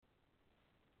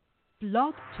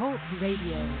Blog Talk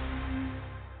Radio.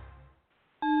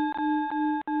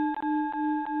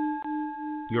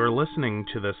 You're listening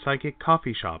to the Psychic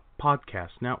Coffee Shop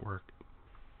Podcast Network.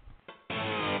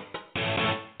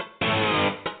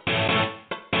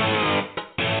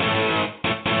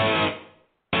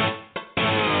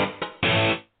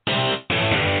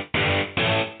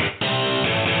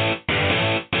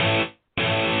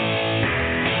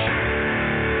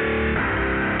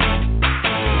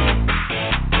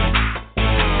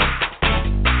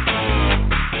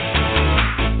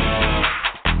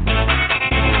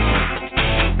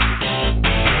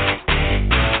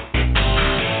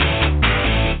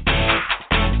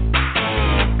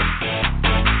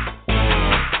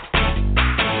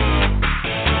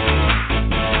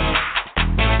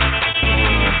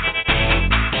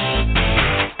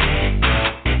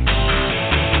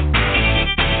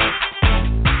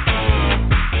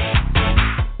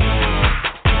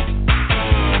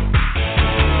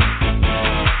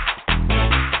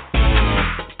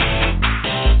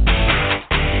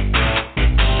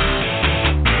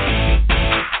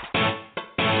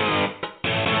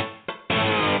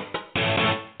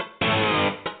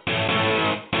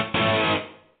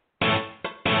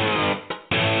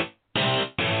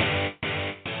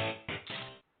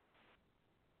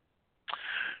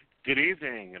 Good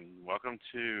evening, and welcome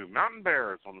to Mountain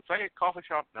Bears on the Psychic Coffee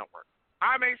Shop Network.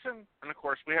 I'm Mason, and of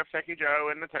course we have Techie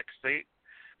Joe in the tech state.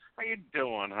 How you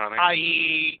doing,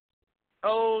 honey?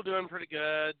 Doing pretty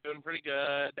good.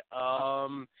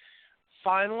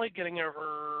 Finally getting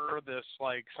over this,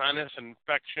 sinus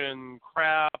infection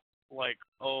crap. Flip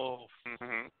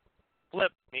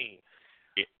me.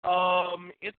 It's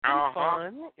been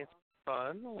fun. It's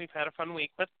fun. We've had a fun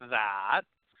week with that.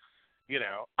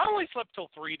 I only slept till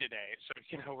 3 today, so,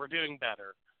 we're doing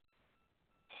better.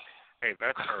 Hey,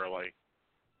 that's early.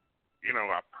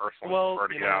 I personally prefer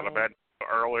to get out of bed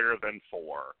earlier than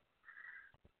 4.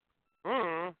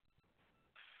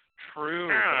 True.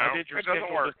 I did your it doesn't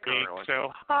schedule work this week, early.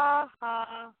 so ha.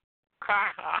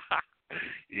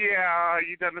 Yeah,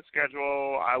 you done the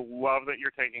schedule. I love that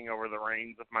you're taking over the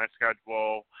reins of my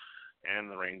schedule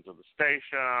and the reins of the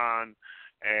station.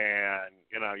 And,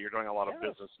 you're doing a lot of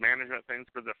business management things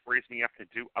because it frees me up to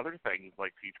do other things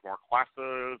like teach more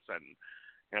classes and,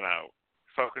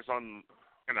 focus on,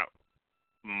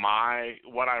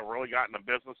 what I really got in the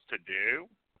business to do,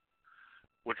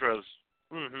 which was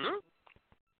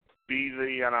be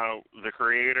the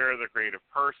creator, the creative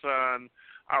person.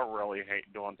 I really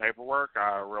hate doing paperwork.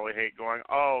 I really hate going,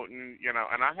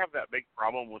 and I have that big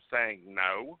problem with saying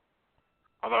no,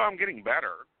 although I'm getting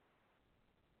better.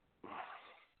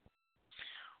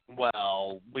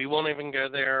 Well, we won't even go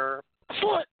there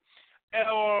at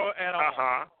all.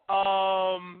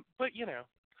 But,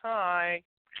 hi.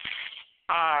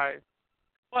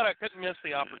 But I couldn't miss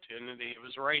the opportunity. It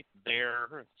was right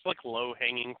there. It's like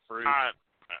low-hanging fruit.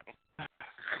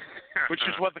 Which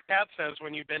is what the cat says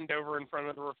when you bend over in front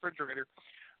of the refrigerator.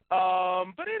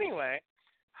 But anyway.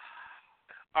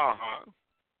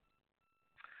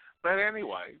 But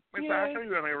anyway, it's actually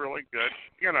been really good.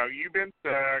 You've been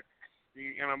sick.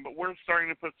 But we're starting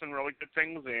to put some really good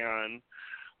things in.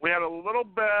 We had a little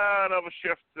bit of a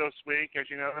shift this week. As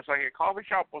you know, it's like a coffee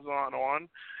shop was not on.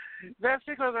 That's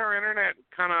because our internet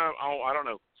kind of,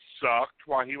 sucked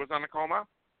while he was on a coma.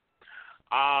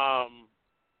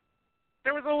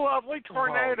 There was a lovely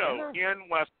tornado in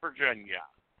West Virginia.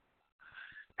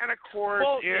 And, of course,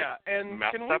 and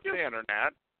messed up the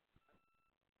internet.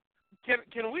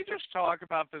 Can we just talk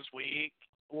about this week?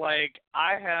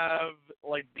 I have,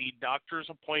 the doctor's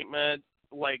appointment,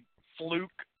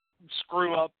 fluke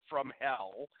screw-up from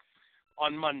hell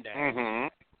on Monday. Mm-hmm.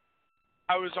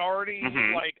 I was already,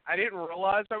 I didn't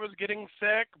realize I was getting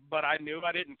sick, but I knew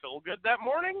I didn't feel good that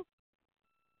morning.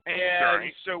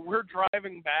 And so we're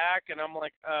driving back, and I'm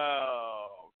like,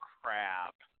 oh,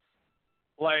 crap.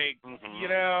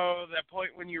 That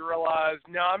point when you realize,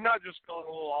 no, I'm not just feeling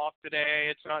a little off today.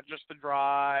 It's not just the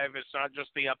drive. It's not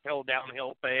just the uphill,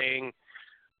 downhill thing.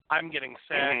 I'm getting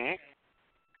sick.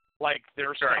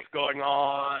 There's stuff going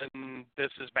on.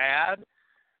 This is bad.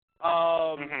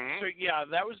 So,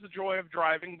 that was the joy of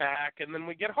driving back. And then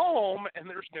we get home, and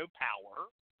there's no power.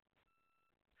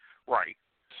 Right.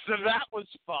 So that was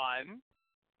fun.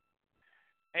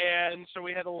 And so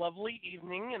we had a lovely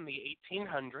evening in the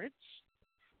 1800s.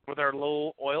 With our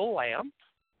little oil lamp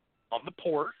on the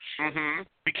porch,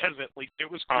 because at least it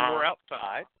was cooler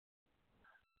outside.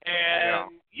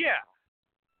 And,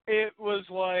 it was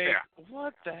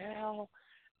what the hell?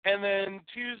 And then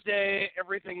Tuesday,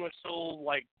 everything was still,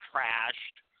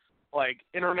 trashed.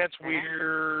 Internet's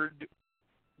weird.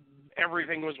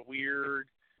 Everything was weird.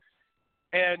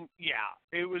 And, yeah,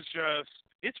 it was just,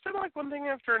 it's been like one thing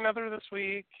after another this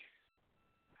week.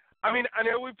 I mean, I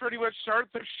know we pretty much start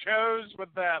the shows with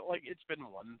that, like, it's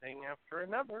been one thing after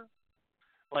another.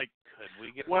 Like, could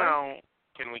we get a break?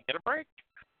 Can we get a break?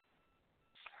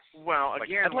 Well, Like,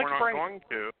 again, I'd like we're a not break. going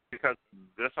to, because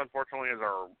this, unfortunately, is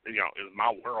is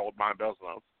my world, my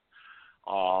business.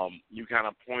 You kind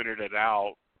of pointed it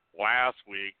out last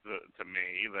week to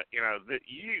me that, that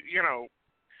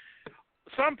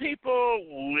some people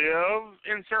live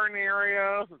in certain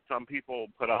areas, and some people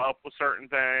put up with certain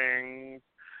things.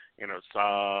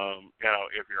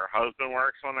 If your husband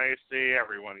works on AC,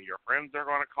 every one of your friends are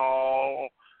going to call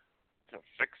to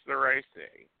fix their AC.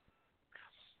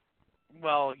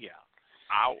 Well, yeah.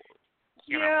 I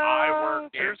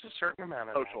work there's a certain amount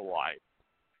of social life.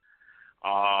 Yeah.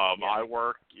 I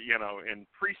work, in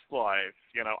priest life.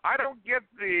 I don't get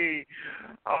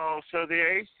so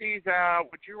the AC's out.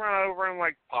 Would you run over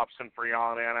and pop some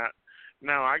Freon in it?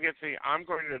 No, I get I'm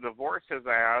going to divorce his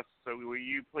ass. So will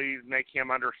you please make him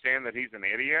understand that he's an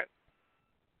idiot?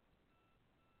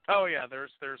 Oh yeah,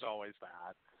 there's always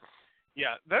that.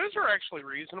 Yeah, those are actually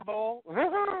reasonable.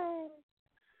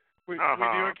 We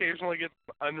do occasionally get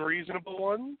unreasonable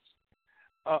ones.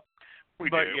 We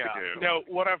do. No,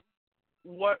 what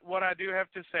I do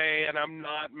have to say, and I'm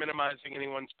not minimizing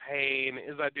anyone's pain,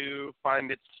 is I do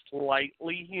find it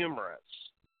slightly humorous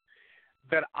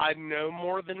that I no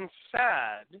more than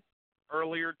said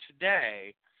earlier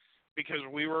today, because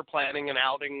we were planning an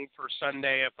outing for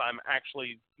Sunday if I'm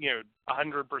actually,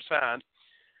 100%.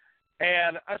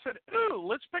 And I said, ooh,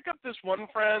 let's pick up this one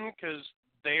friend because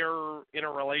they're in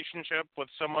a relationship with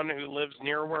someone who lives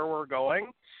near where we're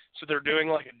going. So they're doing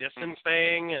a distance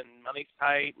thing and money's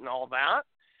tight and all that.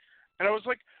 And I was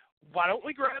like, why don't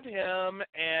we grab him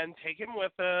and take him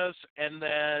with us and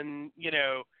then,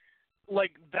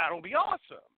 that'll be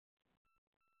awesome.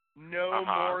 No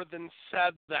more than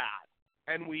said that.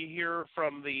 And we hear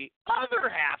from the other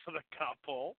half of the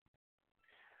couple,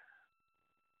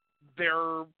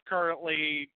 there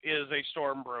currently is a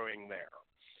storm brewing there.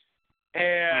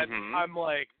 And I'm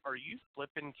like, are you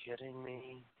flipping kidding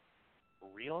me?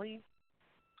 Really?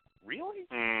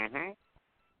 Mm-hmm.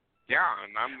 Yeah,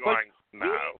 and I'm going, no.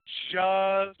 We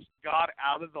just got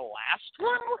out of the last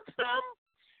one with them.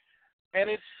 And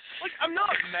it's I'm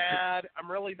not mad. I'm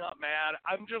really not mad.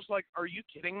 I'm just like, are you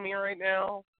kidding me right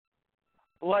now?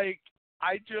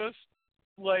 I just,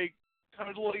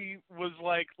 totally was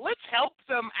like, let's help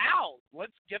them out.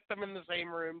 Let's get them in the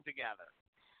same room together.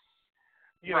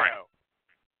 You know.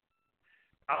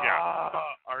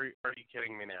 Are you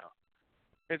kidding me now?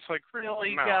 It's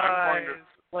really, no, guys?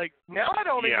 Now I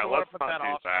don't even want to put that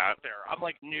offer out there. I'm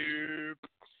like, nope.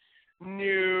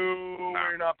 No,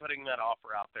 we're not putting that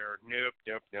offer out there. Nope.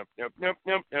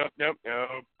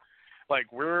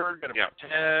 We're going to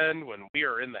pretend when we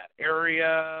are in that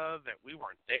area that we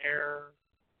weren't there.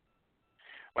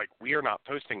 We are not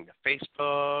posting to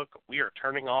Facebook. We are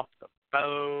turning off the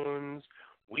phones.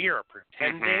 We are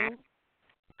pretending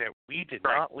that we did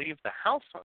not leave the house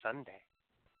on Sunday.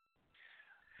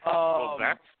 Well,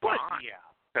 that's fine. Yeah.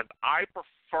 Because I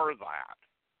prefer that.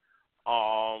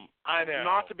 I know.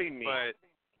 Not to be mean,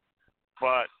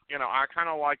 but I kind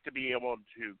of like to be able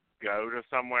to go to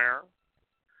somewhere,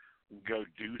 go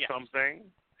do something,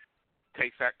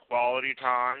 take that quality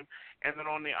time, and then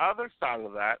on the other side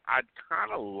of that, I'd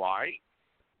kind of like,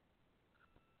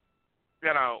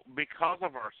 because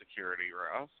of our security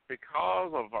risks,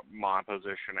 because of my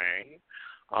positioning,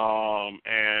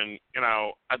 and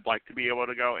I'd like to be able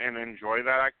to go and enjoy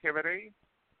that activity.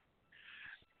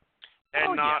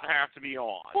 And not have to be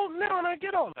on. Well, no, and I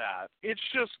get all that. It's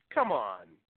just, come on.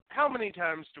 How many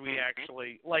times do we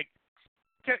actually,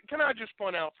 can I just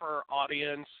point out for our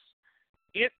audience,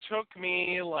 it took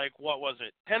me,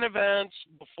 10 events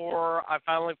before I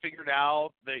finally figured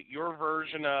out that your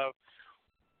version of,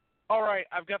 all right,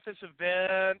 I've got this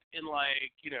event in,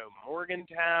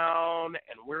 Morgantown,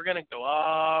 and we're going to go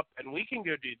up, and we can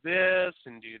go do this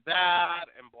and do that,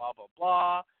 and blah, blah,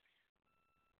 blah,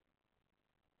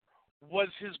 was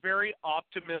his very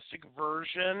optimistic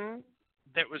version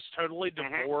that was totally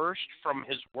divorced from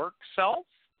his work self,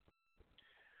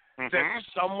 that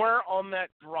somewhere on that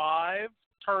drive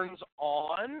turns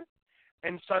on,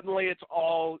 and suddenly it's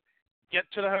all get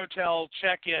to the hotel,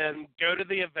 check in, go to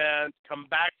the event, come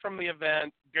back from the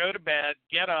event, go to bed,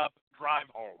 get up, drive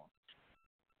home.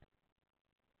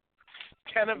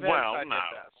 10 events I did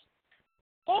this.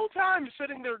 Whole time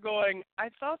sitting there going, I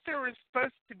thought there was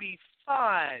supposed to be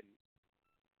fun.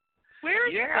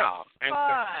 Where's the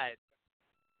fun?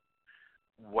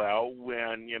 Well,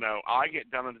 when, I get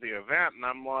done at the event and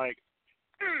I'm like,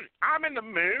 I'm in the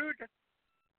mood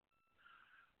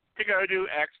to go do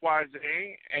X, Y, Z,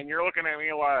 and you're looking at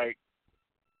me like,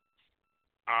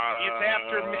 it's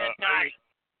after midnight.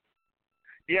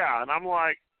 Yeah, and I'm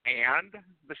like, and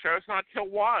the show's not till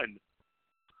 1.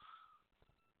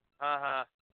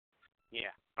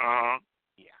 Yeah. Uh-huh.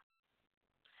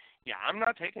 Yeah, I'm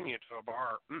not taking you to a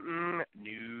bar.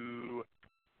 No.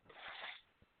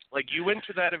 Like, you went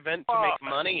to that event to make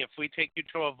money. If we take you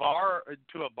to a bar,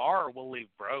 we'll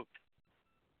leave broke.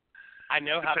 I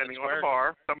know how to Depending on swear. the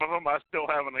bar. Some of them I still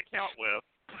have an account with.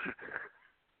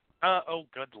 Oh,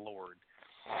 good Lord.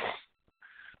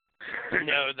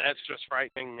 No, that's just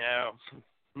frightening. No,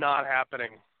 not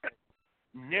happening.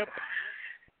 Nope.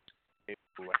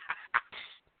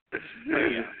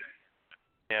 Yeah.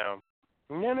 No.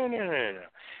 And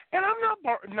I'm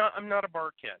not a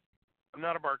bar kid. I'm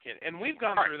not a bar kid. And we've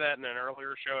gone through that in an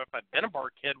earlier show. If I'd been a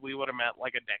bar kid, we would have met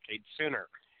like a decade sooner.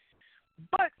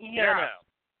 But yeah.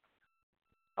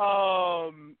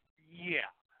 I'm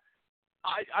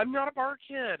not a bar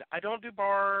kid. I don't do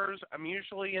bars. I'm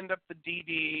usually end up the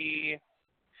DD,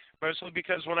 mostly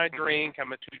because when I drink,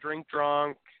 I'm a 2-drink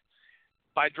drunk.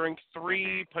 By drink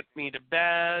 3, put me to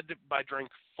bed. By drink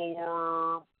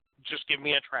 4, just give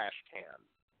me a trash can.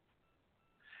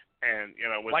 And,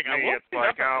 with like, me, it's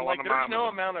like, there's no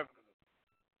amount of,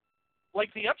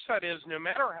 like, the upside is no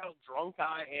matter how drunk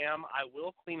I am, I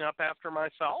will clean up after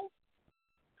myself,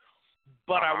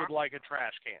 but I would like a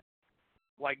trash can.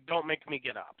 Like, don't make me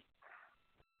get up.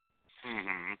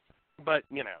 Mm-hmm. But,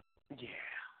 yeah.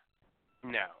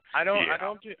 No. I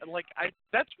don't do, like,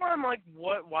 that's why I'm like,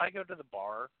 why go to the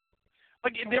bar?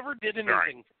 Like, it never did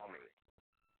anything for me.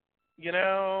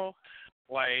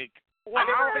 Like, well, I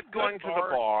never had going good to the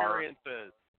bar.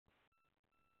 Experiences.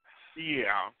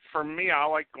 Yeah, for me, I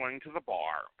like going to the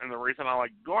bar. And the reason I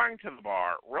like going to the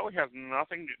bar really has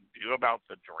nothing to do about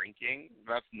the drinking.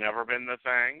 That's never been the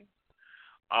thing.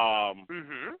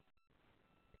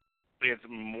 It's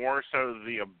more so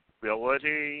the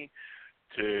ability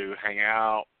to hang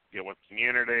out, get with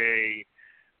community,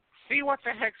 see what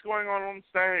the heck's going on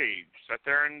stage, sit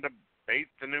there and debate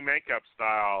the new makeup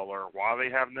style or why they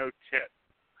have no tits.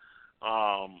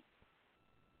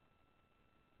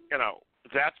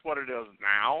 That's what it is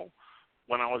now.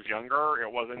 When I was younger,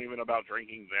 it wasn't even about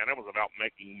drinking then. It was about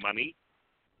making money.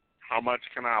 How much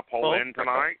can I pull in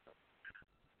tonight?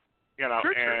 And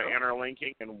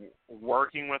interlinking and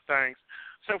working with things.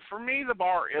 So for me, the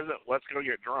bar isn't let's go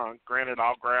get drunk. Granted,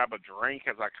 I'll grab a drink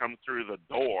as I come through the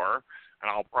door, and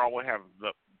I'll probably have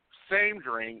the same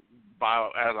drink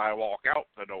as I walk out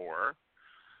the door.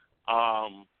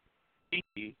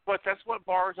 But that's what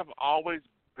bars have always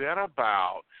been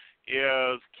about,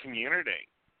 is community.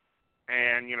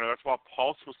 And, that's why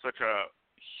Pulse was such a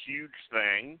huge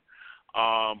thing.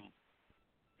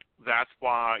 That's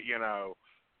why,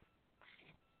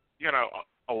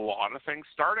 a lot of things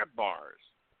start at bars.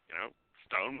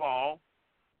 Stonewall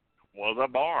was a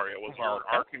bar. It was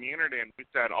our community, and we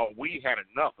said, we had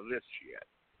enough of this shit.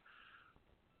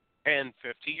 And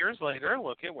 50 years later,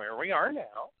 look at where we are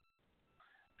now.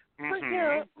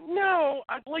 Mm-hmm.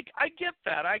 I get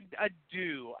that. I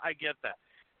do. I get that.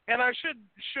 And I should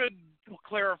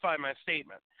clarify my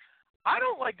statement. I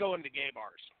don't like going to gay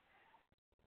bars.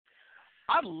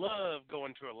 I love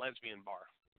going to a lesbian bar.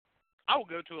 I will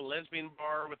go to a lesbian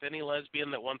bar with any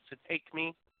lesbian that wants to take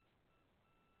me.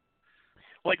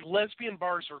 Like, lesbian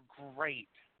bars are great.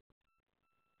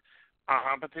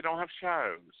 But they don't have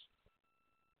shows.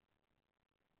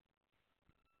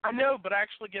 I know, but I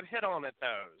actually get hit on at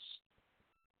those.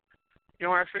 You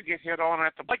don't actually get hit on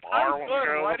at the bar I'm when good you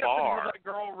go right to the bar. up until that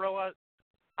girl realizes.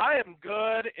 I am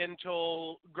good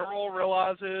until girl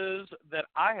realizes that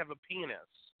I have a penis.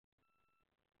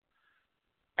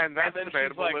 And that's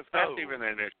debatable like, if that's even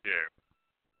an issue.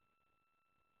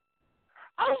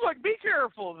 I was like, be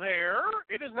careful there.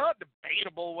 It is not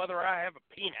debatable whether I have a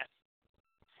penis.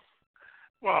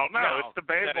 Well, no, it's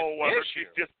debatable whether she's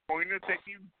disappointed that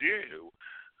you do.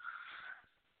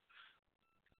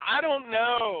 I don't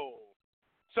know.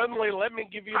 Suddenly, let me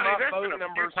give you my phone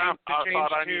number to change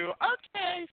to,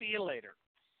 okay, see you later.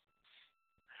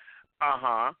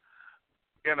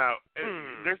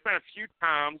 There's been a few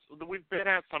times that we've been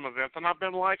at some events, and I've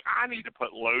been like, I need to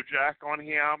put LoJack on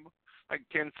him. Like,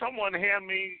 can someone hand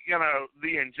me,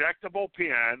 the injectable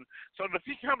pen so that if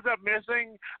he comes up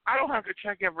missing, I don't have to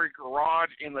check every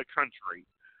garage in the country.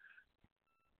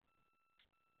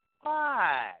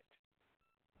 What?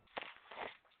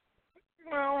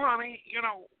 Well, honey,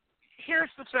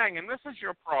 here's the thing, and this is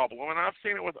your problem, and I've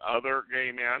seen it with other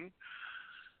gay men.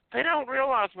 They don't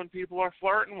realize when people are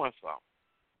flirting with them.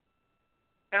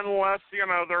 unless,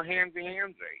 they're handsy.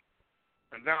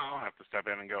 And then I'll have to step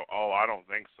in and go, oh, I don't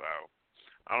think so.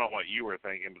 I don't know what you were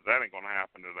thinking, but that ain't going to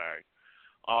happen today.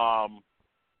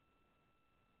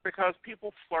 Because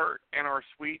people flirt and are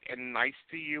sweet and nice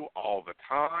to you all the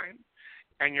time,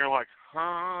 and you're like,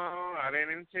 I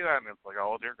didn't even see that. And it's like,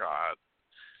 oh, dear God.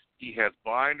 He has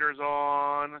blinders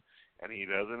on, and he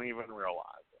doesn't even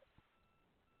realize it.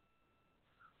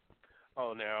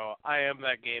 Oh, no. I am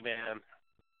that gay man.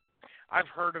 I've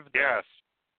heard of this. Yes.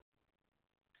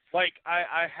 Like,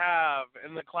 I have.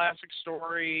 And the classic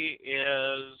story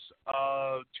is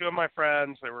two of my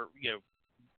friends, they were,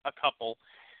 a couple.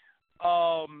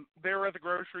 They were at the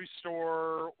grocery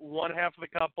store. One half of the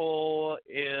couple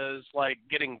is, like,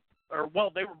 they were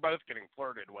both getting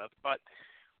flirted with, but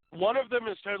one of them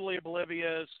is totally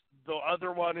oblivious. The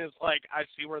other one is like, I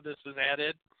see where this is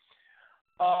headed.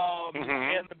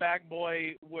 And the bag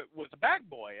boy was a bag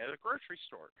boy at a grocery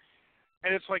store.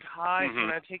 And it's like, hi,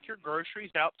 can I take your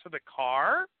groceries out to the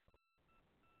car?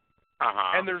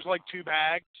 And there's like 2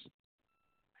 bags.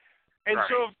 And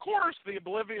so, of course, the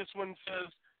oblivious one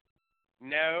says,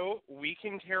 no, we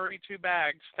can carry 2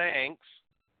 bags, thanks.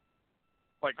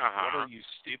 Like, what are you,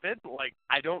 stupid? Like,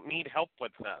 I don't need help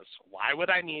with this. Why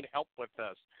would I need help with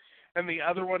this? And the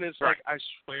other one is like, I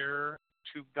swear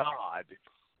to God,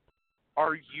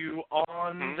 are you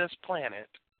on this planet?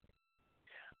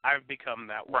 I've become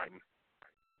that one.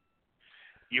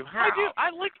 You have.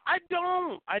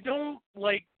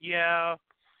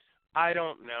 I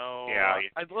don't know. Yeah.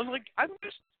 I go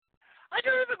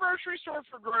to the grocery store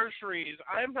for groceries.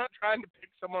 I'm not trying to pick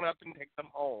someone up and take them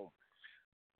home.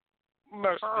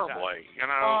 Most of the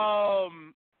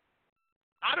time.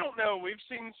 I don't know. We've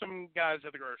seen some guys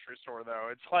at the grocery store, though.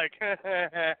 It's like,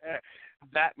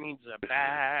 that needs a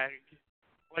bag.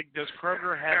 Like, does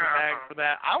Kroger have a bag for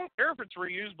that? I don't care if it's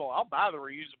reusable. I'll buy the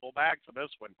reusable bag for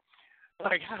this one.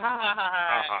 Like,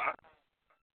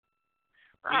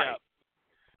 Right. Yeah.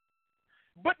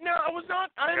 But no,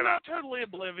 I'm not totally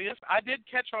oblivious. I did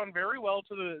catch on very well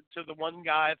to the one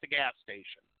guy at the gas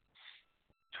station.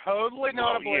 Totally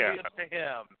not oblivious to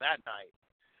him that night.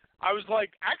 I was like,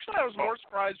 actually, I was more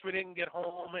surprised we didn't get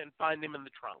home and find him in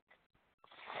the trunk.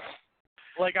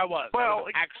 Like I was. Well, I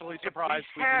was actually surprised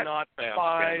we did not him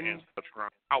find in the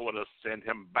trunk. I would have sent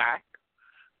him back.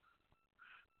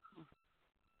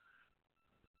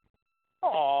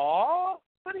 Aww,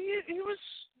 but he was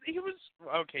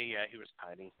okay. Yeah, he was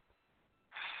tiny.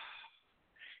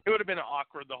 It would have been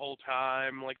awkward the whole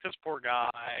time. Like, this poor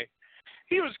guy.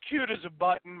 He was cute as a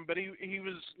button, but he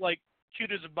was like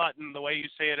cute as a button the way you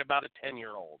say it about a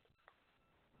 10-year-old,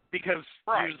 because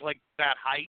he was like that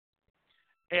height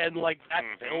and like that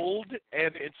build,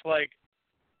 and it's like,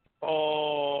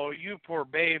 oh, you poor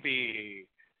baby.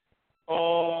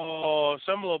 Oh,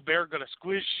 some little bear gonna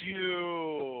squish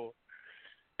you.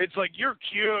 It's like, you're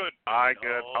cute. I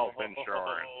get health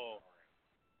insurance.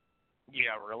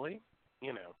 Yeah, really?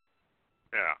 You know.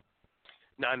 Yeah.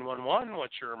 911,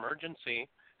 what's your emergency?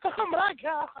 Oh, my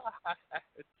God.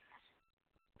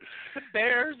 The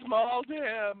bears mauled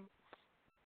him.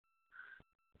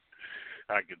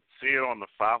 I could see it on the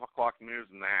 5 o'clock news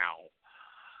now.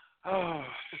 Oh.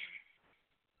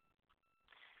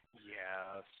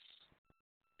 Yes.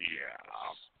 Yeah.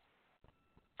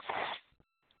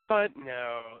 But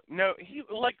no,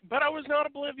 but I was not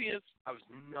oblivious.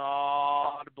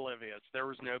 There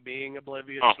was no being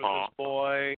oblivious with this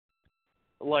boy.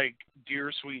 Like,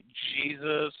 dear sweet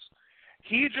Jesus.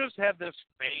 He just had this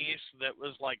face that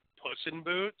was like Puss in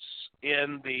Boots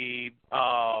in the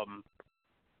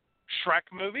Shrek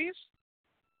movies,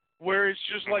 where it's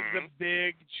just like the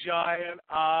big giant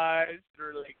eyes that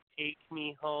are like, take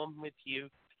me home with you,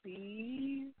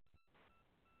 please.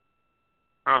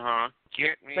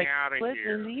 Get me out of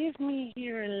here. Leave me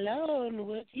here alone,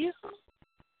 would you?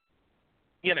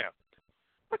 You know.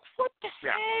 Like, what the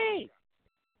heck?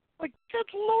 Like, good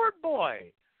Lord,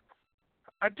 boy.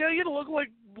 I tell you to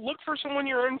look for someone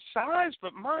your own size,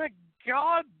 but my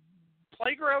God,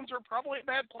 playgrounds are probably a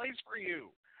bad place for you.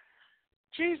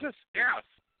 Jesus. Yes.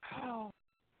 Oh.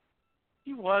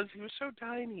 He was so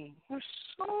tiny. He was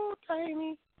so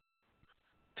tiny.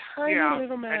 Tiny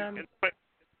little man. But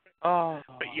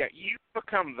yeah, you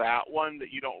become that one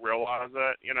that you don't realize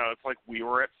it. You know, it's like we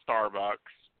were at Starbucks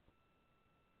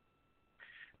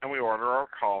and we order our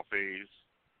coffees.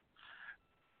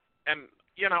 And,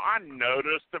 you know, I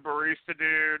noticed the barista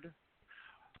dude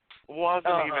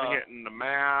wasn't even hitting the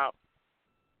map.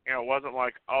 You know, it wasn't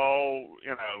like,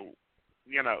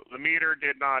 the meter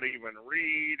did not even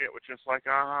read. It was just like,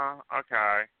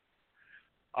 okay.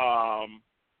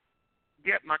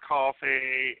 get my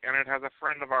coffee, and it has a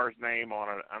friend of ours' name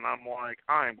on it, and I'm like,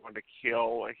 I'm going to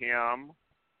kill him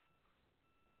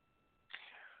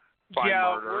by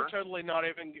murder. We're totally not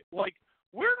even, like,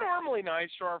 we're normally nice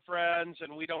to our friends,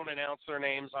 and we don't announce their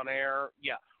names on air.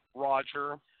 Yeah,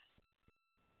 Roger.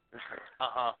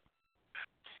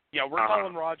 Yeah, we're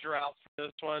calling Roger out for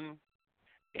this one.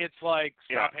 It's like,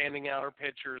 stop handing out our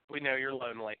pictures. We know you're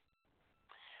lonely.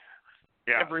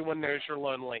 Yeah. Everyone knows you're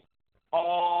lonely.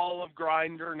 All of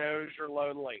Grindr knows you're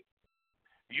lonely.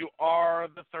 You are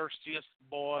the thirstiest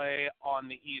boy on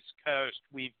the East Coast.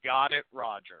 We've got it,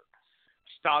 Roger.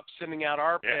 Stop sending out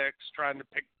our pics trying to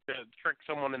trick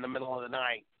someone in the middle of the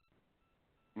night.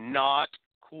 Not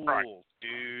cool,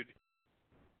 dude.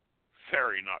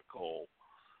 Very not cool.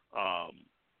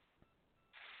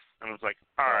 And I was like,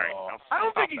 all right. I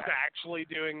don't think he's actually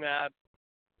doing that.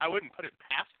 I wouldn't put it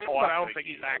past him, but I don't think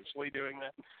he's actually doing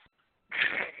that.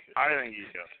 I think he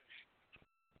does.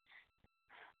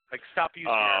 Like, stop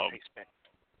using your Facebook.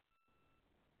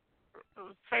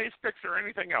 Facebooks or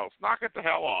anything else. Knock it the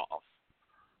hell off.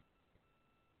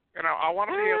 You know, I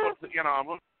want to be able to, you know,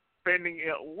 I'm spending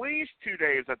at least 2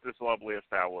 days at this lovely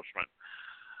establishment.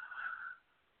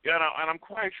 You know, and I'm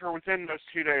quite sure within those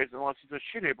 2 days, unless he's a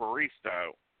shitty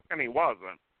barista, and he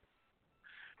wasn't,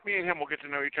 me and him will get to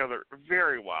know each other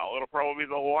very well. It'll probably be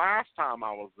the last time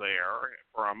I was there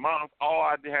for a month. All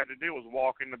I had to do was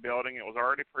walk in the building. It was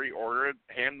already pre-ordered,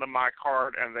 hand them my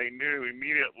card, and they knew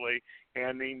immediately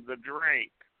handing the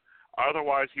drink.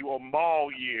 Otherwise, he will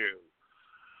maul you.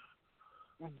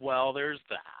 Well, there's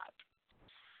that.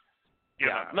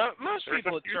 Most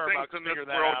people at Starbucks figure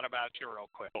that out about you real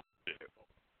quick.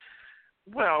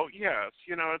 Well, yes.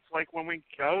 You know, it's like when we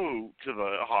go to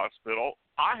the hospital,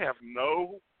 I have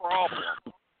no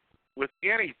problem with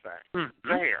anything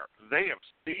there. They have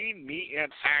seen me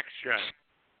in action.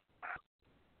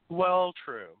 Well,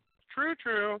 true.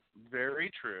 True. Very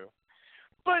true.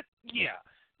 But, yeah.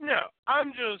 No,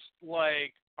 I'm just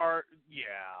like,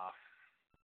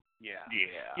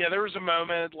 Yeah, there was a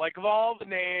moment, like, of all the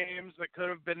names that could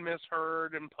have been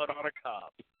misheard and put on a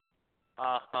cup.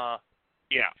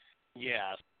 Yeah.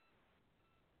 Yes.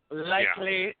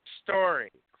 Likely story.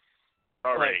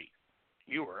 All right. Like,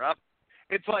 you were up.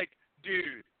 It's like,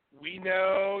 dude, we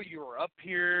know you were up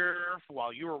here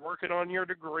while you were working on your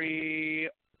degree.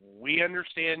 We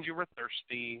understand you were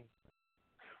thirsty.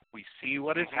 We see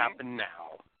what has happened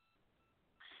now.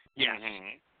 Yes.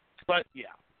 But, Yeah,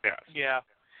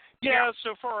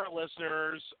 so for our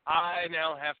listeners, I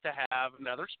now have to have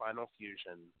another spinal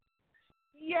fusion.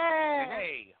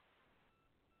 Yay!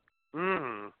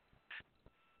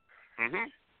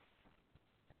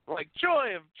 Like,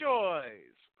 joy of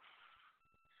joys.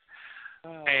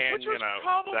 And, which was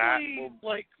probably,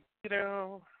 like, you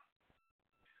know,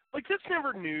 like, that's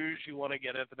never news you want to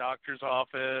get at the doctor's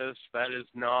office. That is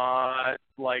not,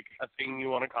 like, a thing you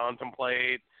want to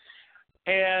contemplate.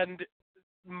 And,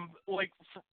 like,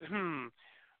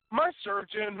 my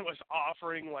surgeon was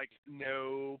offering, like,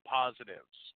 no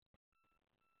positives.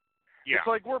 Yeah. It's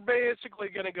like, we're basically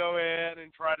going to go in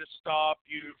and try to stop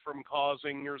you from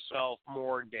causing yourself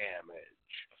more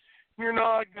damage. You're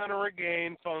not going to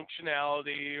regain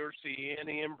functionality or see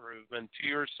any improvement to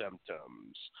your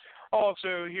symptoms.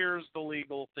 Also, here's the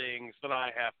legal things that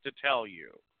I have to tell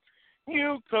you.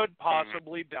 You could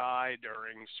possibly die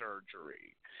during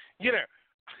surgery. You know,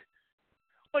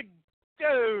 like,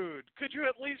 dude, could you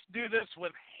at least do this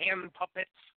with hand puppets?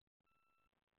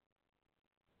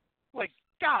 Like,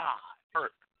 God,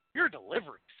 your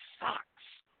delivery sucks.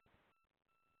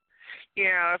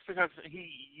 Yeah, that's because he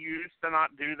used to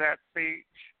not do that speech.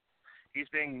 He's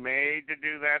being made to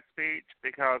do that speech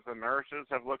because the nurses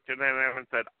have looked at him and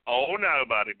said, oh, no,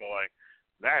 buddy boy,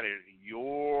 that is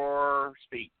your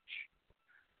speech.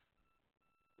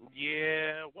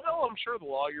 Yeah, well, I'm sure the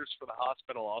lawyers for the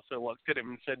hospital also looked at him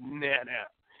and said, nah,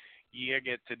 you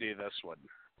get to do this one.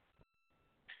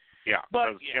 Yeah,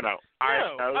 but, you know,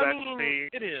 I know that mean, speech.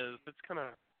 It is. It's kind of,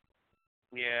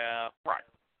 yeah. Right.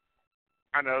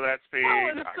 I know that speech. Well,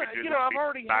 and it's, I've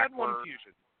already had one backwards.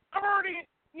 fusion. I've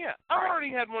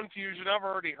already had one fusion. I've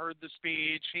already heard the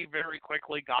speech. He very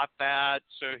quickly got that,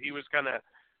 so he was kind of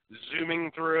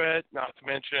zooming through it, not to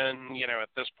mention, at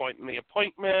this point in the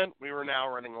appointment, we were now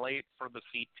running late for the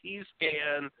CT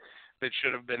scan that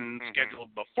should have been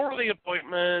scheduled before the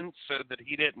appointment so that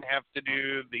he didn't have to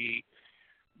do the,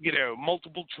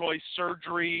 multiple choice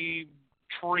surgery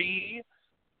tree,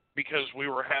 because we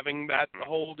were having that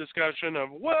whole discussion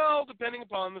of, well, depending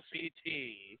upon the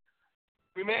CT,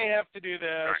 we may have to do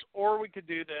this, or we could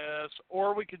do this,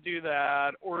 or we could do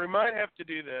that, or we might have to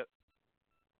do this.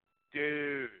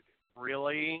 Dude,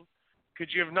 really?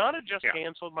 Could you have not have just Yeah.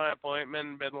 canceled my appointment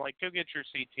and been like, go get your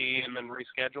CT and then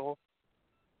reschedule?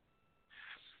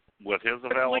 With his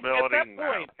But, availability,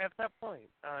 at that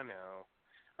point, I know,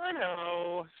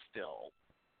 still.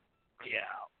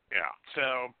 Yeah.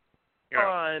 So,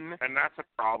 fun. And that's a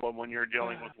problem when you're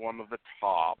dealing with one of the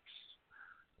tops,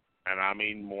 and I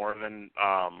mean more than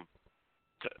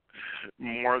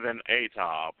a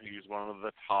top. He's one of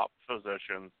the top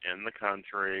physicians in the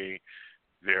country.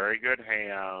 Very good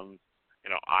hands.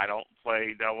 I don't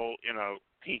play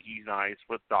pinky nice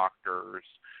with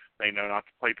doctors. They know not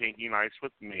to play pinky nice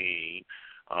with me.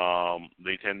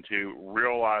 They tend to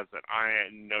realize that I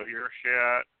know your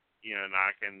shit, and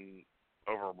I can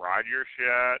override your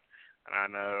shit, and I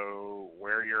know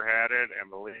where you're headed. And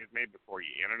believe me, before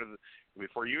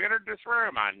you entered this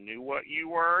room, I knew what you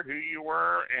were, who you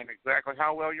were, and exactly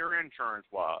how well your insurance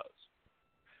was.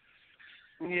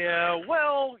 Yeah,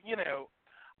 well,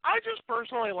 I just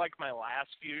personally like my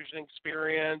last Fusion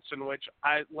experience in which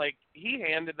he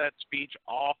handed that speech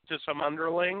off to some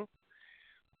underling.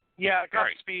 Yeah, got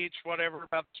the speech, whatever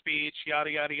about the speech,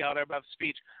 yada, yada, yada about the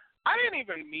speech. I didn't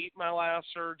even meet my last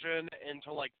surgeon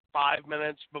until 5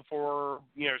 minutes before,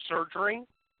 surgery.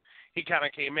 He kind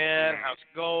of came in, how's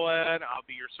it going? I'll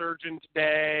be your surgeon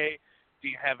today. Do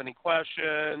you have any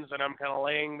questions? And I'm kind of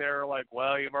laying there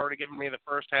well, you've already given me the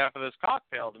first half of this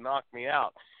cocktail to knock me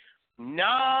out.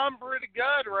 Nah, I'm pretty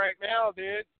good right now,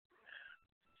 dude.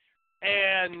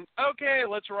 And, okay,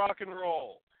 let's rock and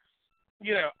roll.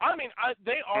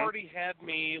 They already had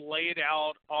me laid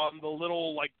out on the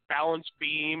little, balance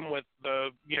beam with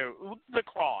the, the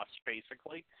cross,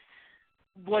 basically.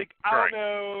 I don't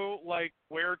know,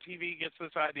 where TV gets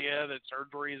this idea that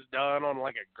surgery is done on,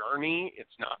 a gurney.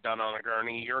 It's not done on a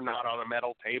gurney. You're not on a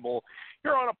metal table.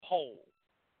 You're on a pole.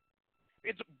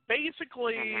 It's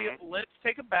basically, let's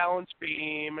take a balance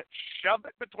beam, shove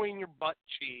it between your butt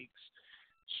cheeks,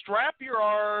 strap your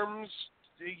arms,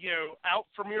 out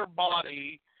from your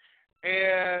body,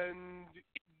 and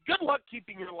good luck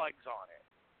keeping your legs on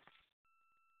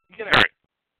it.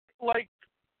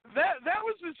 That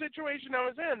was the situation I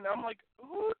was in. I'm like,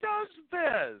 who does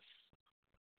this?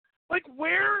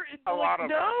 Where?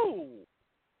 No,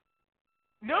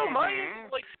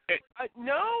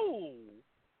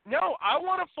 no, I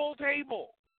want a full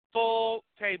table. Full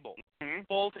table.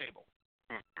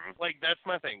 That's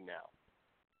my thing now.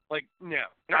 No.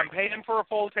 I'm paying for a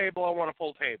full table. I want a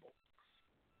full table.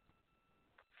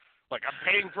 I'm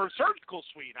paying for a surgical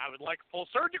suite. I would like a full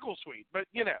surgical suite. But,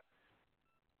 Yes.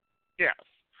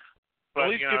 But, at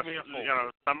least give me a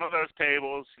full. Some of those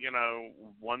tables,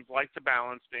 ones like the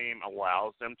balance beam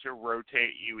allows them to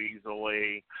rotate you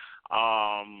easily.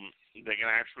 They can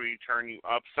actually turn you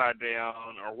upside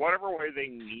down or whatever way they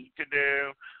need to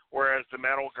do, whereas the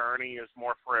metal gurney is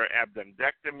more for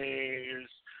appendectomies,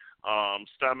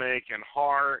 stomach, and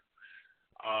heart.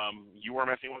 You were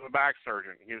messing with a back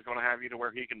surgeon. He's going to have you to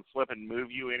where he can flip and move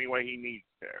you any way he needs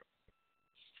to.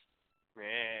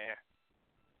 Yeah.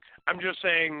 I'm just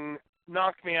saying,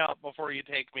 knock me out before you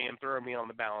take me and throw me on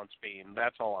the balance beam.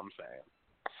 That's all I'm saying.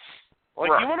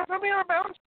 You want to put me on a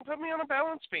balance beam? Put me on a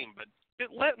balance beam, but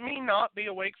let me not be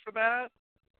awake for that.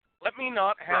 Let me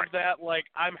not have that,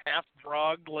 I'm half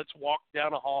drugged, let's walk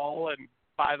down a hall, and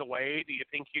by the way, do you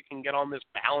think you can get on this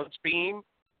balance beam?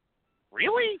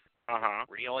 Really?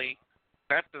 Really?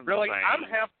 That's insane. Really? I'm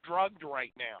half drugged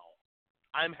right now.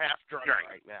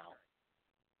 Right now.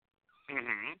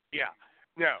 Yeah.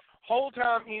 No. Whole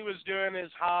time he was doing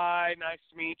his hi, nice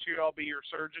to meet you, I'll be your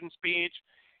surgeon speech.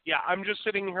 Yeah, I'm just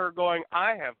sitting here going,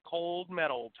 I have cold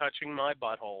metal touching my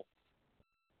butthole.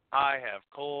 I have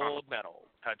cold metal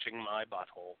touching my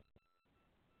butthole.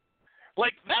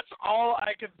 That's all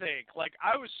I could think.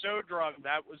 I was so drugged,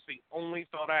 that was the only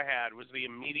thought I had, was the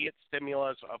immediate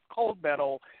stimulus of cold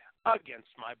metal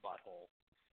against my butthole.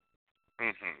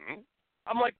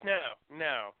 I'm like, no.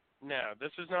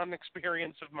 This is not an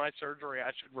experience of my surgery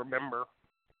I should remember.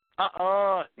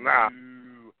 Nah. No.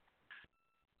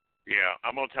 Yeah,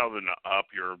 I'm going to tell them to up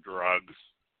your drugs.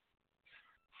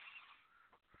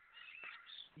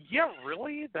 Yeah,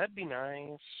 really? That'd be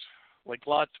nice.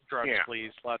 Lots of drugs,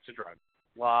 please. Lots of drugs.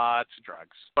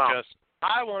 Well,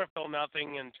 I want to feel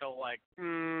nothing until,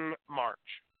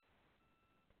 March.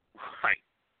 Right.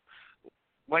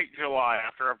 Late July,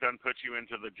 after I've done put you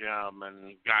into the gym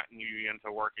and gotten you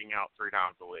into working out 3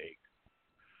 times a week.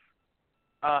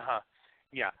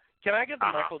 Yeah. Can I get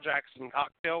the Michael Jackson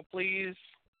cocktail, please?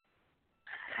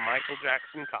 Michael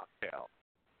Jackson cocktail.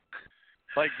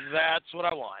 That's what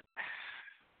I want.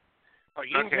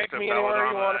 You can pick me anywhere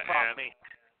you want to pop me.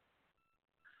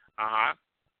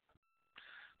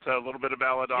 So a little bit of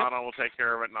belladonna will take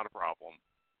care of it, not a problem.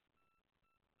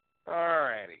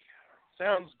 Alrighty.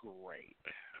 Sounds great.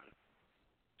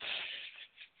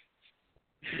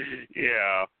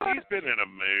 Yeah, he's been in a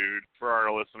mood for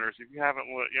our listeners. If you haven't,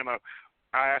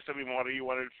 I asked him what he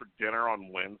wanted for dinner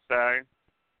on Wednesday.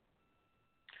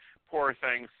 Poor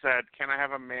thing said, "Can I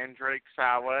have a mandrake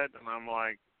salad?" And I'm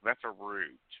like, "That's a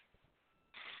root."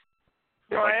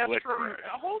 No, Like I asked licorice.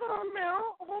 hold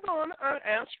on. I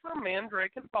asked for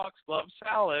mandrake and foxglove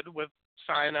salad with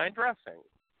cyanide dressing.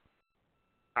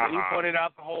 And you pointed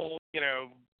out the whole,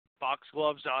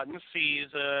 foxglove's not in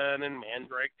season and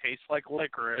mandrake tastes like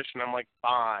licorice, and I'm like,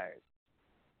 fine.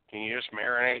 Can you just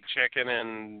marinate chicken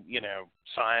in,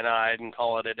 cyanide and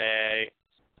call it a day?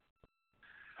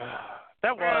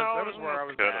 That was where I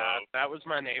was at. That was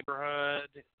my neighborhood.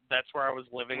 That's where I was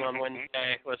living on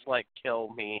Wednesday. It was like, kill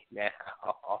me now.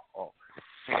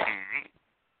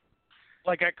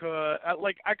 Like I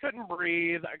couldn't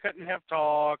breathe. I couldn't have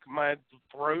talk. My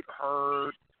throat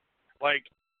hurt. Like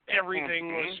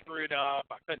everything was screwed up.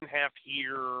 I couldn't half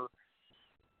hear.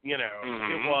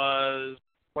 It was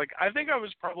like I think I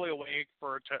was probably awake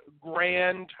for a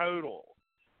grand total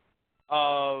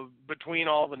of between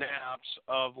all the naps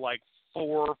of like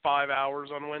 4 or 5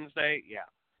 hours on Wednesday. Yeah.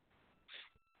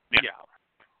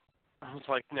 I was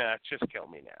like, nah, just kill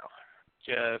me now.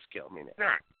 Just kill me now. All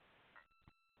right.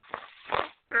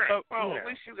 So, well, at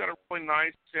least you got a really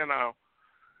nice,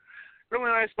 really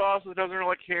nice boss that doesn't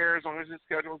really care as long as his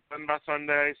schedule's done by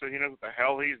Sunday, so he knows what the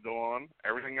hell he's doing.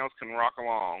 Everything else can rock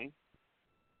along.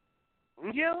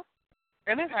 Yeah,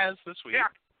 and it has this week. Yeah,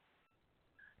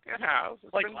 it has.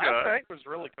 It's like been last good. night was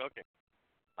really cooking.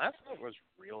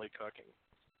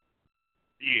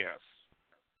 Yes.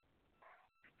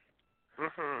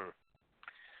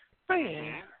 But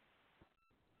yeah.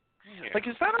 Like,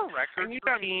 is that a record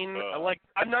for Keen? Like,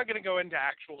 I'm not going to go into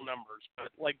actual numbers,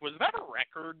 but, like, was that a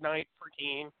record night for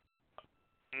Keen?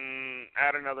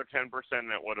 Add another 10%,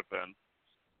 it would have been.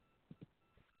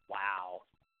 Wow.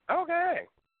 Okay.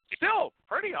 Still,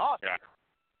 pretty awesome.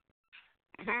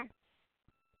 Yeah.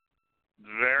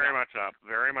 Very much up.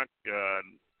 Very much good.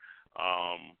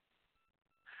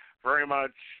 Very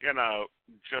much,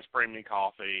 just bring me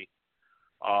coffee.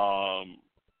 And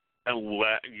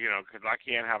because I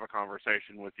can't have a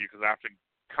conversation with you because I have to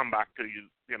come back to you,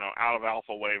 out of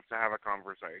Alpha Wave to have a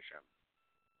conversation.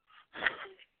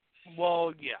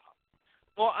 Well, yeah.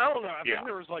 Well, I don't know. I think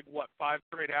there was 5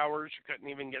 straight hours you couldn't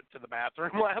even get to the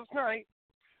bathroom last night.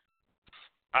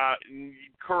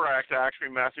 Correct. I actually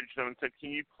messaged them and said,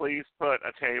 "Can you please put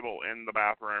a table in the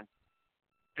bathroom?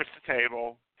 Just a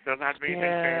table. It doesn't have to be anything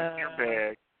fancy or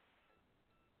big."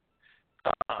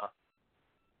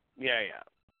 Yeah.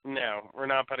 No, we're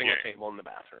not putting a table in the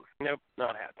bathroom. Nope,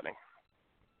 not happening.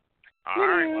 All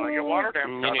right, well, I get water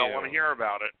damage. I don't want to hear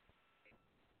about it.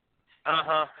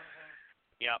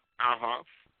 Yep.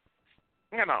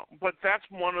 But that's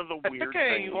one of the weird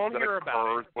things you won't that hear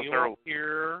about occurs it. with You their... won't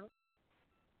hear...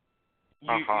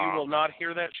 You will not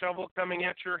hear that shovel coming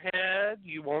at your head.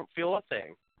 You won't feel a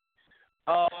thing.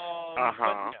 But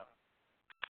no.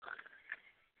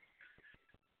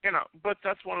 But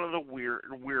that's one of the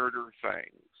weirder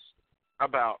things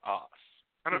about us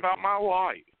and about my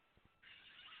life.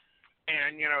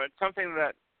 And, it's something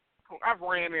that I've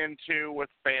ran into with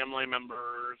family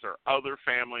members or other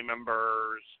family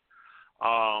members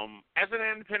as an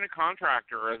independent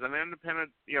contractor, as an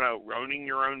independent, owning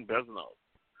your own business.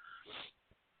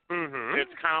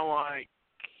 It's kind of like,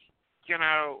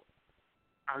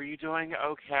 are you doing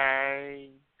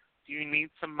okay? Do you need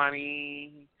some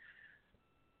money?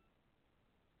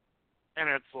 And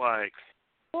it's like,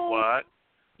 what?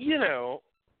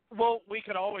 We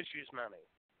could always use money.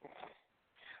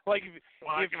 Like, if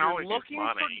you're looking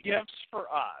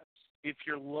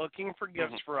for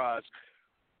gifts for us,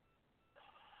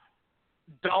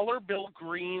 Dollar Bill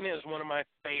Green is one of my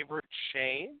favorite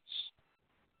shades.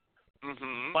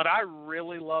 But I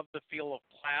really love the feel of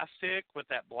plastic with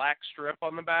that black strip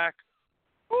on the back.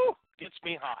 Whew, gets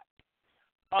me hot.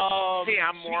 See,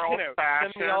 I'm more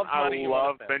old-fashioned. I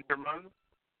love Benjamin.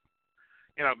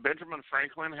 Benjamin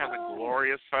Franklin has a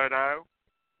glorious photo.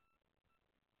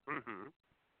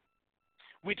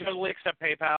 We totally accept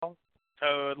PayPal.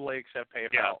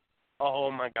 Yeah.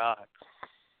 Oh, my God.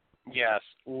 Yes.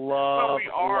 Love me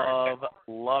some PayPal.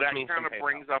 That kind of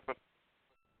brings up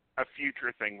a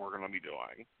future thing we're going to be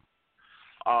doing.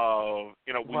 We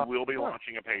will be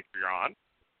launching a Patreon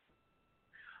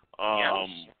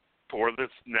for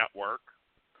this network.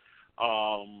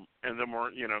 And then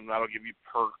that'll give you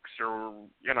perks, or,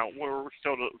 we're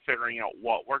still figuring out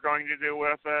what we're going to do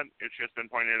with it. It's just been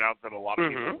pointed out that a lot of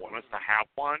people want us to have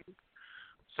one.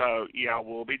 So, yeah,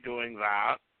 we'll be doing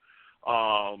that.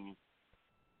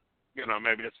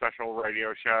 Maybe a special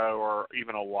radio show or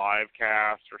even a live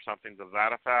cast or something to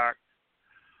that effect.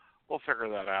 We'll figure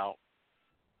that out.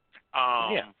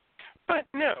 Yeah. But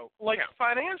no,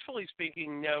 financially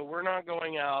speaking, no, we're not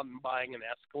going out and buying an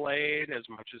Escalade as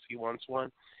much as he wants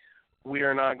one. We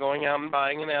are not going out and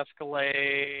buying an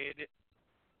Escalade.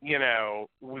 We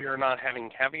are not having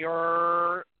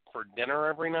caviar for dinner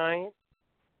every night.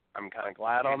 I'm kind of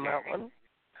glad on that one.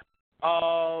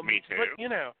 Me too. But,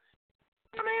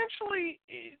 financially,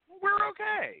 we're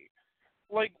okay.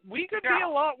 We could be a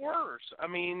lot worse. I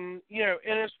mean,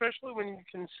 and especially when you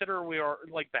consider we are,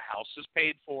 the house is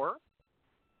paid for.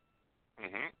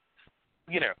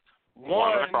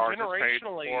 One,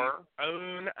 generationally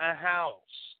own a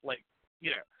house.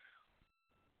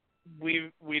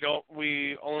 We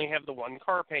only have the one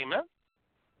car payment.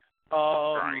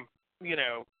 Right.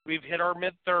 We've hit our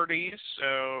mid-30s,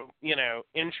 so,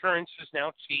 insurance is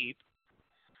now cheap,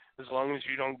 as long as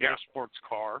you don't get a sports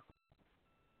car.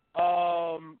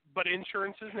 But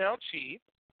insurance is now cheap.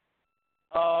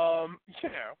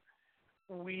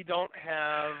 We don't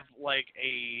have,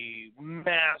 a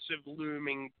massive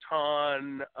looming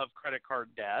ton of credit card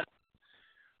debt.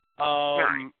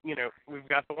 We've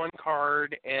got the one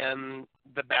card, and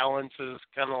the balance is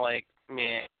kind of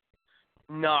meh,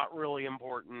 not really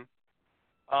important.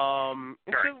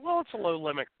 It's a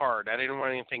low-limit card. I didn't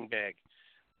want anything big.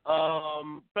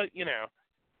 But,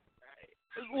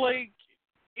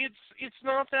 it's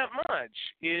not that much.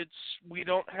 We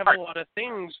don't have a lot of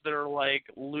things that are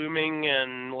looming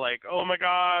and oh my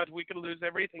God, we could lose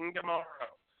everything tomorrow.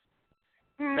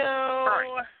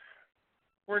 No,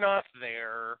 we're not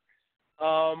there.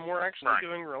 We're actually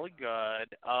doing really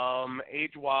good.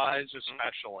 Age-wise,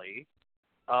 especially.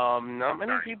 Not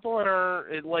many people are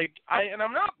and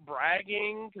I'm not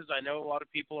bragging because I know a lot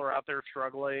of people are out there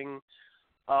struggling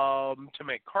to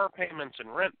make car payments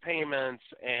and rent payments,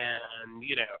 and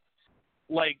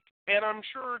and I'm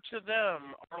sure to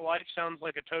them our life sounds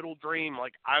like a total dream.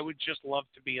 I would just love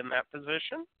to be in that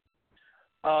position.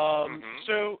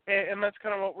 So, and that's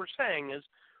kind of what we're saying is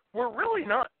we're really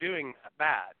not doing that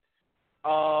bad.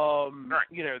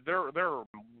 There are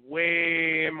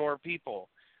way more people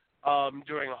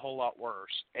doing a whole lot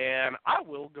worse. And I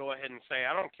will go ahead and say,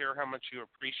 I don't care how much you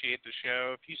appreciate the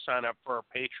show. If you sign up for our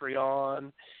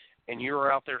Patreon and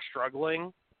you're out there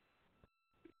struggling,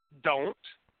 don't.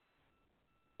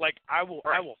 I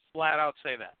will flat out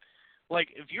say that.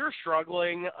 If you're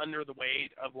struggling under the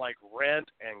weight of rent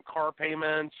and car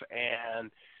payments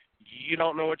and you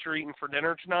don't know what you're eating for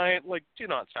dinner tonight, do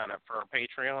not sign up for our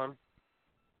Patreon.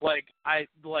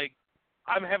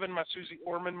 I'm having my Susie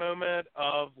Orman moment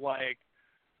of whoa,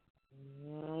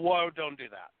 don't do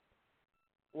that.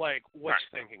 What you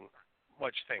thinking?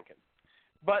 What you thinking?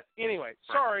 But anyway,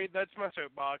 sorry, that's my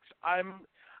soapbox.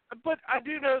 But I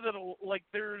do know that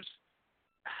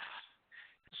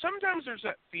sometimes there's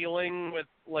that feeling with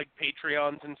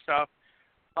Patreons and stuff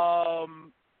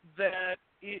that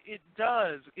it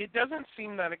doesn't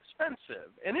seem that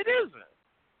expensive, and it isn't.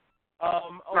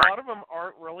 A lot of them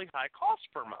aren't really high cost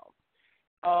per month.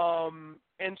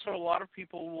 And so a lot of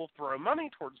people will throw money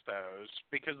towards those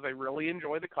because they really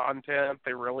enjoy the content.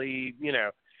 They really,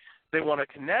 they want to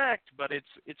connect, but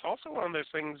it's also one of those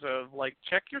things of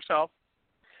check yourself.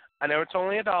 I know it's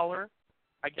only $1.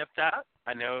 I get that.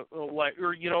 I know,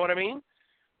 or you know what I mean?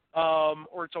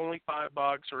 Or it's only $5,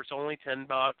 or it's only $10,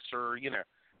 or,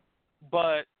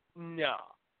 but no,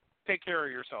 take care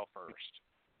of yourself first.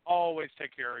 Always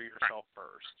take care of yourself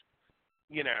first.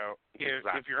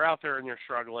 If you're out there and you're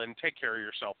struggling, take care of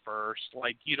yourself first.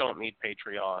 You don't need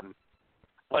Patreon.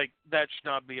 That should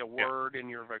not be a word in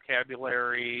your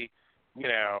vocabulary.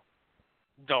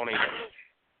 Don't even.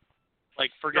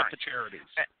 Forget the charities.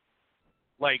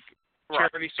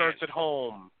 Charity starts at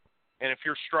home. And if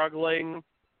you're struggling,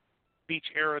 be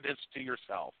charitous to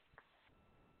yourself.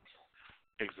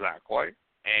 Exactly.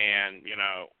 And,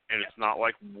 and it's not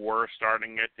like we're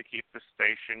starting it to keep the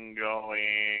station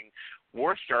going.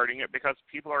 We're starting it because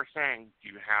people are saying, do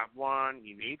you have one?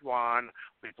 You need one.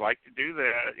 We'd like to do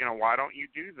this. Why don't you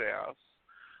do this?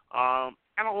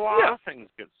 And a lot of things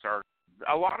get started.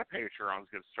 A lot of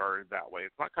Patreons get started that way.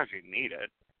 It's not because you need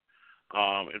it.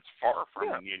 It's far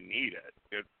from you need it.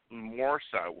 It's more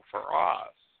so for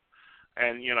us.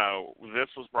 And,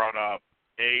 this was brought up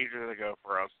ages ago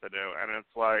for us to do, and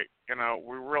it's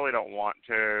we really don't want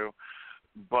to.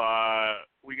 but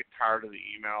we get tired of the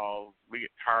emails. We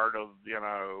get tired of,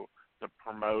 the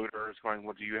promoters going,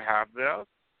 well, do you have this?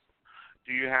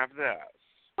 Do you have this?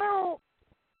 Well,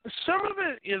 some of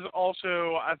it is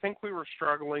also, I think we were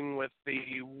struggling with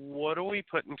what do we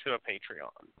put into a Patreon?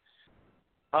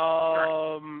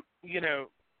 I'm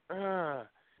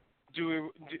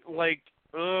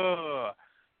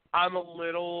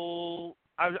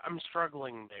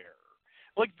struggling there.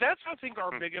 Like, that's, I think,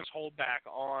 our biggest holdback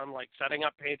on, like, setting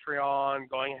up Patreon,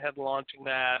 going ahead and launching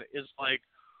that, is, like,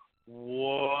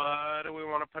 what do we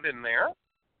want to put in there?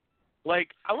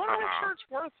 Like, I want to make sure it's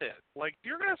worth it. Like,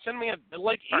 you're going to send me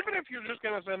even if you're just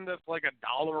going to send us, like,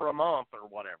 $1 a month or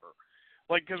whatever.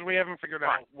 Like, because we haven't figured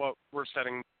out what we're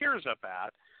setting tiers up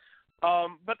at.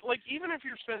 But, like, even if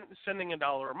you're sending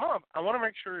 $1 a month, I want to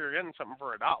make sure you're getting something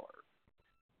for $1.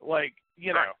 Like,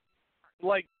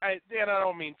 like, and I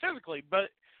don't mean physically,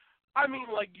 but I mean,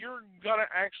 like, you're going to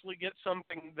actually get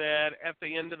something that at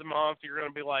the end of the month you're going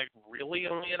to be like, really,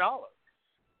 only $1?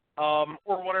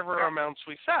 Or whatever amounts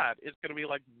we set. It's going to be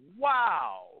like,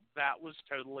 wow, that was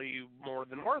totally more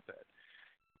than worth it.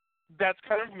 That's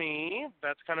kind of me.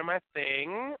 That's kind of my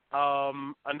thing.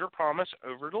 Under promise,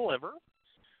 over deliver.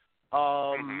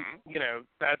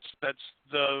 That's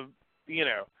the,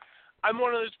 I'm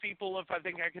one of those people, if I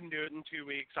think I can do it in 2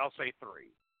 weeks, I'll say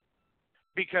 3.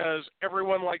 Because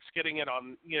everyone likes getting it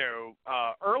on,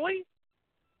 early.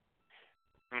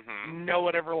 Mm-hmm. No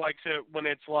one ever likes it when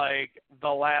it's like the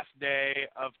last day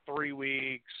of 3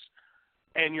 weeks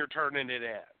and you're turning it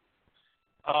in.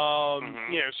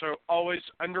 So always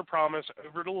under promise,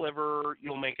 over deliver.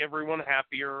 You'll make everyone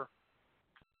happier.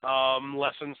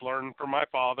 Lessons learned from my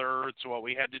father. It's what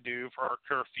we had to do for our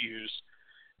curfews.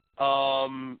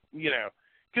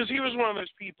 Because he was one of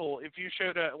those people, if you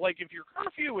showed up, like if your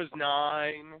curfew was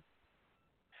 9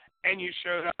 and you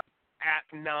showed up at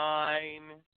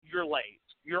 9, you're late.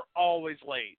 You're always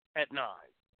late at 9.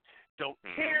 Don't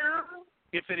care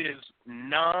if it is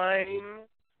 9:00:00,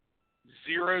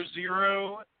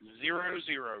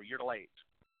 you're late.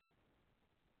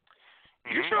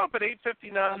 You show up at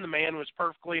 8:59, the man was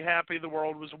perfectly happy, the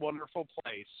world was a wonderful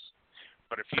place.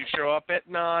 But if you show up at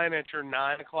 9 at your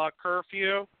 9 o'clock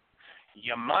curfew,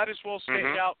 you might as well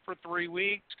stay out for 3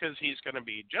 weeks because he's going to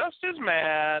be just as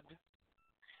mad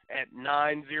at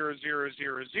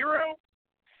 9:00:00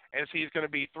 as he's going to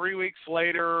be 3 weeks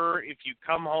later if you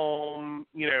come home,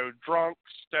 drunk,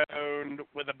 stoned,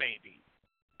 with a baby.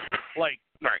 Like,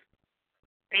 right.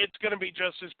 It's going to be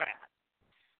just as bad.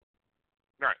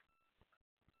 Right.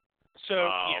 So,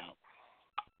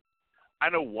 I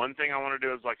know one thing I want to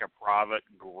do is like a private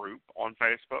group on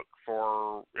Facebook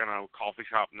for, Coffee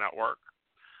Shop Network.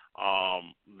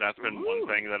 That's been one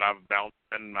thing that I've bounced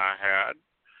in my head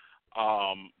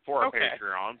for our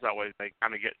Patreons. That way they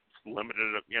kind of get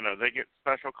limited, they get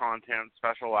special content,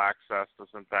 special access to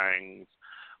some things.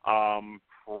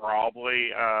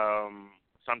 Probably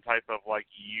some type of like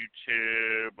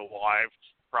YouTube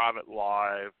private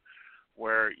live,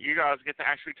 where you guys get to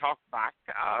actually talk back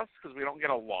to us, because we don't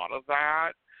get a lot of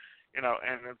that, and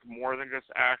it's more than just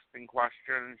asking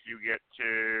questions. You get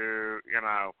to,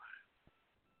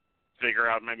 figure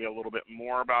out maybe a little bit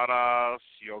more about us.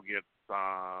 You'll get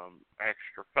some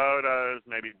extra photos,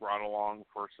 maybe brought along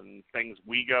for some things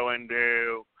we go and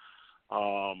do.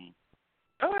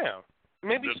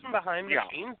 Maybe some behind the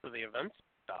scenes of the events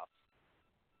stuff.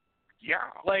 Yeah.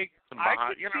 Like, I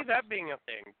could see that being a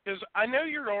thing, because I know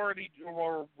you're already doing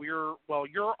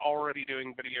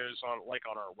videos on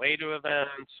our way to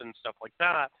events and stuff like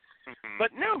that. Mm-hmm.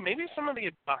 But no, maybe some of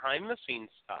the behind the scenes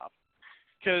stuff,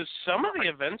 because some of the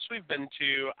events we've been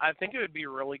to, I think it would be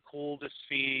really cool to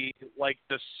see like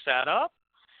the setup,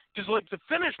 because like the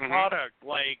finished product,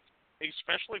 like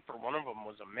especially for one of them,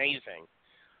 was amazing.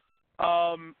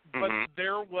 But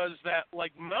there was that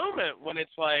like moment when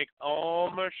it's like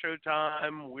almost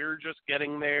showtime, we're just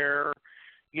getting there,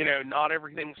 not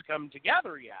everything's come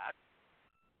together yet.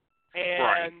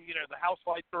 And, the house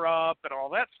lights are up and all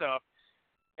that stuff.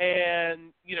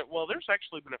 And, there's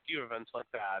actually been a few events like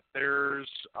that. There's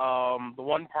the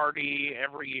one party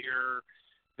every year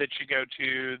that you go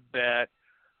to that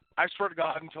I swear to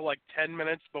God, until like 10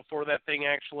 minutes before that thing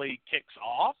actually kicks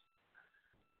off,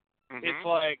 it's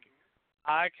like,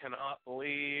 I cannot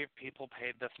believe people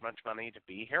paid this much money to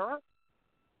be here.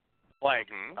 Like,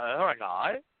 oh my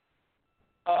God.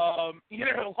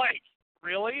 Like,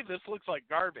 really? This looks like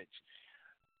garbage.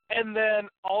 And then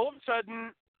all of a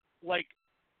sudden, like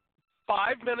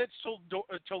 5 minutes till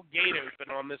gate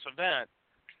open on this event,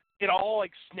 it all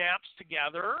like snaps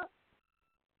together,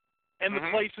 and the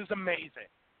place is amazing.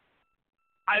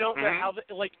 I don't know how,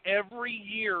 like, every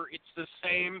year it's the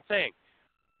same thing.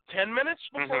 10 minutes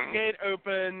before gate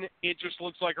open, it just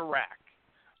looks like a rack.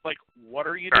 Like, what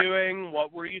are you doing?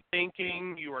 What were you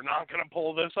thinking? You are not going to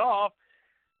pull this off.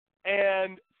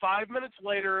 And 5 minutes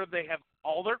later, they have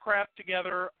all their crap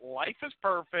together. Life is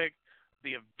perfect.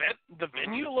 The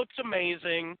venue looks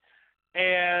amazing,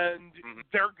 and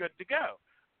they're good to go.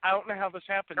 I don't know how this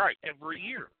happens every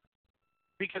year,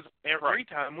 because every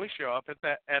time we show up at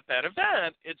that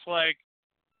event, it's like,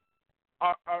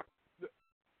 are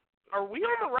we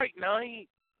on the right night?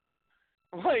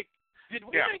 Like, did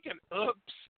we make an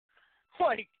oops?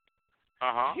 Like,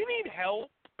 do you need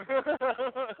help?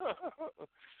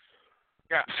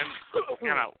 Yeah, and,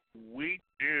 we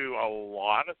do a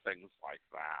lot of things like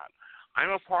that.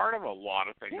 I'm a part of a lot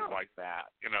of things like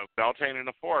that. Beltane in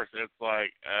the Force, it's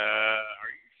like,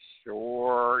 are you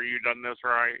sure you done this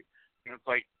right? And it's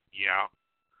like, yeah.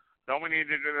 Don't we need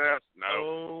to do this?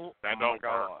 No. That don't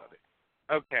work.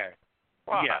 Okay.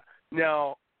 Wow. Yeah.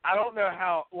 Now, I don't know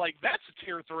how, like, that's a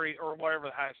tier 3 or whatever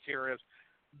the highest tier is.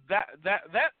 That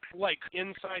like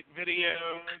insight video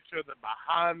to the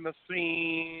behind the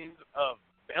scenes of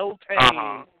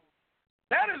Beltane.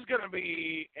 That is gonna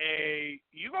be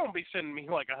you're gonna be sending me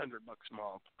like $100 a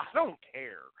month. I don't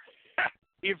care.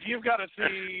 If you've got to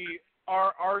see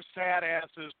our sad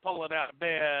asses pulling out of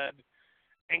bed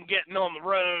and getting on the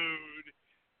road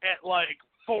at like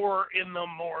 4 a.m. No.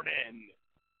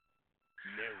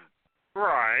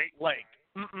 Right. Like,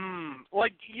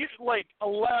 like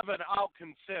 11, I'll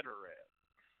consider it.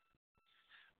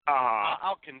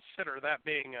 I'll consider that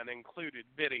being an included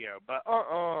video, but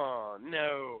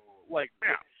no. Like,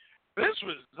 this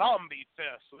was Zombie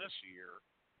Fest this year.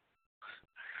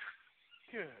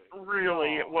 Good.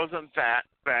 Really, it wasn't that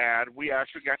bad. We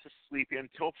actually got to sleep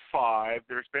until 5.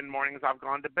 There's been mornings I've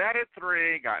gone to bed at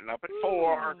 3, gotten up at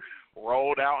 4,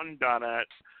 rolled out and done it.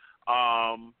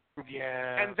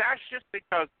 Yeah. And that's just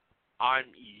because I'm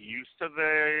used to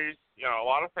these, a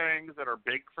lot of things that are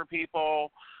big for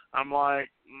people. I'm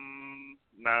like,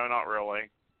 no, not really.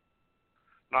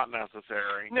 Not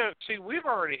necessary. No, see, we've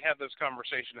already had this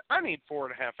conversation. I need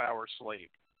 4.5 hours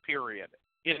sleep, period,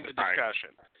 in the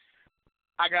discussion.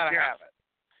 I got to have it.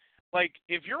 Like,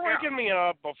 if you're waking me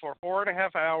up before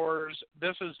 4.5 hours,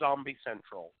 this is Zombie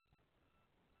Central.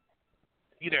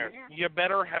 You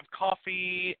better have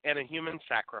coffee and a human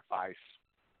sacrifice.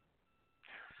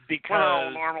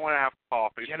 Because, normally I have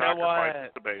coffee. You know sacrifice what?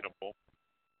 is debatable.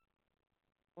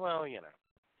 Well,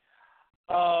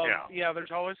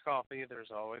 there's always coffee.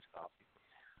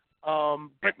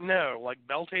 But no, like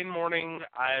Beltane morning,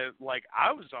 I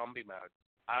was zombie mode.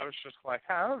 I was just like,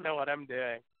 I don't know what I'm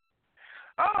doing.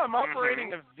 Oh, I'm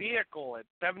operating a vehicle at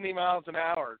 70 miles an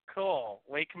hour. Cool.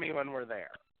 Wake me when we're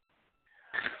there.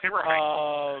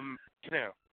 Right.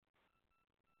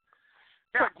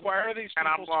 Why are these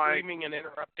people screaming and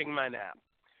interrupting my nap?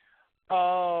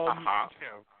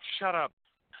 Shut up.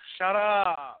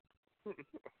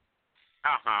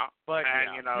 But by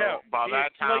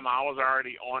that time I was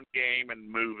already on game and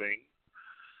moving.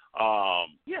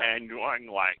 And going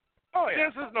like,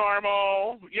 this is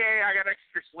normal. Yay, I got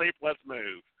extra sleep. Let's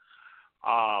move.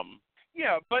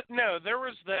 But no, there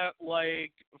was that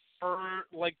for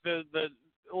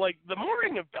the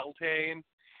morning of Beltane.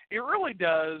 It really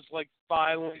does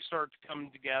finally start to come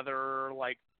together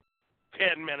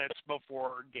 10 minutes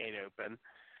before gate open,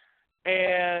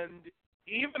 and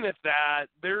even at that,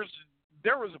 there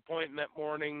was a point in that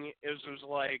morning. It was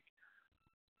like,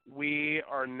 we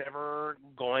are never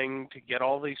going to get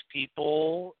all these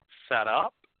people set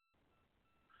up.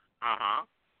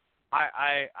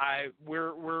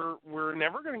 We're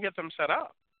never going to get them set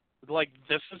up.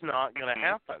 This is not going to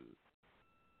happen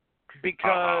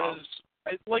because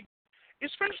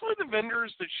especially the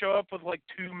vendors that show up with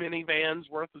 2 minivans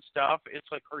worth of stuff.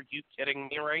 It's like, are you kidding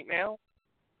me right now?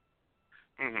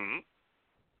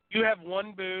 You have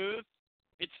one booth.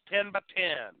 It's 10 by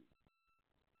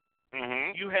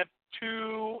 10. You have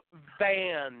 2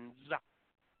 vans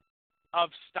of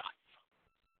stuff.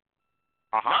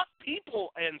 Not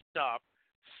people and stuff.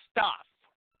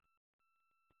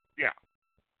 Yeah.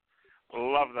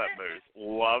 Love that booth.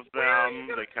 Love them.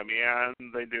 They come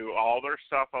in. They do all their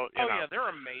stuff. They're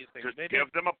amazing. Just give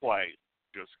them a place.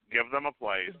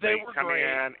 They come great.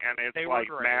 in, and it's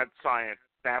mad science.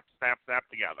 Snap, snap, snap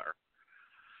together.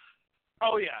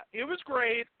 Oh, yeah. It was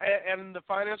great, and the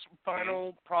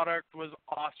final product was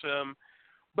awesome.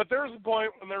 But there's a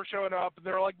point when they're showing up, and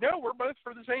they're like, no, we're both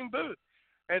for the same booth.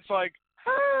 And it's like,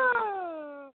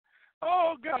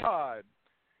 oh, God.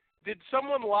 Did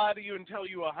someone lie to you and tell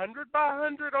you 100 by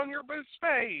 100 on your booth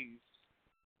space?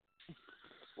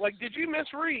 Like, did you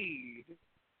misread?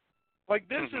 Like,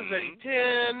 this is a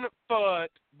Mm-hmm.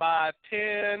 10-foot by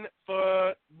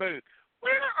 10-foot booth.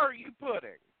 Where are you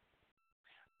putting?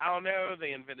 I don't know.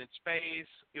 They invented space.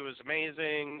 It was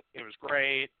amazing. It was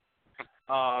great.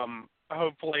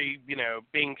 Hopefully,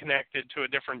 being connected to a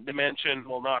different dimension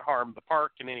will not harm the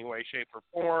park in any way, shape, or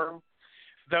form.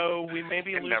 Though we may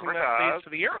be losing that space to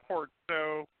the airport,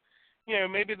 so,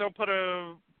 maybe they'll put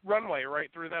a runway right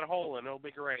through that hole and it'll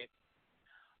be great.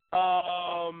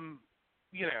 I'm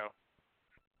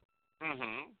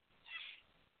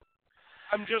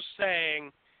just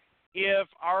saying, if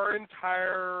our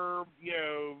entire,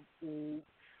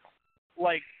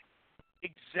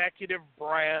 executive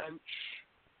branch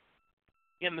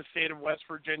in the state of West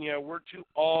Virginia were to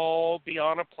all be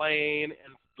on a plane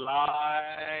and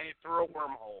fly through a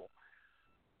wormhole,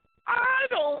 I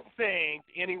don't think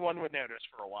anyone would notice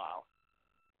for a while.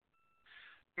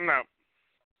 No.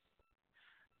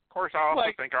 Of course, I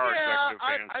also think our executive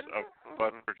branch of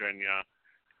West Virginia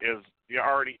is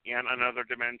already in another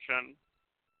dimension.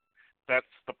 That's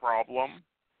the problem.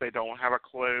 They don't have a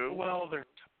clue. Well, there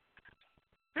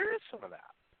is some of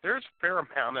that. There's a fair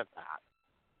amount of that.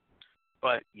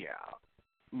 But,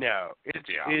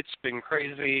 it's been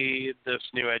crazy. This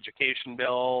new education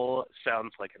bill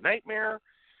sounds like a nightmare.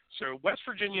 So West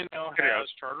Virginia now has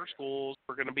charter schools.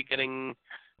 We're going to be getting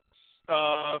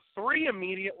 3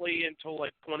 immediately until,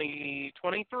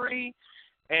 2023,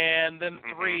 and then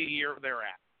 3 a year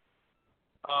thereafter,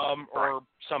 or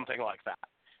something like that.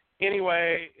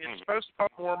 Anyway, it's supposed to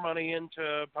put more money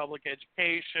into public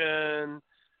education.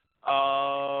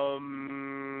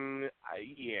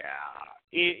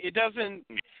 It doesn't.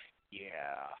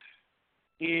 Yeah,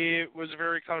 it was a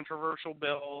very controversial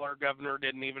bill. Our governor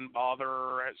didn't even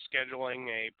bother scheduling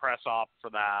a press op for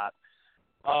that.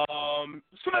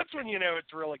 So that's when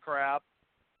it's really crap.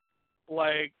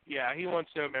 He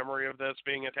wants no memory of this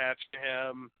being attached to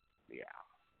him. Yeah.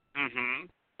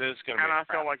 This is going to be a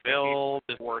crap bill.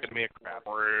 This is going to be a crap.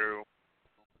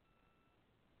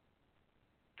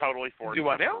 Totally forced it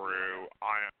through.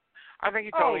 I think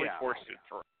he totally forced it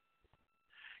through.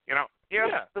 And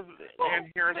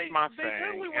here's my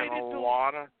thing.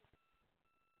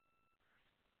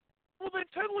 Well, they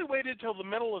totally waited till the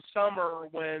middle of summer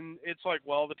when it's like,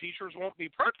 well, the teachers won't be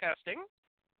protesting,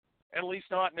 at least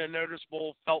not in a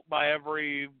noticeable, felt by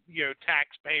every,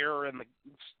 taxpayer in the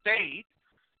state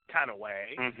kind of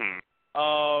way.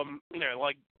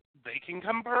 They can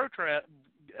come protest,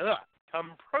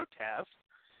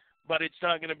 but it's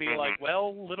not going to be like,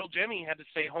 well, little Jimmy had to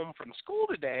stay home from school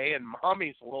today and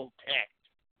mommy's a little ticked.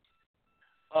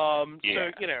 So,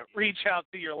 reach out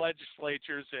to your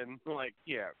legislatures and,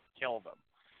 kill them.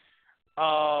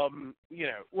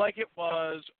 Like it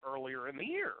was earlier in the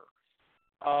year.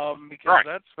 Because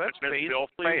that's basically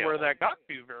where that got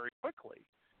to very quickly.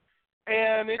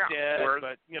 And it did,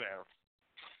 but,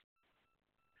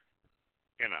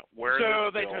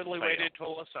 so they totally waited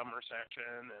till the summer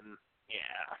session, and,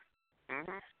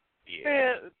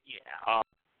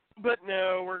 but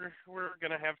no, we're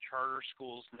going to have charter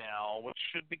schools now, which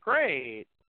should be great,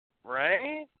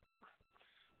 right?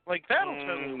 That'll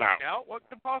totally work out. What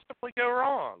could possibly go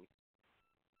wrong?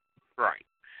 Right.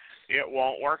 It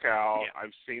won't work out. Yeah.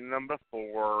 I've seen them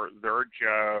before. They're a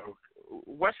joke.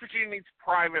 West Virginia needs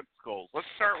private schools. Let's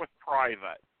start with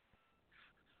private.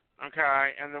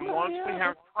 Okay? And then once we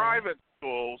have private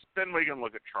schools, then we can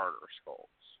look at charter schools.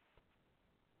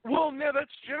 Well, no,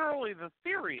 that's generally the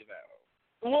theory,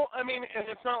 though. Well, I mean, and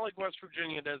it's not like West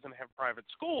Virginia doesn't have private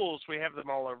schools. We have them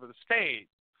all over the state.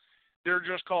 They're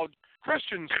just called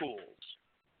Christian schools.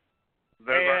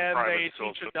 And they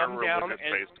teach a dumbed-down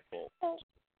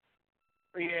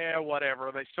yeah, whatever.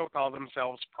 They still call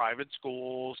themselves private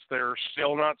schools. They're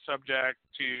still not subject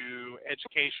to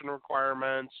education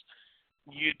requirements.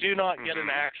 You do not get an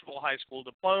actual high school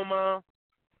diploma,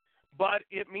 but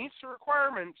it meets the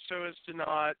requirements so as to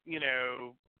not,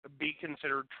 be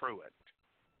considered truant.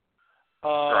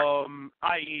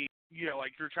 I.e.,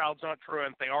 your child's not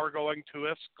truant. They are going to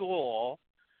a school.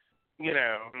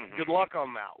 Good luck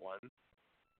on that one.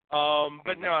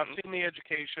 But no, I've seen the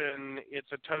education.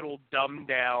 It's a total dumbed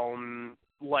down,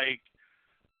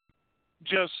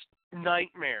 just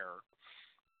nightmare.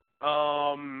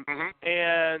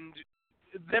 And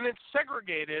then it's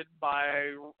segregated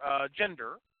by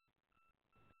gender.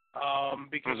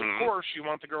 Because of course you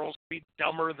want the girls to be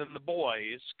dumber than the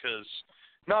boys, because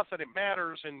not that it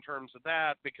matters in terms of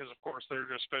that, because of course they're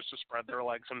just supposed to spread their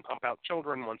legs and pump out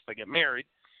children once they get married.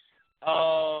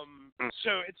 So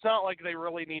it's not like they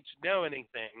really need to know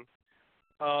anything.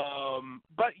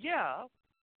 But yeah,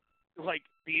 like,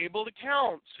 be able to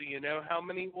count so you know how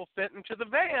many will fit into the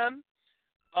van.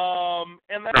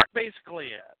 And that's basically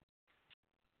it.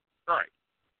 Right.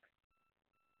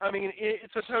 I mean,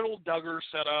 it's a total Duggar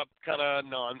setup kind of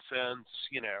nonsense,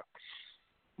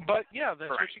 But yeah, that's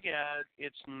what you get.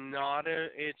 It's not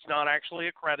actually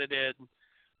accredited.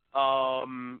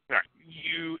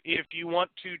 If you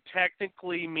want to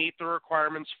technically meet the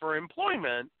requirements for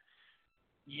employment,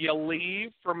 you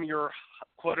leave from your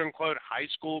quote unquote high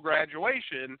school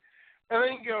graduation, and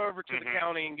then you go over to the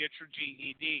county and get your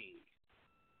GED.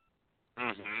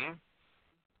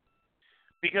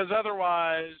 Because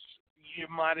otherwise, you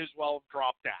might as well have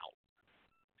dropped out.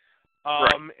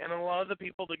 And a lot of the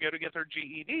people that go to get their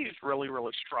GEDs really,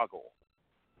 really struggle.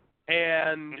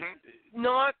 And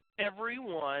not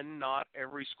everyone, not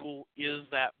every school is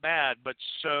that bad, but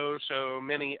so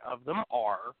many of them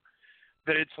are,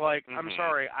 that it's like, I'm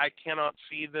sorry, I cannot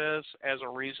see this as a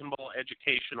reasonable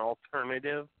education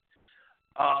alternative.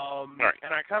 And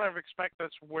I kind of expect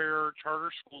that's where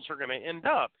charter schools are going to end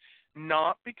up.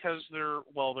 Not because there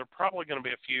are probably going to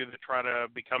be a few that try to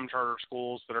become charter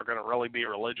schools that are going to really be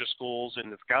religious schools in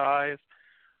disguise.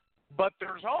 But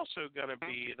there's also going to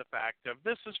be the fact of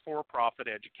this is for-profit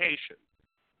education.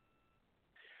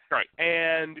 Right.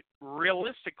 And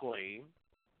realistically,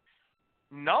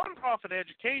 nonprofit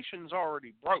education's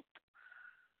already broke.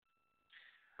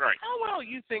 Right. How well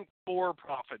you think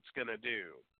for-profit's going to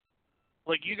do?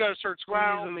 Like, you got to start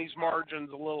squeezing these margins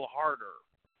a little harder.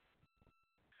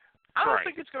 I don't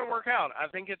think it's going to work out. I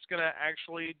think it's going to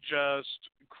actually just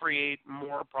create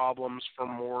more problems for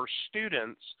more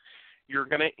students. You're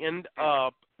going to end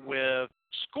up with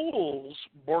schools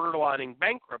borderlining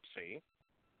bankruptcy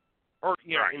or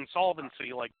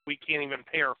insolvency, like we can't even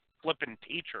pay our flipping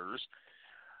teachers,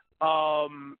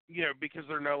 because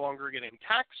they're no longer getting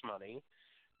tax money.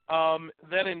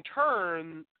 Then in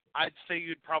turn, I'd say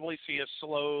you'd probably see a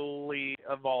slowly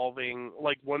evolving,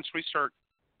 like once we start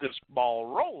this ball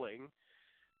rolling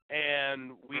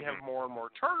and we have more and more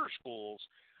charter schools,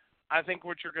 I think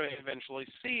what you're going to eventually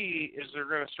see is they're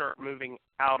going to start moving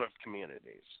out of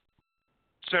communities.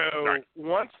 So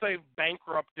once they've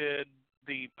bankrupted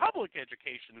the public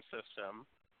education system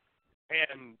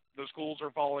and the schools are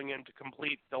falling into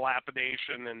complete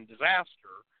dilapidation and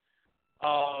disaster,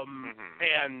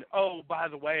 and, oh, by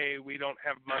the way, we don't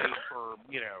have money for,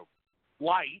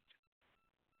 light,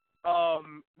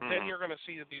 then you're going to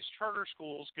see that these charter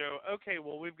schools go, okay,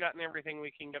 well, we've gotten everything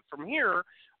we can get from here.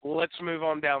 Let's move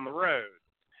on down the road.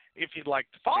 If you'd like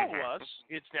to follow us,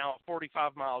 it's now a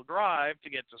 45-mile drive to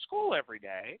get to school every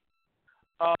day.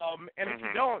 And if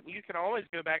you don't, you can always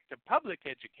go back to public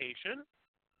education,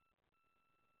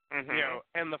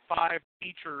 and the 5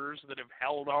 teachers that have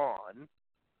held on.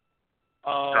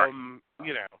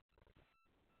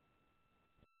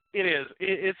 It is.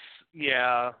 It's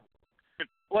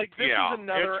like this is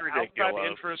another outside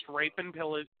interest rape and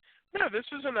pillage. No, this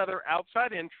is another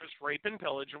outside interest rape and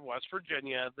pillage of West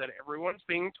Virginia that everyone's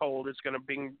being told is going to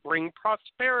bring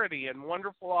prosperity and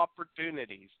wonderful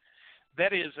opportunities.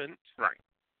 That isn't. Right.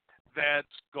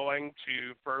 That's going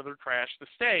to further trash the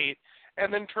state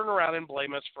and then turn around and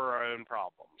blame us for our own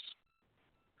problems.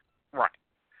 Right.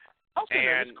 Also,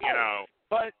 and,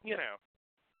 but,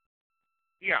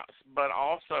 Yes, but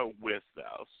also with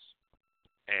this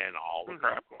and all the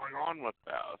crap going on with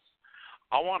this,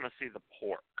 I want to see the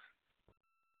pork.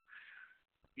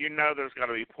 There's got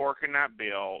to be pork in that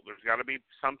bill. There's got to be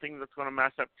something that's going to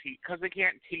mess up because they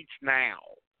can't teach now.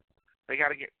 They got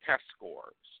to get test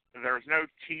scores. There's no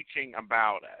teaching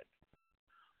about it.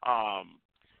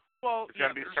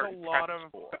 There's a lot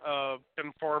of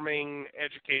conforming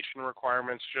education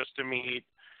requirements just to meet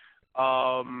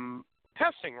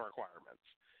testing requirements.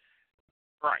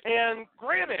 Right. And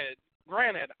granted,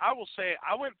 I will say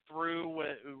I went through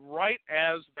right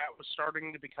as that was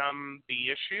starting to become the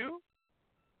issue,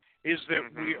 is that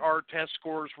our test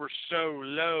scores were so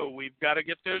low. We've got to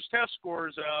get those test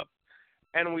scores up.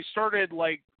 And we started,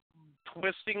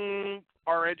 twisting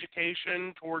our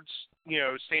education towards,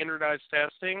 standardized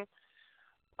testing,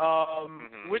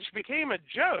 which became a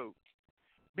joke.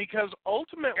 Because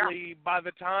ultimately, by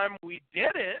the time we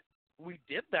did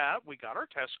that, we got our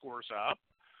test scores up.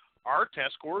 Our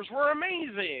test scores were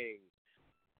amazing.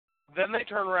 Then they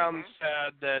turned around and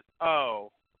said that,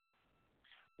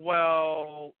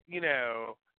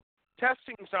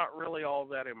 testing's not really all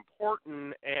that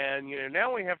important, and,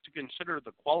 now we have to consider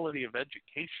the quality of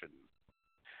education.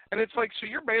 And it's like, so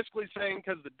you're basically saying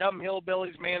because the dumb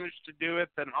hillbillies managed to do it,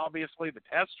 then obviously the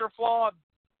tests are flawed?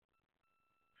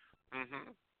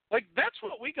 Like, that's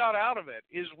what we got out of it,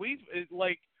 is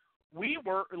we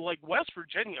were, like, West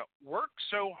Virginia worked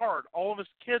so hard. All of us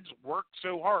kids worked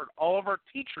so hard. All of our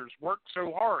teachers worked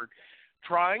so hard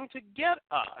trying to get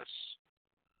us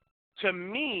to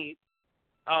meet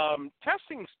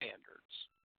testing standards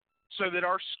so that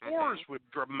our scores would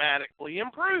dramatically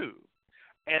improve.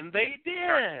 And they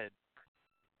did.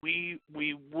 We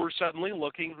were suddenly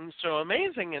looking so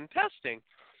amazing in testing.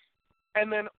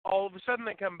 And then all of a sudden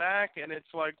they come back and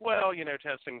it's like, well, you know,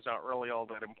 testing's not really all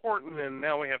that important, and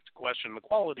now we have to question the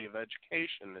quality of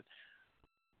education.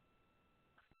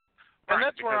 And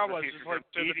that's where I was. It's like,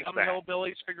 so the dumb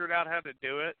hillbillies figured out how to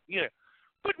do it. Yeah.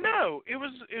 But no,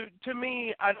 to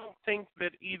me, I don't think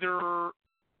that either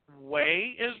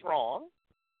way is wrong.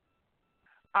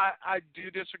 I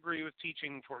do disagree with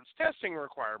teaching towards testing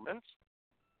requirements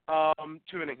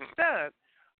to an extent.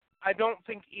 I don't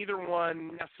think either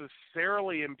one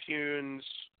necessarily impugns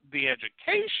the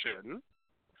education.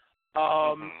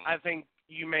 I think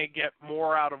you may get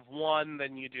more out of one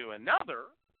than you do another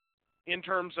in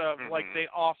terms of, like, they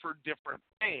offer different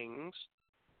things.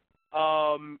 You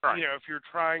know, if you're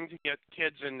trying to get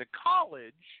kids into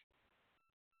college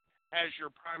as your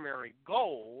primary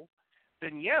goal,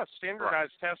 then yes,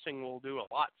 standardized testing will do a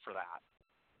lot for that.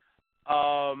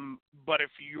 But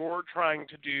if you're trying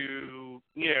to do,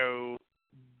 you know,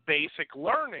 basic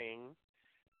learning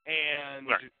and,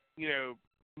 you know,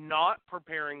 not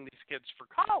preparing these kids for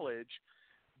college,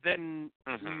 then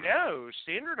no,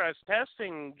 standardized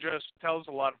testing just tells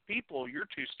a lot of people you're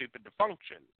too stupid to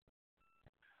function.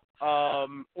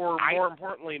 Or more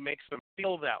importantly, makes them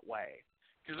feel that way.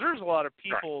 Because there's a lot of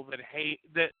people that hate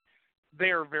that.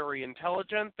 They are very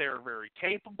intelligent. They are very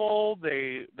capable.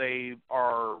 They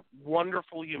are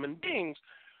wonderful human beings.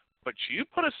 But you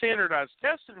put a standardized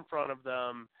test in front of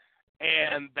them,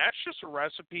 and that's just a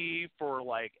recipe for,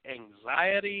 like,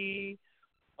 anxiety,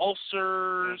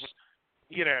 ulcers,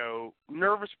 you know,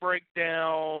 nervous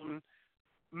breakdown,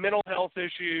 mental health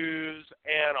issues,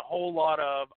 and a whole lot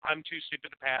of I'm too stupid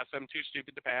to pass, I'm too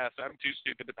stupid to pass, I'm too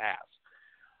stupid to pass.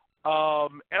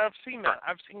 And I've seen that.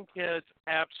 I've seen kids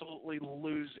absolutely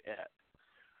lose it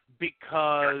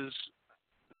because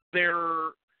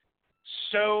they're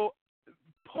so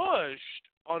pushed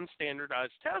on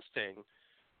standardized testing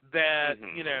that,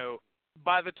 you know,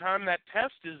 by the time that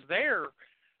test is there,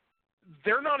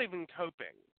 they're not even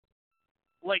coping.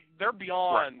 Like, they're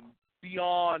beyond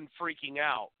freaking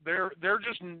out. They're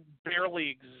just barely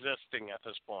existing at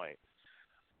this point.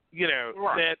 You know,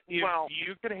 that if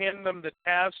you could hand them the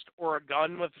test or a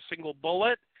gun with a single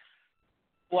bullet,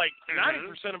 like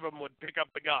 90% of them would pick up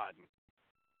the gun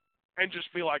and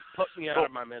just be like, put me out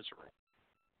of my misery.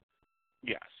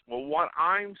 Yes. Well, what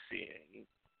I'm seeing,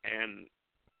 and,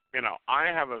 you know, I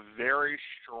have a very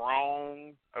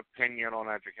strong opinion on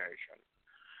education.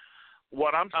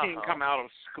 What I'm seeing come out of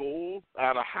schools,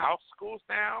 out of house schools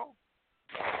now,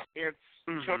 it's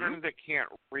children that can't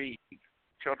read.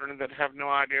 Children that have no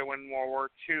idea when World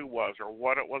War II was or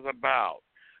what it was about.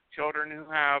 Children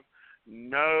who have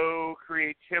no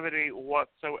creativity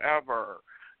whatsoever.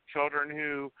 Children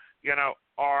who, you know,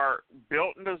 are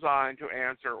built and designed to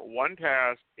answer one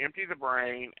test, empty the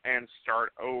brain, and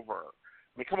start over.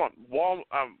 I mean, come on.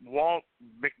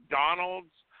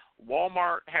 McDonald's,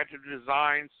 Walmart had to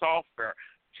design software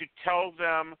to tell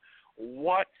them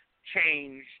what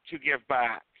change to give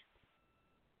back.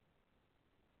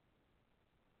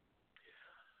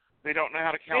 They don't know how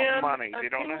to count money. They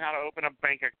don't know how to open a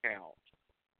bank account.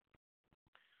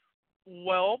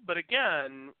 Well, but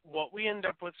again, what we end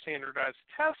up with standardized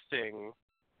testing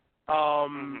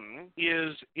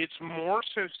is it's more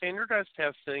so standardized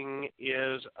testing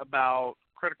is about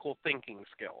critical thinking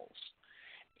skills.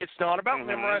 It's not about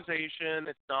memorization.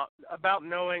 It's not about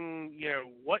knowing, you know,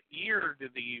 what year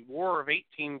did the War of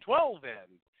 1812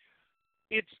 end.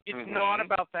 It's not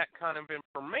about that kind of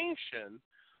information.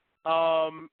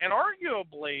 And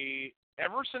arguably,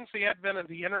 ever since the advent of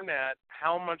the Internet,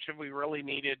 how much have we really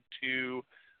needed to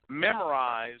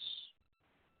memorize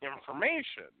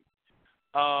information?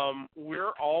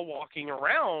 We're all walking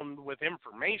around with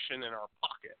information in our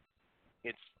pocket.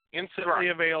 It's instantly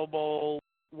available,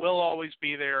 will always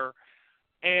be there,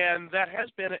 and that has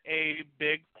been a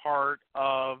big part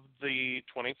of the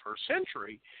 21st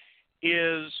century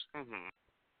is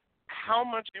how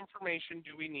much information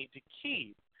do we need to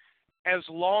keep? As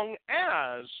long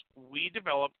as we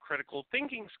develop critical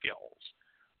thinking skills,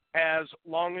 as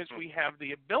long as we have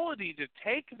the ability to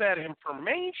take that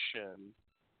information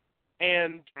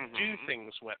and do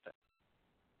things with it,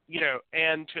 you know,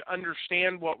 and to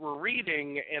understand what we're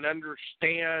reading and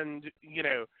understand, you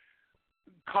know,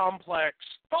 complex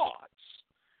thoughts.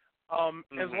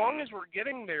 As long as we're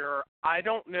getting there, I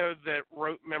don't know that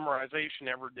rote memorization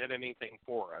ever did anything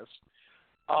for us.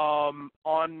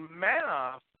 On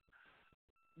math,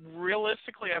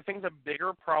 realistically, I think the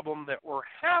bigger problem that we're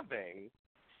having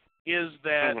is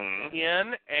that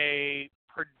in a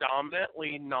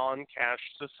predominantly non-cash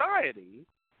society,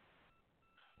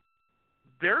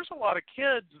 there's a lot of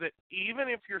kids that even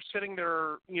if you're sitting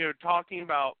there, talking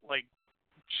about, like,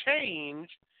 change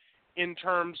in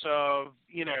terms of,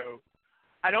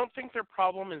 I don't think their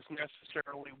problem is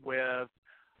necessarily with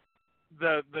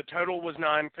the total was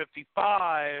 $9.55,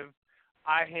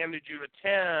 I handed you a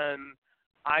 10,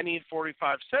 I need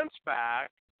 45 cents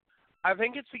back. I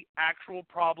think it's the actual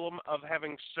problem of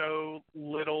having so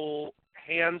little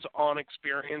hands-on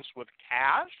experience with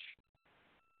cash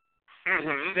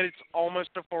that it's almost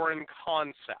a foreign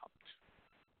concept.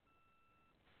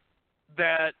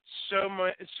 That so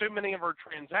many of our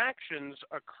transactions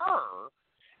occur,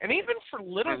 and even for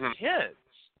little kids,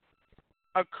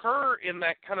 occur in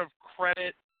that kind of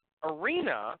credit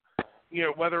arena,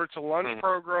 whether it's a lunch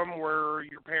program where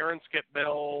your parents get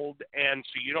billed and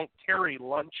so you don't carry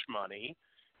lunch money,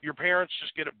 your parents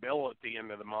just get a bill at the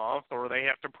end of the month, or they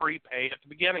have to prepay at the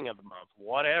beginning of the month,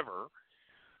 whatever,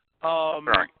 all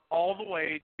the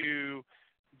way to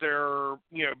their,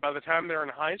 by the time they're in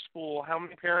high school, how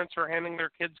many parents are handing their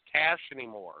kids cash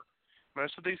anymore?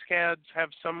 Most of these kids have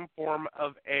some form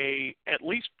of at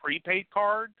least prepaid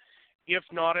card, if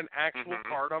not an actual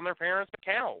card on their parents'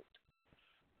 account.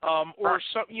 Or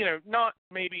some, not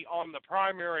maybe on the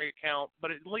primary account, but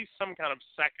at least some kind of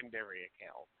secondary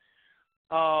account.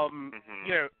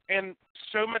 And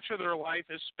so much of their life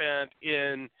is spent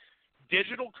in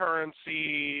digital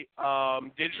currency,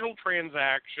 digital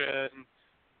transaction,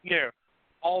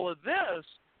 all of this.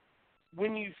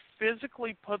 When you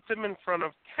physically put them in front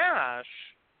of cash,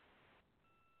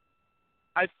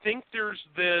 I think there's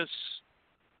this,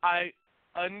 I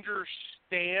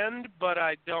understand, but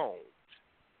I don't.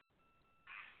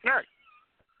 Right.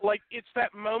 Like, it's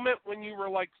that moment when you were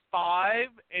like 5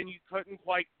 and you couldn't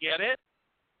quite get it.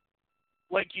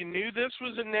 Like, you knew this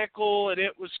was a nickel and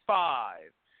it was 5.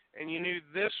 And you knew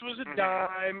this was a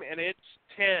dime and it's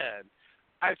 10.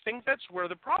 I think that's where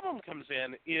the problem comes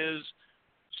in, is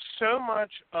so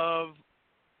much of,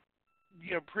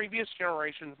 previous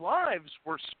generations' lives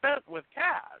were spent with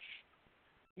cash.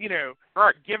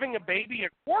 Giving a baby a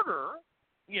quarter,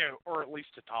 or at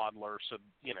least a toddler, so,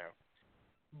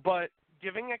 but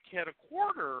giving a kid a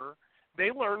quarter,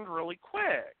 they learned really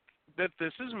quick that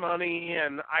this is money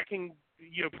and I can,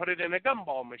 put it in a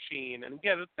gumball machine and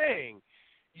get a thing.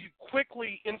 You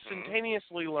quickly,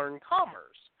 instantaneously learn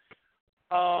commerce.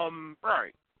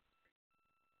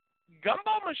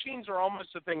 Gumball machines are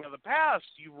almost a thing of the past.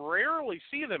 You rarely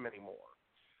see them anymore.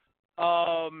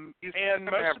 And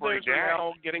most of those are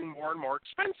now getting more and more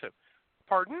expensive.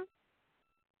 Pardon?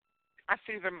 I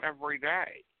see them every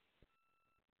day.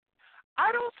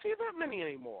 I don't see that many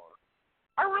anymore.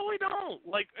 I really don't.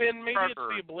 Like, and maybe it's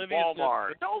the obliviousness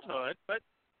of adulthood, but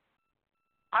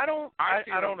I don't. I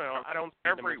don't know. I don't see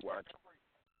everywhere.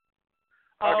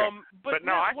 But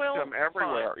no, I see them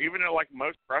everywhere. Fine. Even at like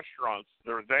most restaurants,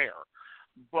 they're there.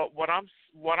 But what I'm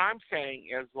saying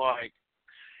is, like,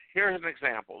 here's an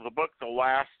example: the book "The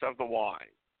Last of the Wise."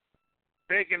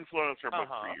 Big influencer book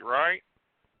for you, right?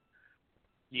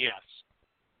 Yes.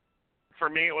 For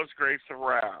me, it was Grapes of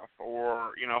Wrath,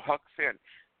 or Huck Finn.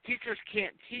 Teachers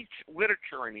can't teach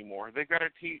literature anymore. They've got to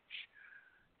teach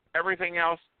everything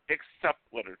else except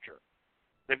literature.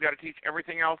 They've got to teach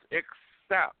everything else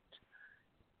except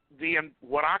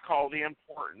what I call the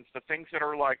importance, the things that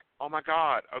are like, oh my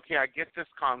God, okay, I get this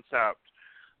concept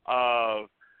of,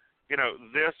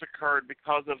 this occurred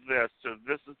because of this, so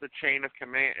this is the chain of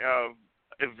command of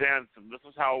events, and this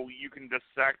is how you can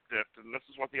dissect it, and this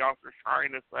is what the author's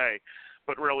trying to say,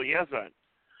 but really isn't.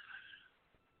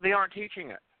 They aren't teaching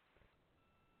it.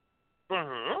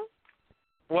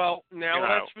 Well, now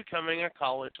that's becoming a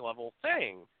college-level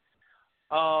thing.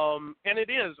 And it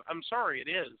is. I'm sorry, it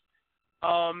is.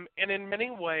 And in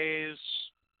many ways,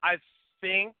 I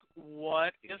think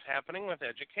what is happening with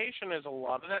education is a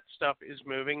lot of that stuff is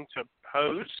moving to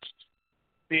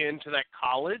into that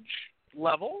college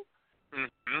level.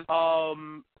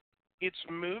 It's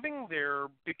moving there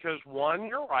because, one,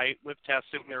 you're right, with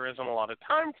testing there isn't a lot of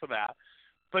time for that.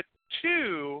 But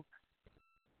two,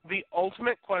 the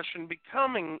ultimate question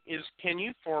becoming is, can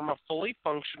you form a fully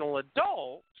functional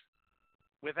adult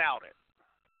without it?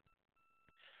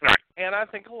 Right. And I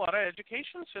think a lot of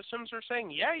education systems are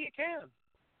saying, yeah, you can.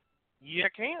 You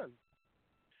can.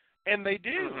 And they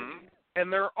do.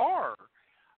 And there are.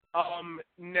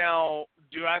 Now,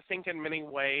 do I think in many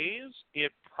ways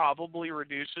it probably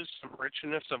reduces some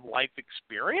richness of life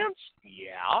experience?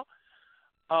 Yeah.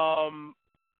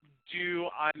 Do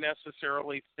I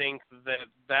necessarily think that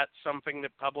that's something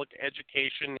that public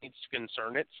education needs to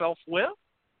concern itself with?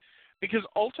 Because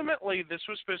ultimately, this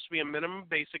was supposed to be a minimum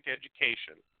basic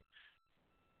education.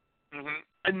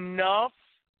 Mm-hmm. Enough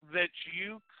that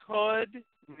you could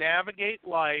navigate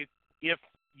life if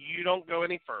you don't go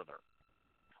any further.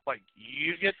 Like,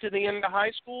 you get to the end of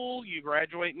high school, you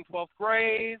graduate in 12th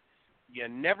grade, you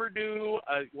never you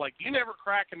never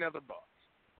crack another book.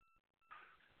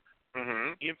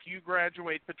 Mm-hmm. If you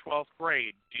graduate the 12th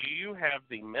grade, do you have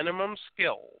the minimum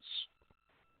skills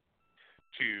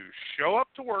to show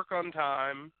up to work on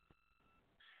time,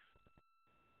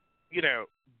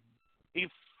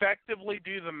 effectively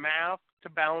do the math to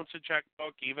balance a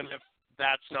checkbook, even if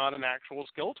that's not an actual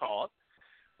skill taught,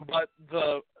 but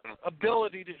the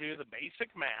ability to do the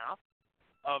basic math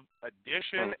of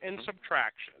addition and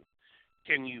subtraction?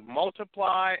 Can you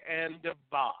multiply and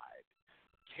divide?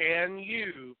 Can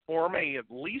you form a at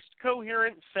least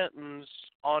coherent sentence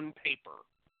on paper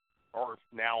or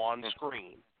now on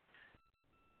screen?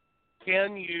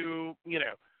 Can you,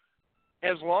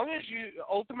 as long as you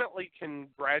ultimately can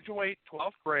graduate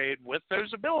 12th grade with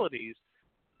those abilities,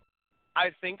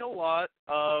 I think a lot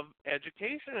of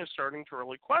education is starting to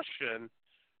really question,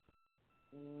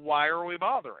 why are we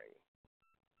bothering?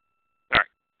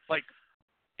 Right.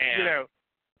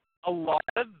 A lot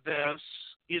of this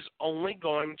is only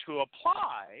going to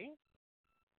apply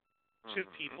to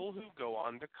people who go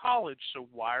on to college. So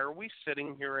why are we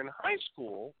sitting here in high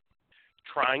school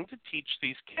trying to teach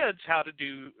these kids how to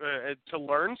do to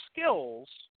learn skills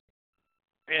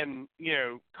and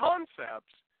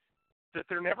concepts that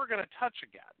they're never going to touch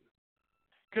again?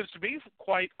 Because to be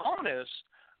quite honest,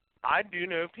 I do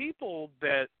know people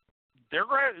that their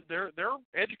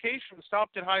education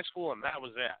stopped at high school and that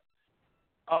was it.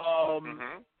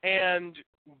 And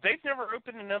they've never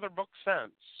opened another book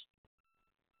since.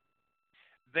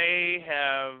 They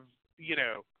have,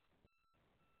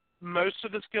 most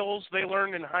of the skills they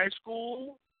learned in high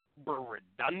school were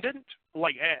redundant,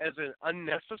 as an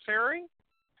unnecessary,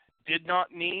 did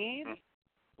not need.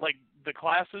 Like, the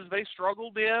classes they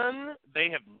struggled in, they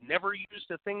have never used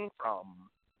a thing from.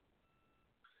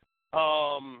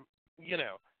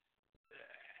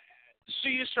 So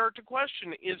you start to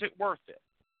question, is it worth it?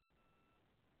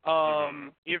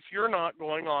 If you're not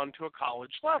going on to a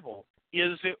college level,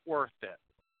 is it worth it?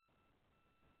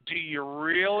 Do you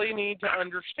really need to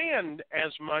understand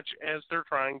as much as they're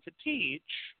trying to teach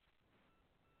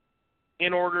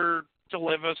in order to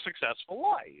live a successful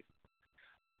life?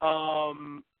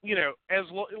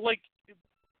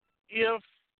 If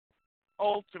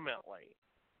ultimately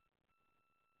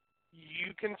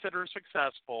you consider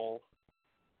successful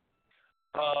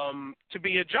to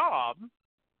be a job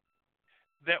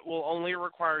that will only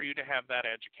require you to have that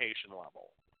education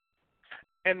level.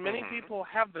 And many people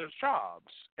have those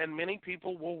jobs, and many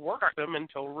people will work them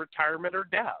until retirement or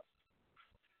death.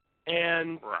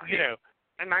 And,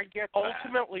 and I get that.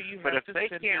 Ultimately, you but have if to they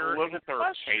sit can't here look and at their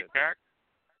question. paycheck,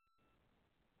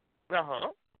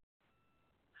 Uh-huh.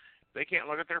 they can't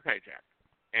look at their paycheck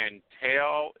and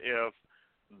tell if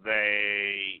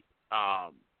they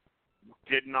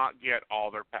did not get all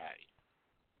their pay.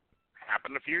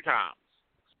 Happened a few times,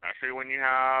 especially when you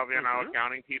have,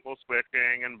 accounting people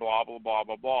switching and blah, blah, blah,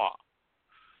 blah, blah.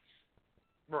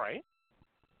 Right.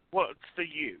 What's the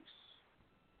use?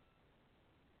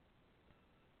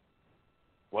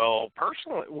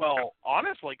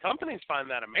 Honestly, companies find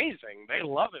that amazing. They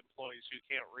love employees who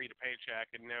can't read a paycheck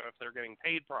and know if they're getting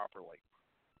paid properly.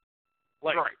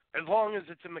 As long as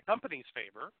it's in the company's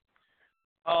favor.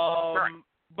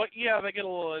 But yeah, they get a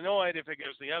little annoyed if it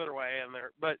goes the other way,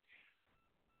 but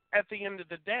at the end of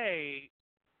the day,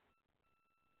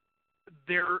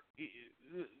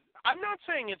 I'm not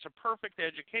saying it's a perfect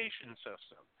education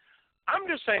system. I'm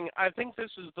just saying I think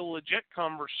this is the legit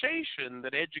conversation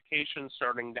that education's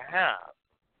starting to have.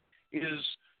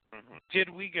 Is did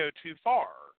we go too far?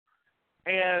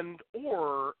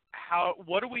 Or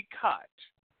what do we cut?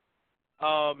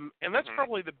 And that's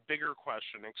probably the bigger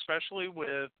question, especially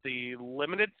with the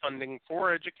limited funding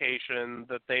for education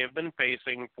that they have been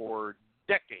facing for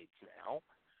decades now.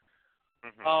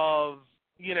 Of,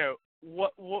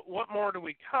 what more do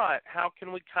we cut? How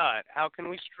can we cut? How can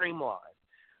we streamline?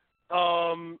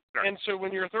 And so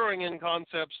when you're throwing in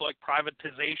concepts like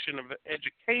privatization of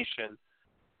education,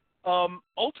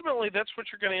 ultimately that's what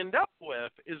you're going to end up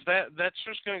with, is that's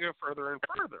just going to go further and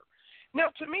further. Now,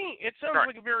 to me, it sounds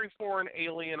like a very foreign,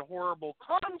 alien, horrible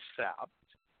concept,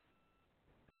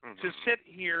 to sit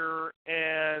here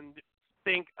and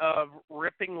think of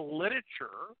ripping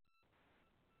literature.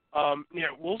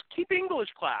 We'll keep English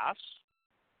class,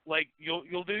 like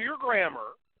you'll do your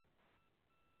grammar,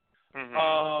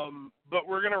 but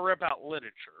we're going to rip out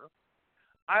literature.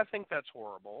 I think that's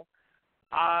horrible.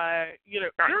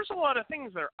 There's a lot of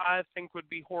things that I think would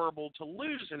be horrible to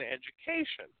lose in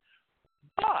education,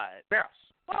 but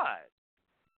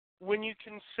when you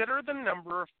consider the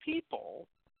number of people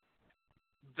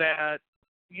that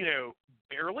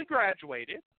barely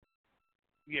graduated,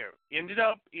 ended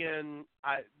up in,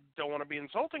 I don't want to be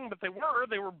insulting, but they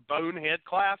were bonehead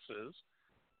classes,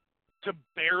 to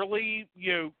barely,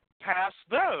 pass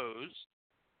those,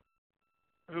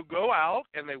 who go out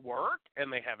and they work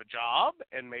and they have a job,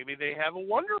 and maybe they have a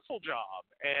wonderful job,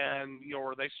 and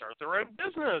or they start their own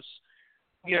business,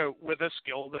 with a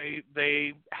skill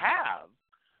they have.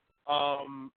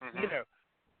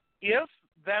 If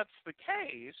that's the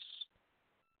case,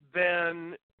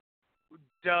 then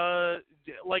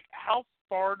how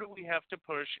far do we have to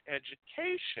push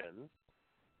education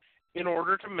in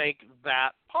order to make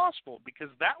that possible? Because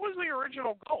that was the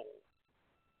original goal.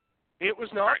 It was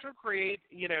not to create,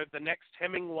 the next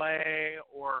Hemingway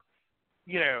or,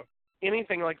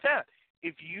 anything like that.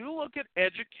 If you look at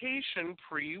education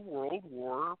pre-World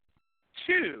War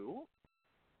II,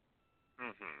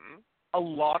 a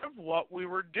lot of what we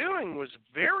were doing was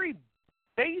very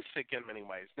basic in many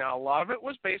ways. Now, a lot of it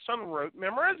was based on rote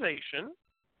memorization,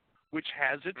 which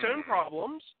has its own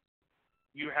problems.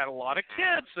 You had a lot of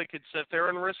kids that could sit there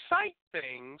and recite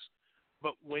things,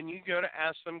 but when you go to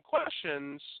ask them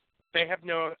questions, they have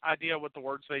no idea what the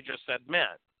words they just said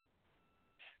meant.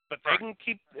 But they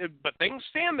can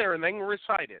stand there and they can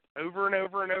recite it over and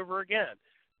over and over again.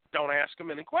 Don't ask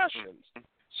them any questions.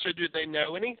 So do they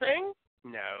know anything?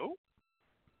 No.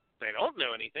 They don't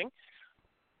know anything.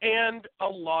 And a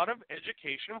lot of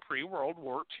education pre-World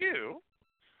War II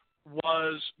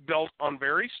was built on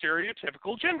very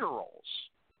stereotypical gender roles.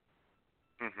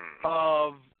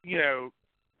 Of,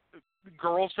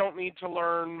 girls don't need to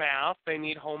learn math, they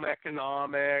need home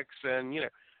economics, and,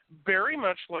 very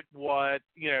much like what,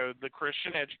 the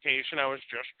Christian education I was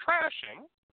just trashing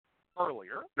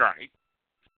earlier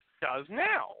does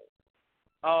now.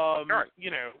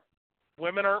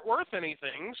 Women aren't worth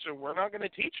anything, so we're not going to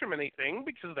teach them anything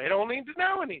because they don't need to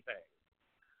know anything.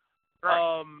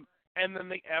 And then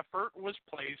the effort was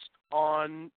placed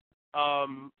on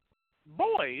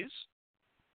boys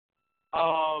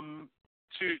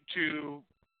to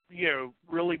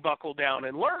really buckle down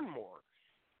and learn more.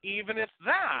 Even if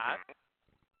that,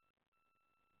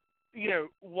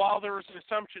 while there was an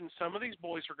assumption some of these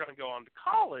boys are going to go on to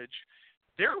college,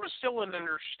 there was still an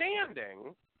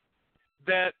understanding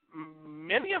that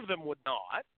many of them would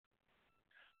not.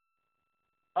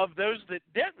 Of those that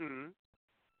didn't,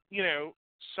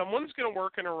 someone's going to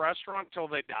work in a restaurant till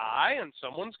they die, and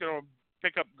someone's going to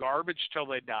pick up garbage till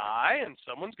they die, and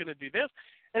someone's going to do this.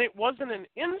 And it wasn't an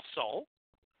insult.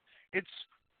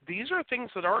 These are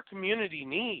things that our community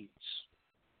needs.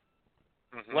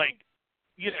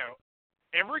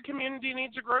 Every community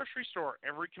needs a grocery store.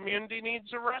 Every community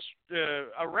needs a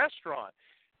restaurant.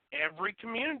 Every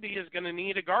community is going to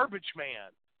need a garbage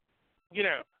man.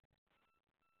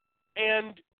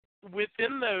 And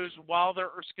within those, while there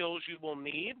are skills you will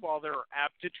need, while there are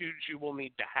aptitudes you will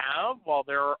need to have, while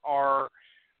there are,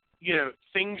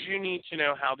 things you need to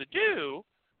know how to do,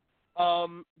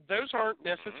 those aren't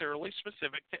necessarily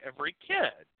specific to every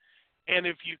kid. And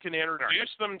if you can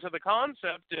introduce them to the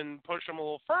concept and push them a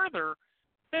little further,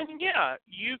 then,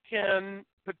 you can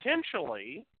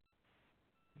potentially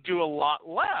do a lot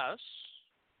less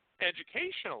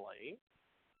educationally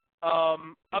up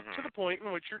to the point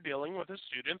in which you're dealing with a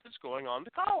student that's going on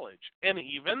to college. And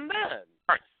even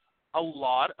then, a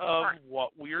lot of what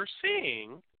we're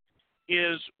seeing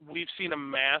is we've seen a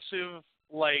massive,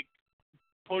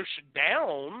 push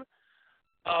down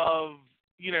of,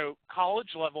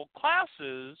 college-level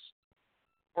classes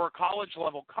or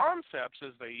college-level concepts,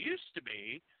 as they used to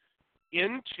be,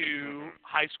 into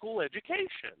high school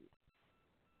education.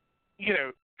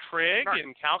 Trig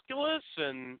and calculus,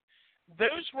 and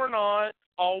those were not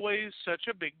always such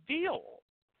a big deal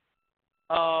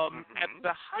at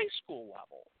the high school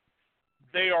level.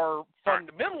 They are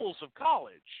fundamentals of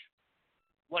college.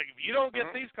 Like, if you don't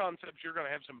get these concepts, you're going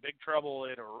to have some big trouble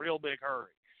in a real big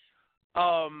hurry.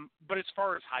 But as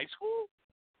far as high school,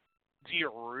 do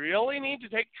you really need to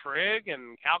take trig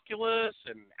and calculus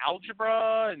and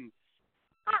algebra? And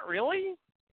not really.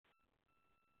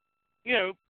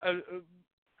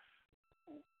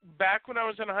 Back when I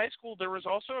was in high school, there was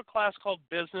also a class called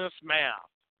business math.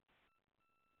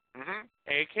 Mhm.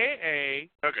 a.k.a.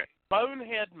 Okay.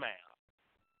 bonehead math.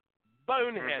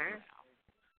 Bonehead Mhm. math.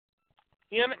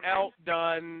 In, out,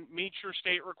 done, meet your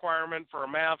state requirement for a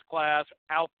math class,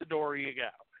 out the door you go.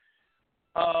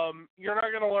 You're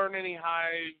not going to learn any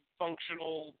high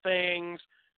functional things,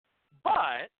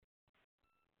 but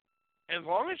as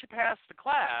long as you pass the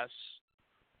class,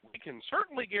 we can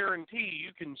certainly guarantee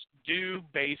you can do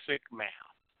basic math.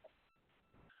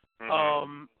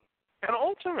 Mhm. And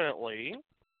ultimately,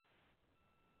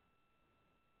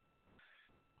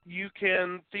 you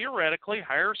can theoretically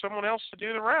hire someone else to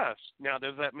do the rest. Now,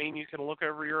 does that mean you can look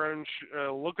over your own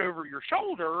look over your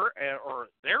shoulder or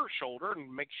their shoulder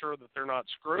and make sure that they're not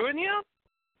screwing you?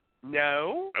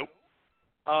 No. Nope.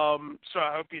 So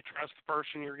I hope you trust the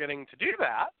person you're getting to do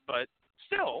that. But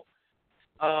still,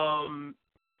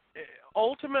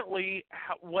 ultimately,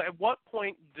 at what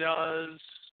point does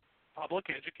public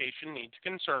education need to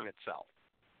concern itself?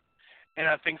 And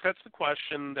I think that's the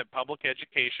question that public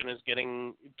education is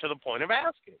getting to the point of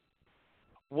asking.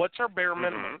 What's our bare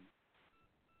minimum?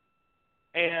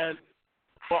 And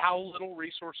how little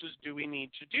resources do we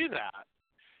need to do that?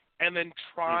 And then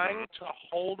trying to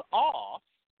hold off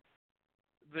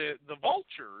the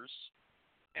vultures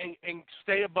and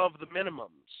stay above the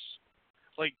minimums.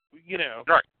 Like,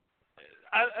 Right.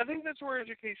 I think that's where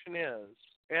education is.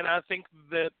 And I think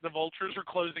that the vultures are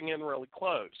closing in really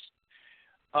close.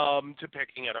 To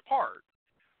picking it apart.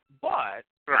 But,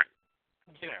 Right.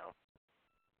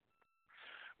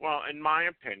 Well, in my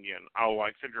opinion, I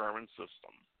like the German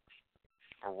system.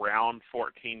 Around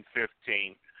 14,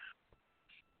 15,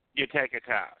 you take a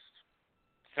test.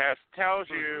 Test tells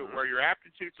you where your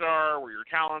aptitudes are, where your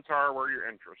talents are, where your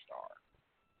interests are.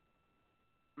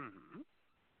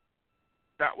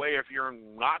 That way, if you're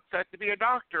not set to be a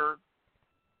doctor,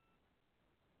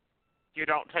 you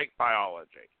don't take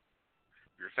biology.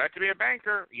 You're set to be a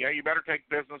banker, you better take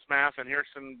business math, and here's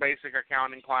some basic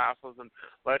accounting classes, and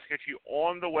let's get you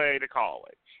on the way to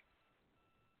college.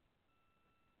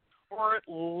 Or at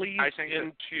least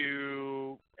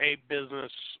into a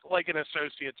business, like an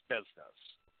associate's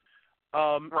business.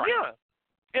 Right. Yeah,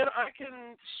 and I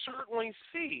can certainly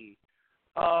see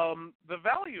the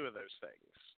value of those things.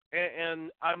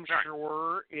 And I'm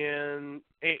sure in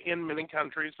many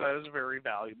countries that is a very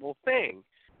valuable thing.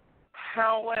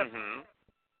 However,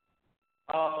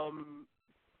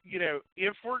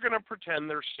 if we're going to pretend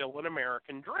there's still an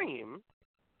American dream,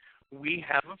 we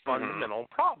have a fundamental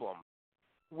problem,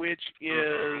 which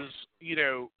is,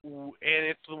 and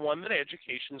it's the one that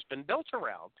education's been built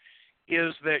around,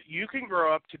 is that you can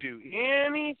grow up to do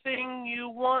anything you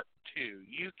want to.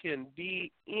 You can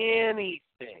be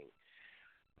anything.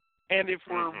 And if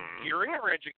we're gearing our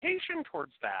education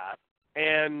towards that,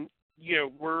 and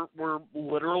we're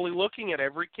literally looking at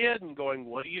every kid and going,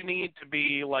 what do you need to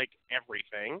be like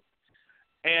everything?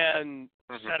 And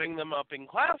setting them up in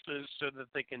classes so that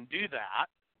they can do that.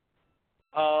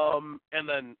 And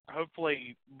then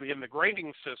hopefully in the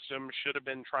grading system should have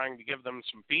been trying to give them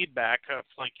some feedback of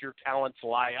like your talents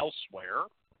lie elsewhere.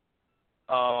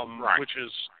 Which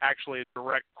is actually a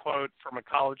direct quote from a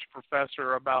college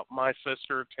professor about my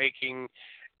sister taking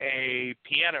a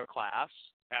piano class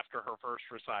after her first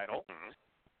recital.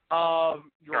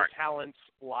 Your talents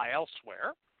lie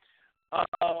elsewhere.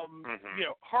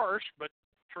 Harsh, but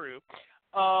true.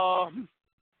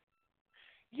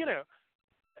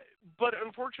 But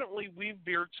unfortunately, we've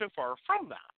veered so far from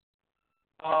that.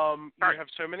 You have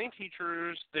so many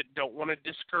teachers that don't want to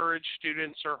discourage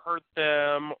students or hurt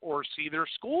them or see their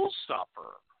schools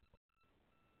suffer,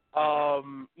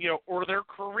 or their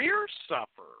careers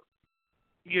suffer,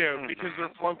 because they're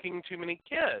flunking too many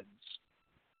kids,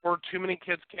 or too many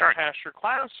kids can't pass your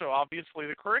class, so obviously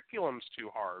the curriculum's too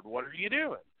hard. What are you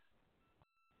doing?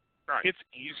 It's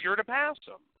easier to pass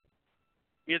them.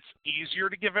 It's easier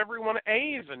to give everyone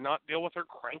A's and not deal with their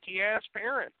cranky-ass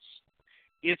parents.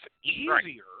 It's easier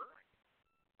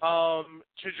to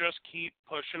just keep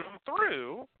pushing them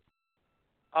through,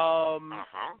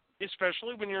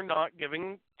 especially when you're not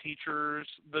giving teachers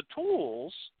the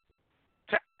tools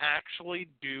to actually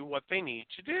do what they need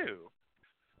to do.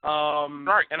 And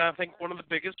I think one of the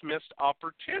biggest missed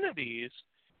opportunities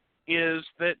is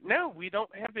that, no, we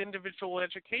don't have individual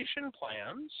education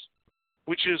plans,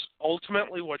 which is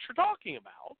ultimately what you're talking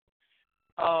about.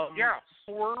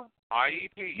 For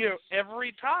IEP.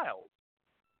 Every child,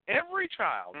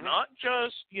 not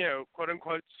just, quote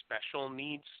unquote, special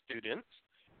needs students.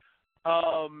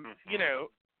 I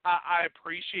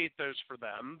appreciate those for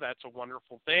them. That's a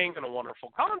wonderful thing and a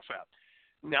wonderful concept.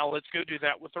 Now let's go do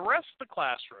that with the rest of the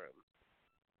classroom.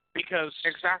 Because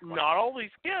not all these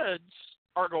kids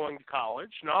are going to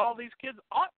college. Not all these kids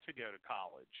ought to go to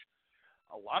college.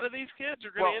 A lot of these kids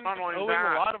are going to end up owing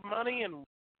a lot of money and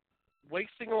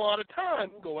wasting a lot of time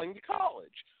going to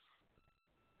college.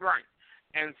 Right.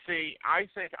 And see, I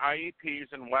think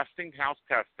IEPs and Westinghouse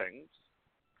testings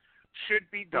should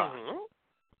be done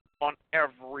on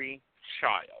every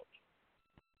child.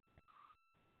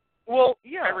 Well,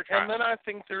 yeah, and then I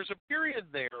think there's a period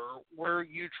there where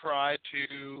you try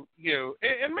to,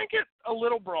 and make it a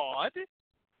little broad,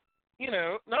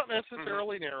 not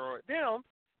necessarily narrow it down,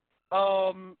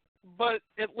 but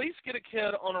at least get a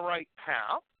kid on a right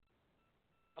path,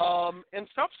 and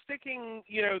stop sticking,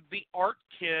 the art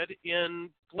kid in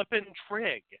flippin'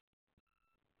 trig.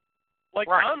 Like,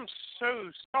 right. I'm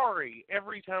so sorry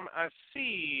every time I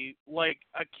see, like,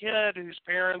 a kid whose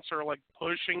parents are, like,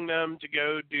 pushing them to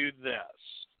go do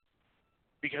this.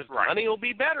 Because right. money will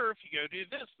be better if you go do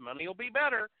this. Money will be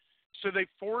better. So they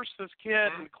force this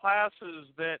kid in classes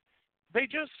that they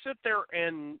just sit there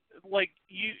and, like,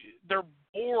 they're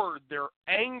bored, they're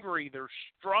angry, they're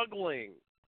struggling.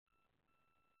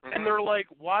 And they're like,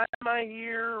 why am I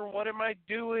here? What am I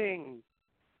doing?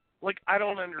 Like, I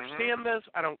don't understand this.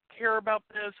 I don't care about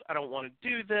this. I don't want to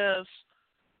do this.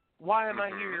 Why am I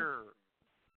here?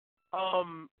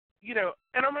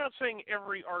 And I'm not saying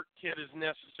every art kid is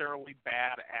necessarily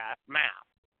bad at math,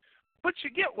 but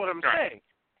you get what I'm saying.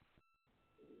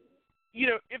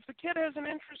 If the kid has an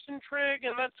interest in trig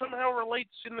and that somehow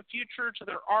relates in the future to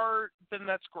their art, then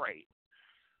that's great.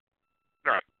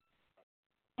 Right.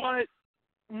 But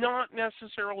not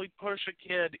necessarily push a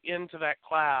kid into that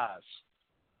class.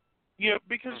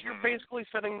 Because you're basically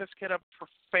setting this kid up for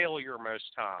failure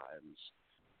most times.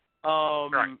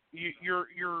 Right.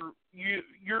 You're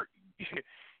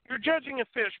judging a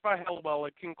fish by how well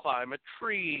it can climb a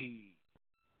tree.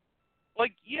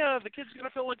 Like, yeah, the kid's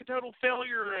gonna feel like a total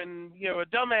failure and a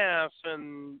dumbass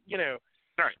and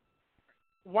Right.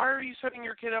 Why are you setting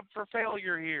your kid up for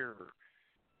failure here?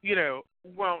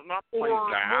 Well, not or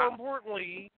like that. more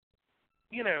importantly,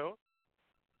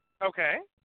 okay.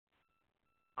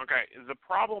 Okay, the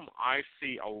problem I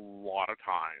see a lot of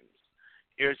times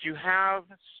is you have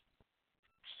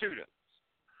students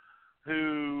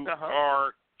who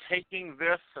are taking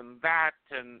this and that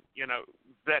and,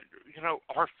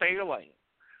 are failing.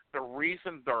 The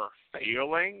reason they're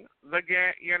failing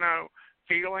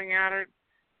failing at it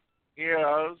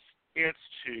is it's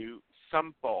too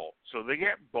simple. So they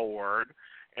get bored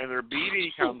and their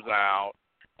BD comes out,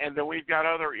 and then we've got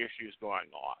other issues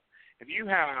going on. If you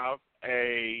have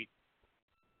a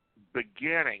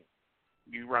beginning,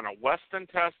 you run a Weston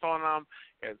test on them,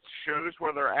 it shows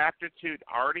where their aptitude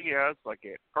already is, like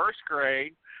at first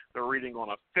grade, they're reading on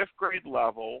a fifth grade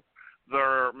level,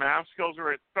 their math skills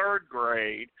are at third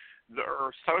grade,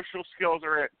 their social skills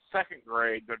are at second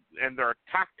grade, and they're a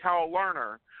tactile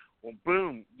learner, well,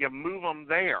 boom, you move them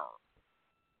there.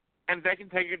 And they can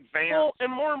take advanced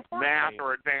math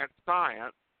or advanced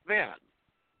science then.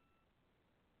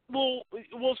 Well,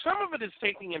 some of it is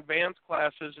taking advanced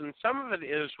classes, and some of it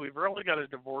is we've really got to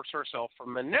divorce ourselves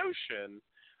from the notion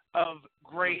of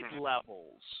grade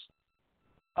levels,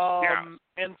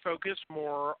 and focus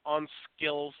more on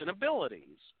skills and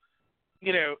abilities.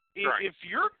 If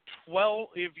you're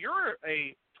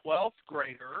a 12th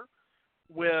grader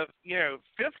with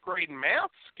fifth grade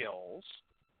math skills,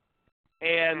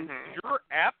 and your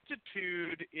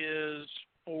aptitude is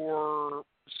for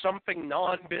something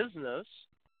non-business,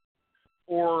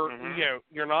 or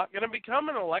you're not going to become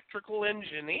an electrical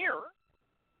engineer,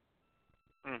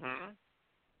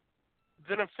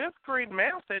 then a fifth grade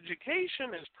math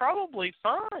education is probably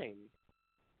fine.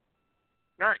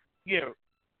 Right.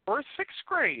 Or a sixth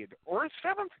grade, or a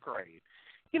seventh grade.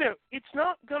 It's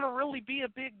not going to really be a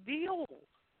big deal.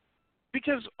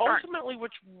 Because ultimately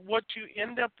what you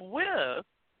end up with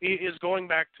is, going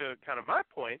back to kind of my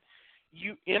point,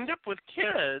 you end up with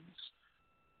kids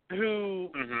who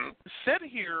sit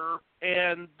here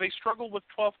and they struggle with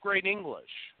 12th grade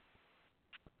English.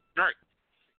 Right.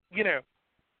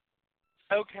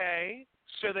 Okay,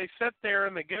 so they sit there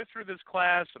and they go through this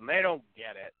class and they don't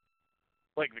get it.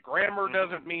 Like, the grammar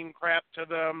doesn't mean crap to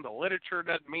them, the literature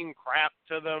doesn't mean crap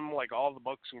to them, like all the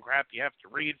books and crap you have to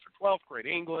read for 12th grade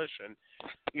English and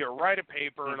write a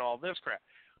paper and all this crap.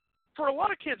 For a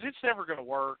lot of kids, it's never going to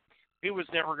work. It was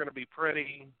never going to be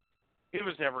pretty. It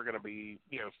was never going to be,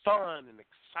 fun and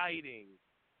exciting.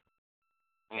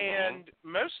 And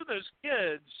most of those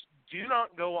kids do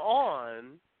not go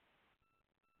on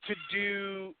to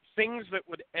do things that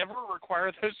would ever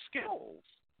require those skills.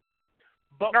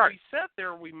 But we sat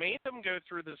there, we made them go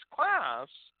through this class,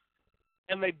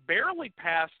 and they barely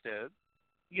passed it.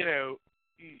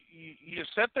 you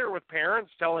sit there with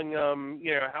parents telling them,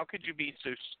 how could you be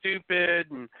so stupid,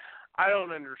 and I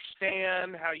don't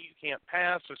understand how you can't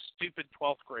pass a stupid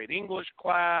 12th grade English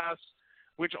class,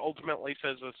 which ultimately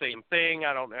says the same thing.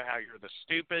 I don't know how you're this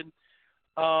stupid,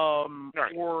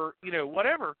 Right. or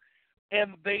whatever.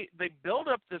 And they build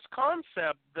up this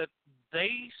concept that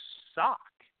they suck.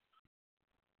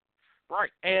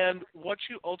 Right. And what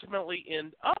you ultimately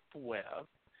end up with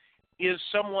is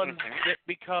someone that,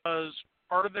 because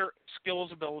part of their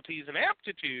skills, abilities, and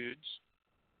aptitudes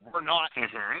were not going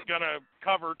to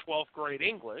cover 12th grade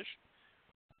English,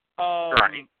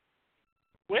 right.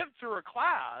 went through a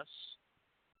class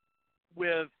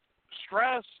with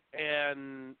stress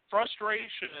and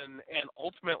frustration and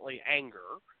ultimately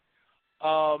anger,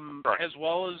 right. as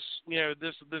well as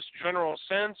this general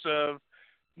sense of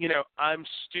I'm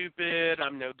stupid,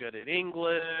 I'm no good at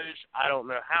English, I don't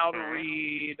know how to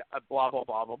read, blah blah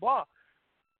blah blah blah.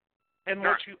 And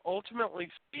what you ultimately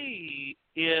see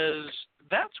is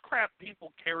that's crap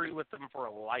people carry with them for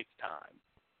a lifetime.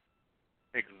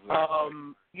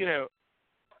 Exactly.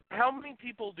 How many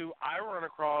people do I run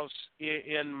across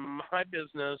in my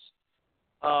business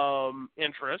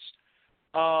interest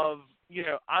of,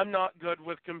 I'm not good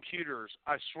with computers.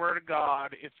 I swear to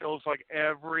God, it feels like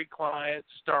every client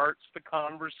starts the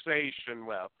conversation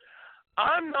with,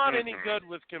 I'm not any good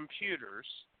with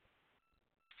computers.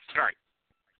 Right.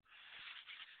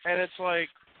 And it's like,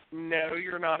 no,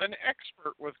 you're not an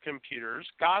expert with computers.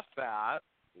 Got that.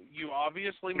 You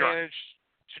obviously managed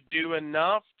to do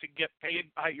enough to get paid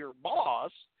by your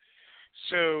boss,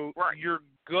 so you're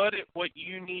good at what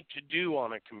you need to do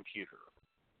on a computer.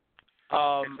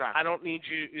 Exactly. I don't need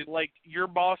you, your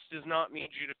boss does not need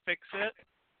you to fix it.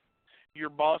 Your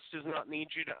boss does not need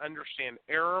you to understand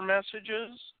error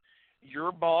messages.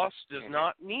 Your boss does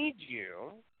not need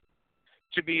you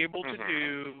to be able to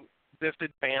do this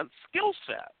advanced skill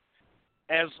set,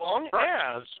 as long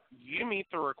as you meet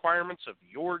the requirements of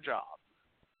your job.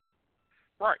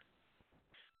 Right.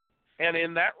 And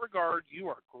in that regard, you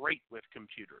are great with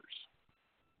computers.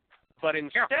 But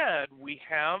instead, we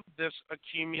have this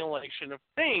accumulation of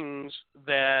things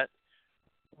that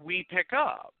we pick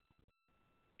up.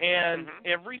 And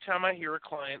every time I hear a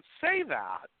client say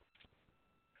that,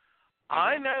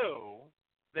 I know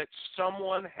that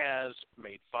someone has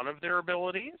made fun of their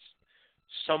abilities.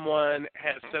 Someone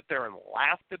has sat there and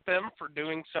laughed at them for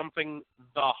doing something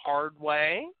the hard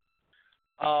way.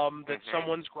 That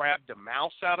someone's grabbed a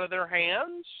mouse out of their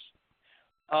hands.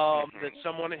 That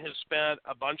someone has spent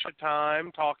a bunch of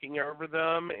time talking over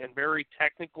them in very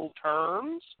technical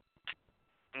terms.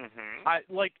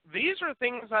 These are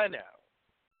things I know.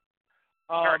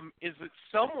 Is that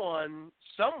someone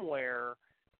somewhere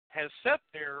has sat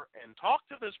there and talked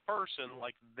to this person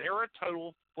like they're a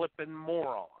total flippin'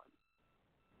 moron.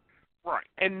 Right.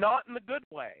 And not in the good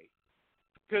way.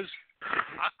 Because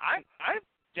I've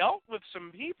dealt with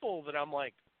some people that I'm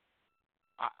like,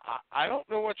 I don't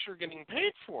know what you're getting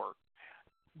paid for.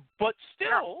 But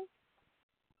still,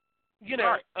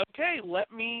 okay,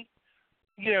 let me,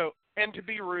 and to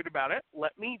be rude about it,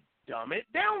 let me dumb it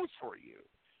down for you,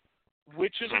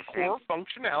 which is a core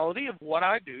functionality of what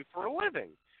I do for a living.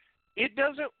 It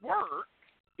doesn't work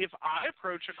if I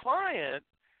approach a client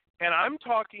and I'm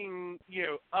talking,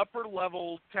 upper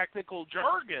level technical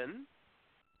jargon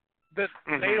that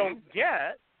they don't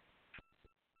get.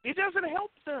 It doesn't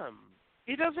help them.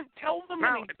 It doesn't tell them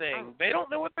anything. They don't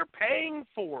know what they're paying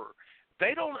for.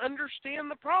 They don't understand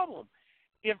the problem.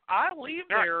 If I leave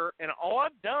there and all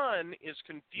I've done is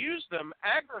confuse them,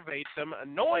 aggravate them,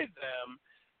 annoy them,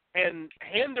 and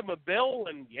hand them a bill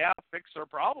and, fix their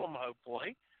problem,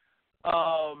 hopefully,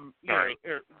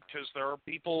 because there are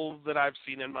people that I've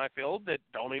seen in my field that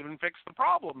don't even fix the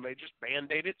problem. They just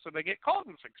Band-Aid it so they get called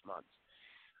in 6 months.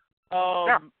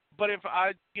 But if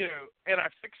I, and I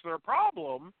fix their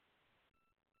problem,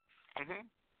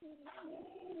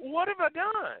 what have I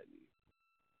done?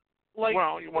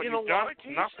 In a lot of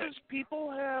cases,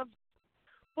 people have,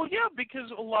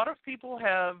 because a lot of people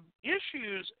have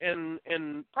issues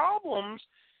and problems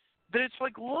that it's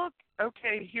like, look,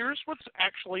 okay, here's what's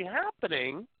actually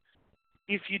happening.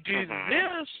 If you do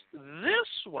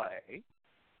this way,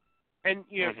 and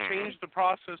change the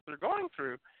process they're going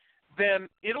through, then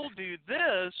it'll do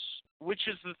this, which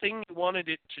is the thing you wanted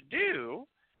it to do,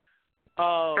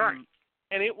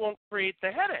 and it won't create the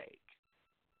headache.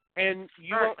 And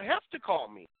you won't have to call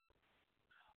me.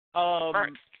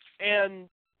 And,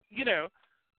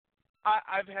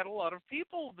 I've had a lot of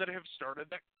people that have started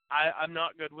that I'm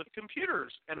not good with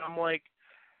computers. And I'm like,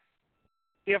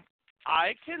 if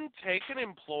I can take an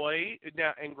employee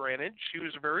now, and granted, she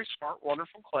was a very smart,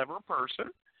 wonderful, clever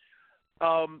person,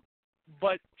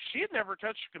 but she had never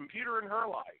touched a computer in her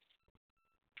life.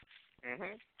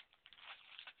 Mhm.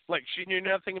 Like, she knew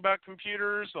nothing about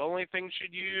computers. The only thing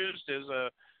she'd used is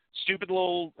a stupid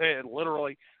little,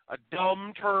 literally, a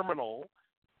dumb terminal,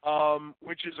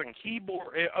 which is a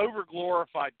keyboard, an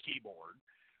over-glorified keyboard,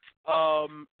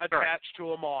 attached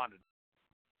to a monitor.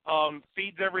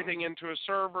 Feeds everything into a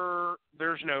server.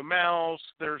 There's no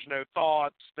mouse. There's no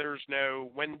thoughts. There's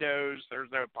no windows.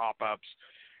 There's no pop-ups.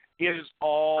 It is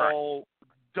all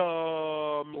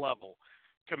dumb level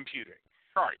computing.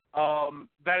 Right.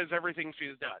 That is everything she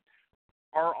has done.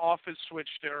 Our office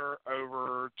switched her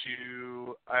over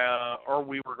to, or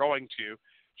we were going to.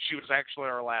 She was actually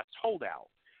our last holdout.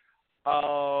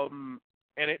 And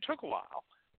it took a while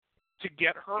to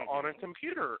get her on a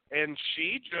computer. And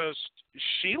she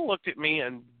looked at me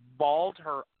and bawled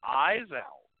her eyes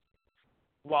out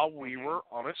while we were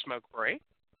on a smoke break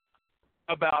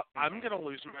about, I'm going to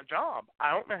lose my job.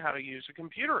 I don't know how to use a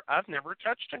computer. I've never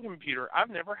touched a computer. I've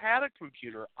never had a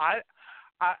computer. I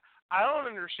don't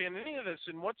understand any of this.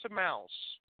 And what's a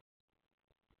mouse?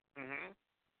 Mhm.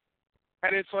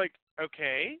 And it's like,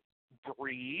 okay,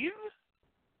 breathe.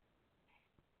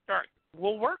 All right.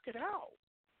 We'll work it out.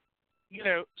 You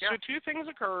know, Yeah. So two things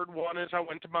occurred. One is I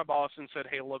went to my boss and said,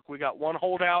 hey, look, we got one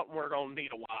holdout and we're going to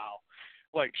need a while.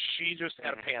 Like, she just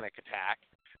had a panic attack.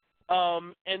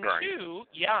 And right. two,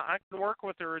 yeah, I can work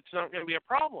with her. It's not going to be a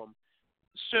problem.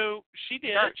 So she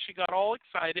did. Right. She got all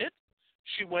excited.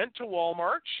 She went to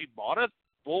Walmart. She bought a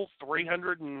full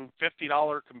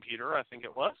 $350 computer, I think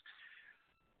it was.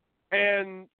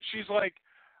 And she's like,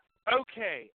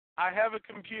 okay, I have a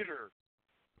computer.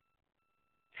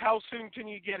 How soon can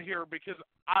you get here? Because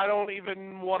I don't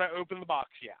even want to open the box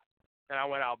yet. And I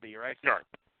went, I'll be right there. Right.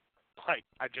 Like,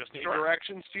 I just need Right.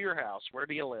 directions to your house. Where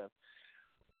do you live?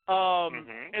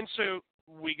 And so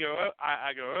we go.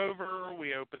 I go over.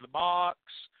 We open the box,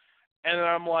 and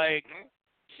I'm like,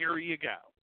 "Here you go."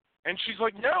 And she's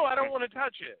like, "No, I don't want to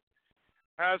touch it."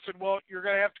 And I said, "Well, you're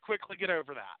going to have to quickly get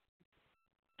over that,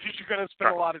 because you're going to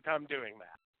spend a lot of time doing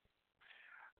that."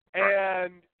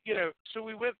 And you know, so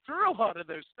we went through a lot of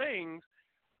those things,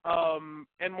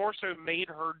 and more so made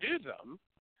her do them.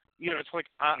 You know, it's like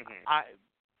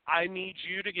I need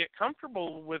you to get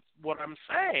comfortable with what I'm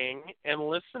saying and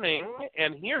listening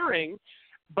and hearing,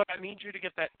 but I need you to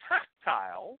get that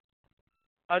tactile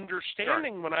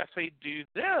understanding when I say do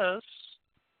this,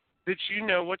 that you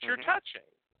know what you're touching,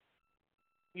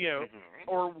 you know,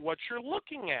 or what you're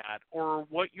looking at or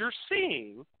what you're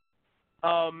seeing,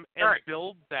 and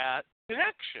build that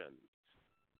connection.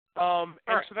 And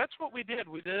so that's what we did.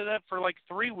 We did that for like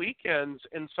 3 weekends,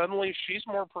 and suddenly she's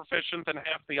more proficient than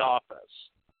half the office.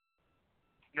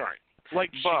 Right.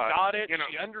 Like, she got it, you know,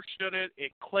 she understood it,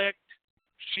 it clicked,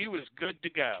 she was good to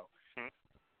go.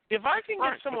 If I can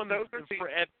get someone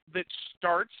that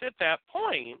starts at that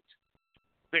point,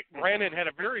 that granted had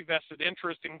a very vested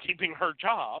interest in keeping her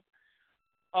job,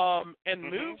 and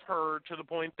move her to the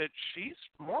point that she's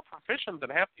more proficient than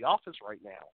half the office right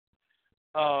now.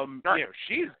 You know,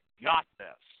 she's got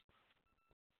this.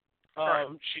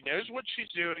 She knows what she's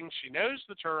doing, she knows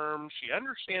the terms, she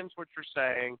understands what you're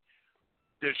saying.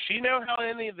 Does she know how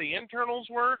any of the internals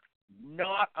work?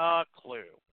 Not a clue.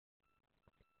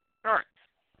 All right.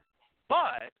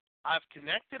 But I've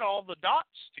connected all the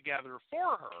dots together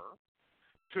for her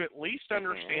to at least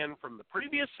understand from the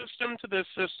previous system to this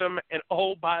system. And,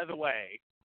 oh, by the way,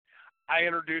 I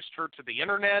introduced her to the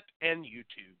Internet and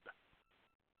YouTube.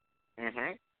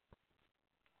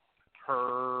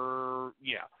 Her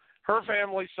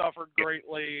family suffered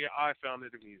greatly. I found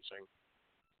it amusing.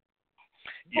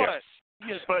 Yes.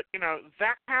 But, you know,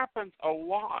 that happens a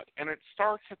lot, and it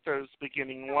starts at those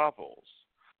beginning levels.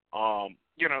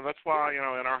 You know, that's why, you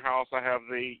know, in our house I have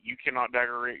you cannot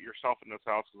decorate yourself in this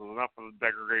house because enough of the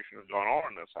degradation has gone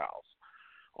on in this house.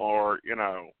 Or, you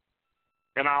know,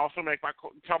 and I also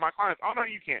tell my clients, oh, no,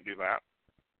 you can't do that.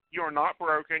 You are not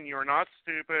broken. You are not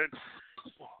stupid.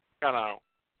 You know,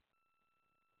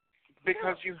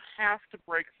 because you have to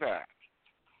break that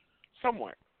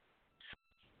somewhere.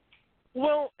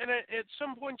 Well, and at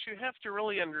some point you have to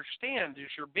really understand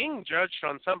is you're being judged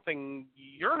on something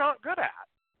you're not good at.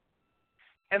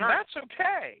 And that's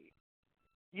okay.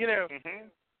 You know,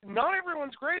 not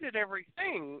everyone's great at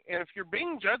everything. And if you're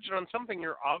being judged on something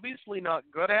you're obviously not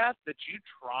good at that you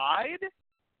tried,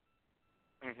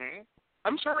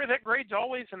 I'm sorry, that grade's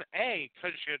always an A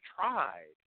because you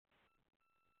tried.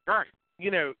 Right. You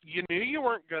know, you knew you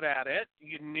weren't good at it.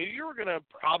 You knew you were going to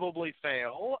probably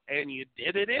fail, and you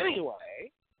did it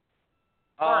anyway.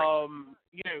 Right.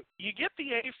 You get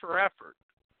the A for effort,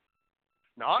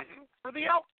 not for the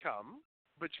outcome,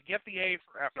 but you get the A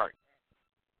for effort.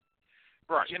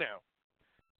 Right.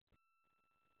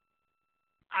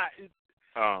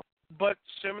 But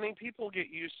so many people get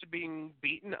used to being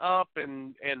beaten up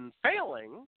and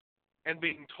failing, and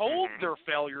being told their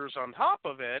failures on top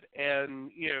of it,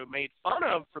 and made fun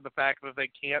of for the fact that they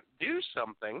can't do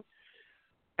something.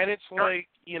 And it's like,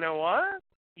 you know what?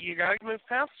 You got to move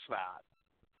past that.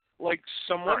 Like,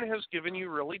 someone has given you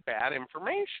really bad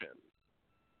information.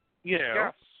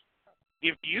 Yes.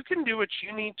 If you can do what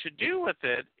you need to do with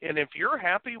it, and if you're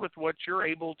happy with what you're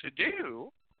able to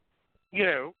do,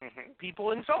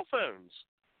 people in cell phones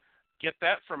get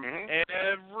that from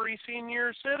every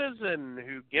senior citizen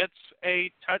who gets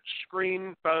a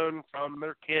touch-screen phone from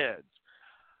their kids.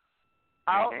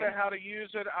 I don't know how to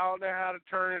use it. I don't know how to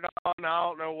turn it on. I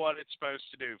don't know what it's supposed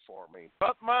to do for me.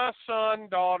 But my son,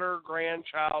 daughter,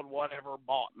 grandchild, whatever,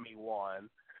 bought me one.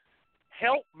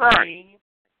 Help me,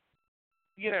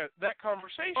 that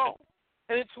conversation. Oh.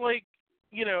 And it's like,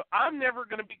 I'm never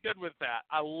going to be good with that.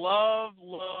 I love,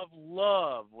 love,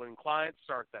 love when clients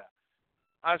start that.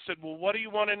 I said, well, what do you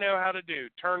want to know how to do?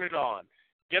 Turn it on.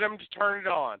 Get them to turn it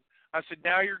on. I said,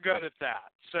 now you're good at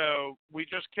that. So we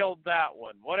just killed that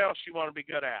one. What else you want to be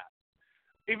good at?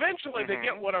 Eventually they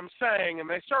get what I'm saying, and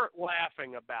they start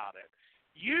laughing about it.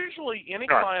 Usually any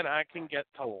client I can get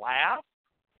to laugh,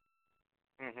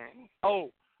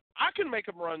 I can make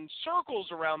them run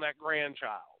circles around that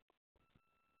grandchild.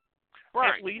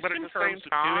 Right. At least but in at the terms same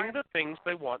of time, doing the things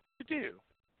they want to do.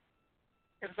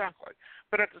 Exactly.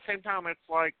 But at the same time, it's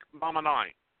like Mama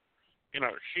Knight.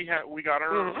 We got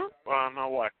her on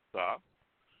Alexa,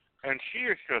 and she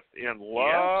is just in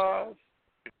love.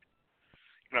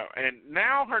 Yes. And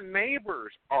now her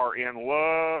neighbors are in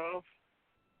love.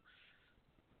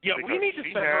 Yeah, we need to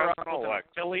set her up with an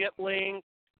affiliate link.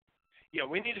 Yeah,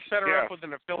 we need to set her up with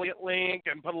an affiliate link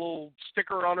and put a little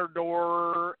sticker on her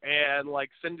door and,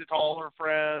 send it to all her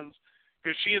friends,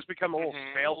 because she has become a little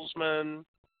salesman.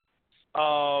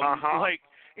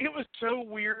 It was so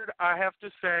weird, I have to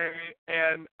say,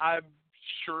 and I'm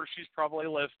sure she's probably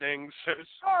listening, so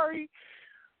sorry.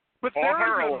 But there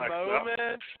was a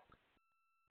moment,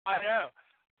 I know,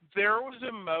 there was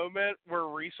a moment where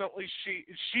recently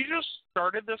she just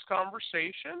started this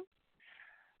conversation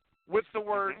with the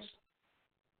words,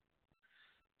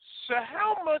 so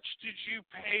how much did you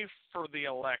pay for the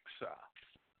Alexa?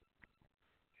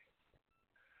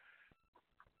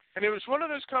 And it was one of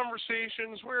those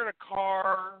conversations, we're in a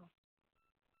car.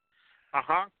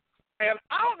 And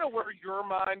I don't know where your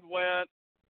mind went,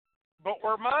 but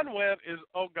where mine went is,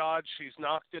 oh, God, she's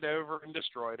knocked it over and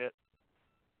destroyed it.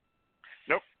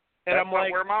 Nope. And that's I'm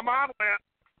like, where my mind went.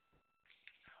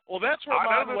 Well, that's where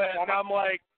mine went. And I'm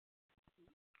like,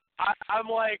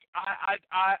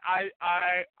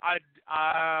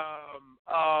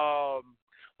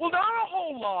 well, not a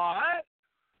whole lot.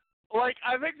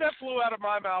 I think that flew out of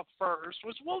my mouth first,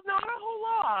 was, well, not a whole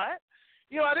lot.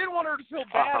 I didn't want her to feel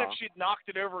bad if she'd knocked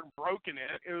it over and broken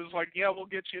it. It was like, yeah, we'll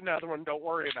get you another one. Don't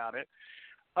worry about it.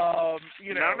 No.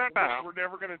 We're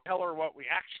never going to tell her what we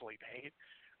actually paid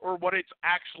or what its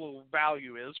actual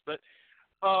value is. But,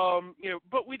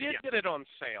 but we did get it on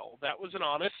sale. That was an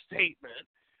honest statement.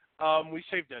 We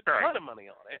saved a ton of money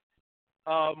on it.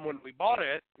 When we bought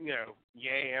it,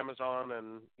 yay, Amazon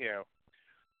and,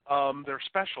 their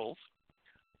specials.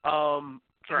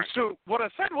 So what I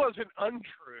said wasn't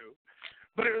untrue,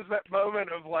 but it was that moment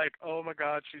of oh my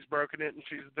God, she's broken it, and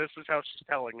this is how she's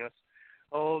telling us.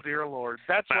 Oh dear Lord,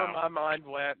 that's where my mind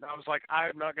went, and I was like,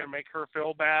 I'm not going to make her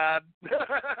feel bad.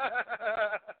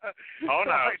 Oh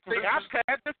no! See, I've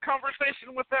had this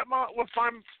conversation with my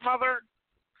mother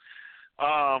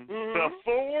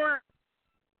before.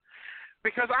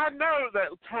 Because I know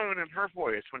that tone in her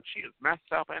voice when she is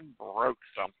messed up and broke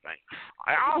something.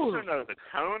 I also know the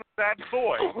tone of that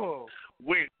voice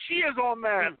when she is on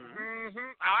that,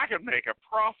 I can make a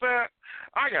profit.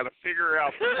 I got to figure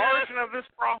out the margin of this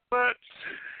profit.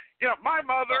 My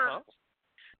mother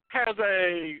has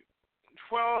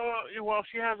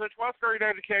she has a 12th grade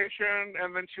education,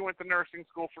 and then she went to nursing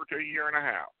school for a year and a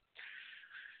half.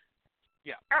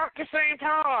 Yeah. At the same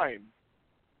time,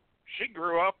 she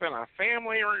grew up in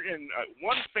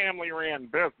one family-ran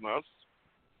business,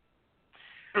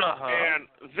 and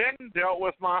then dealt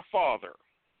with my father,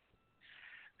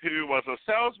 who was a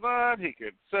salesman. He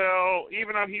could sell,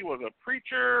 even though he was a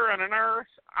preacher and a nurse.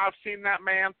 I've seen that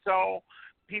man sell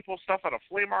people stuff at a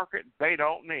flea market they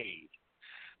don't need.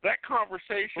 That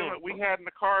conversation that we had in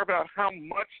the car about how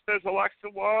much this Alexa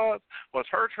was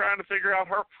her trying to figure out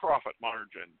her profit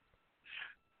margin.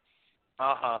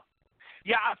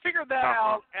 Yeah, I figured that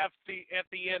out at the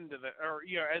end of it, or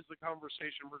as the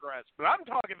conversation progressed. But I'm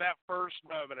talking that first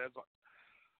moment as like,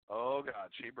 oh God,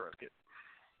 she broke it.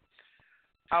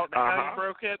 How you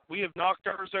broke it? We have knocked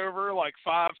ours over like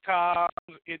 5 times.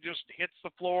 It just hits the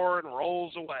floor and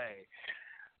rolls away.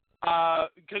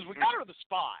 Because we got her the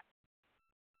spot.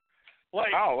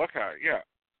 Like, oh, okay, yeah.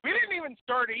 We didn't even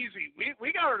start easy.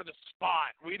 We got her to the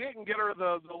spot. We didn't get her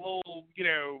the little,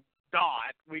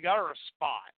 dot. We got her a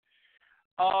spot.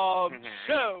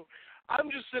 So I'm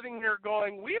just sitting here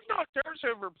going, we've knocked ours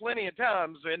over plenty of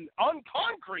times, and on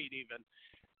concrete even.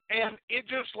 And it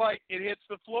just it hits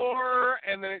the floor,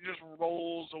 and then it just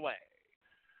rolls away.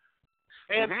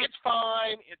 And it's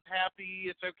fine. It's happy.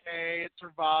 It's okay. It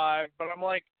survived. But I'm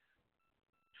like,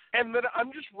 and then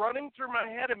I'm just running through my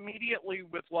head immediately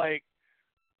with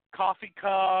coffee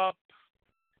cup.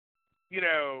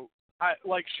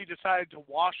 She decided to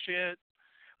wash it.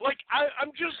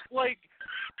 I'm just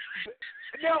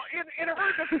now in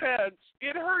her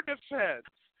defense,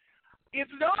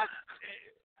 it's not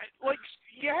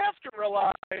you have to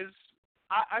realize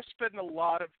I spend a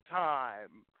lot of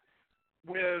time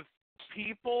with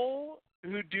people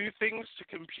who do things to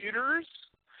computers,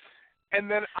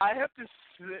 and then I have to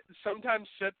sometimes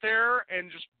sit there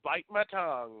and just bite my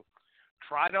tongue,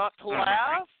 try not to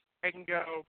laugh, and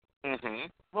go,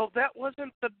 well, that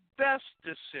wasn't the best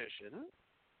decision,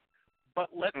 but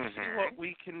let's see what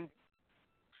we can.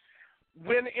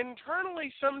 When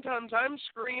internally sometimes I'm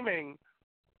screaming,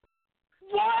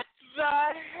 what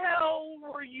the hell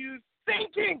were you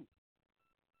thinking?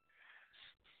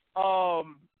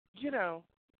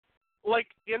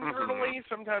 Internally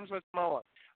sometimes with Mullen.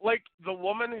 The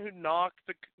woman who knocked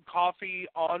the coffee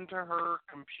onto her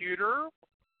computer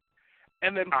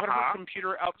and then put her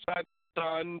computer outside the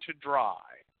sun to dry.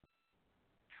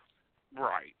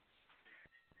 Right.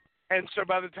 And so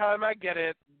by the time I get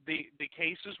it, the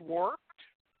case is warped.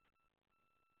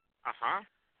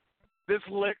 This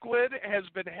liquid has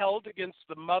been held against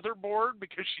the motherboard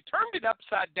because she turned it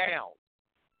upside down.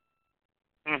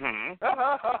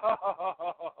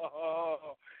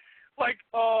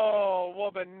 Oh,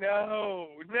 woman, no.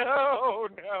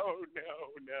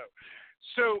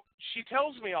 So she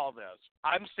tells me all this.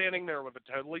 I'm standing there with a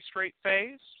totally straight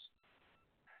face.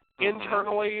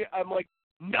 Internally, I'm like,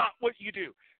 not what you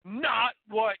do. Not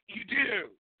what you do.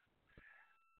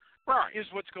 Right.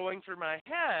 Is what's going through my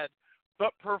head.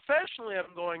 But professionally,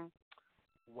 I'm going,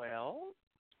 well,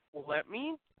 let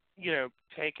me,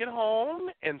 take it home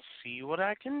and see what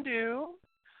I can do.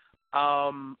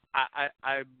 I'm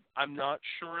not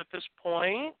sure at this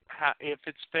point if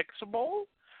it's fixable,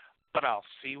 but I'll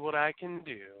see what I can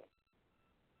do.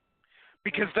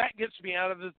 Because that gets me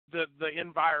out of the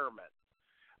environment.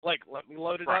 Let me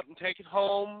load it up and take it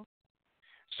home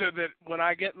so that when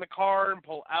I get in the car and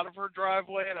pull out of her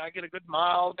driveway and I get a good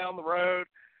mile down the road,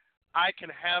 I can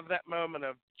have that moment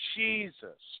of,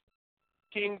 Jesus,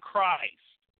 King Christ.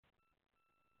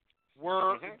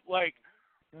 We're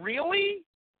really?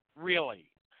 Really?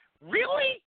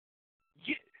 Really?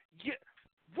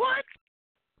 What?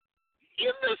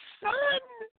 In the sun?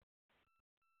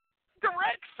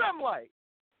 Direct sunlight.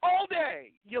 All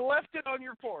day. You left it on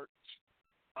your porch.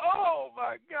 Oh,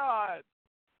 my God.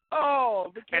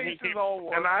 Oh, the case is all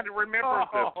warped. And I remember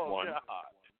this one.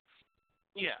 God.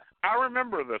 Yeah. I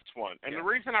remember this one. And the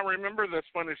reason I remember this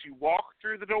one is you walk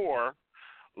through the door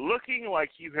looking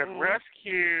like you have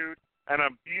rescued an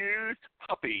abused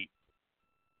puppy.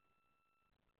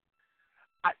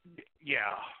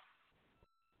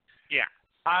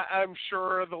 I'm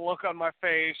sure the look on my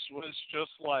face was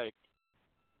just like,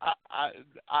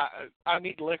 I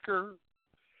need liquor.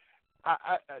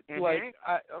 I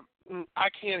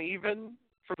can't even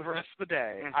for the rest of the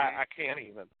day. I can't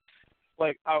even.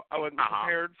 I wasn't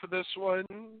prepared for this one.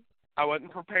 I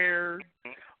wasn't prepared.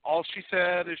 All she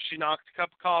said is she knocked a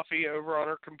cup of coffee over on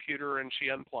her computer and she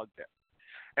unplugged it.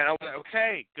 And I went,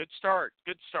 okay, good start.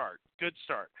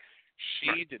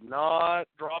 She did not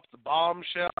drop the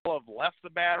bombshell of left the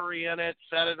battery in it,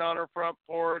 set it on her front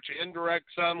porch, indirect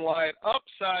sunlight,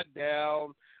 upside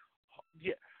down.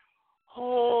 Yeah.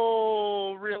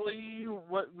 Oh, really?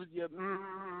 What would you...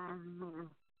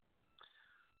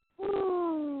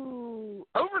 Ooh.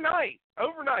 Overnight.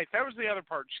 That was the other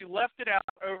part. She left it out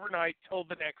overnight till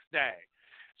the next day.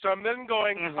 So I'm then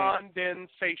going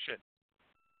condensation.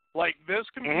 This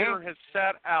computer has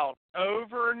sat out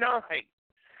overnight.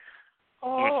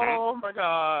 Oh, my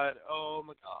God.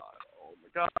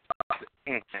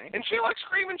 And she likes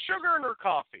cream and sugar in her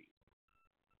coffee.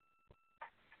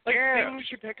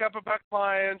 Things you pick up about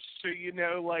clients so you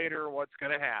know later what's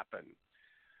going to happen.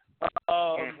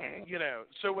 You know,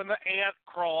 so when the ant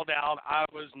crawled out, I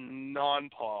was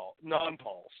non-pulsed.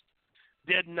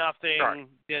 Did nothing. Right.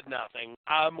 Did nothing.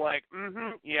 I'm like,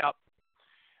 yep.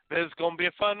 This is going to be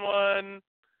a fun one.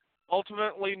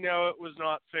 Ultimately, no, it was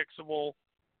not fixable.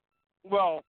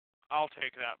 Well, I'll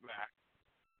take that back.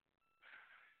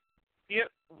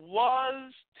 It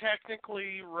was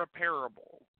technically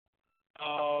repairable.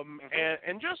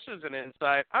 And just as an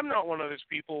insight, I'm not one of those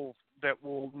people that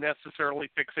will necessarily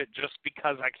fix it just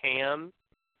because I can.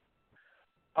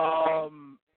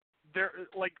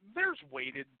 There's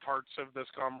weighted parts of this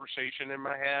conversation in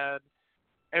my head,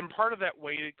 and part of that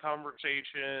weighted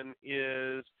conversation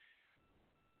is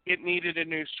it needed a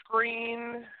new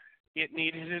screen, it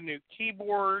needed a new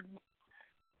keyboard.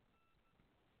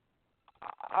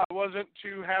 I wasn't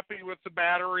too happy with the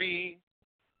battery,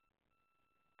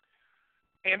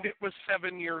 and it was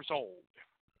 7 years old.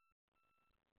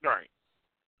 Right.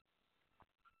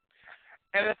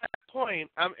 And at that point,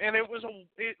 and it was a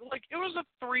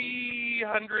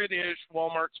 $300-ish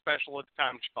Walmart special at the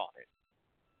time she bought it.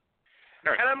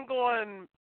 Right. And I'm going,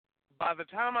 by the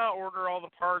time I order all the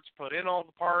parts, put in all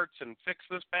the parts, and fix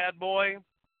this bad boy,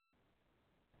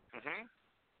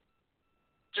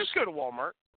 just go to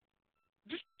Walmart.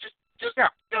 Just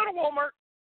go to Walmart.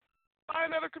 Buy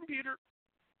another computer.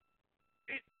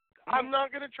 I'm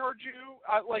not going to charge you.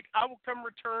 I will come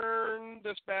return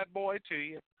this bad boy to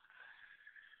you.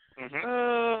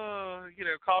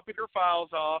 Copied her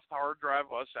files off. The hard drive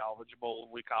was salvageable.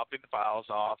 We copied the files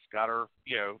off. Got her,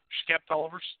 she kept all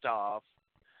of her stuff.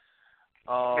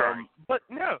 Right. But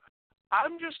no,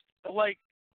 I'm just like,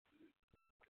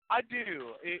 I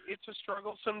do. It's a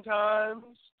struggle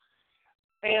sometimes.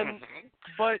 And,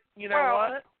 but you know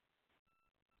what?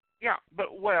 Yeah, but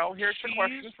here's the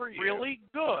question for you. She's really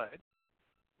good.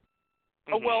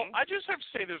 Oh, well, I just have to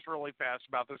say this really fast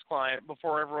about this client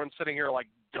before everyone's sitting here like,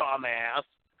 dumbass.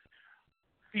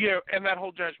 And that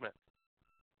whole judgment.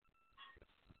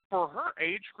 For her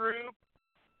age group,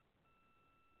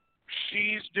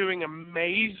 she's doing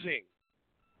amazing.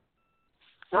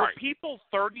 For people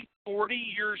 30, 40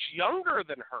 years younger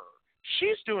than her,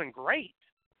 she's doing great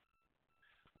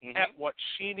at what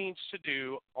she needs to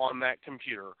do on that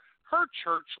computer. Her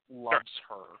church loves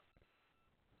her.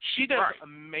 She does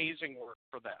amazing work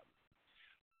for them.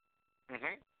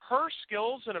 Her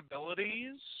skills and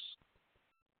abilities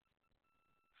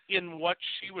in what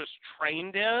she was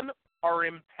trained in are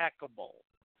impeccable.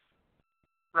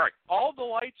 Right. All the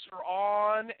lights are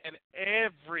on and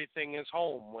everything is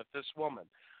home with this woman.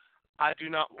 I do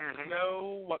not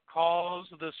know what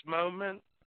caused this moment.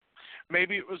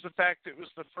 Maybe it was the fact it was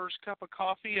the first cup of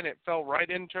coffee and it fell right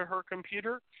into her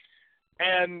computer.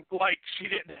 And, she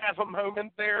didn't have a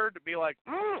moment there to be like,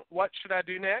 what should I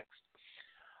do next?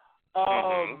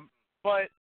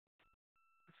 But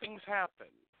things happen.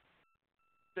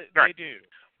 They do.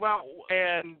 Well,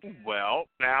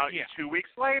 now 2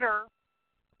 weeks later.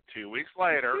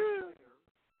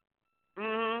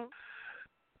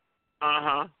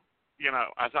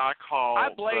 As I call. I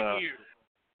blame you.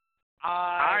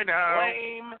 I know.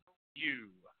 Blame you.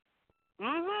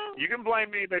 You can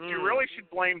blame me, but you really should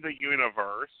blame the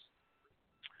universe.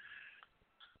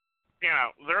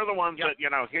 They're the ones that,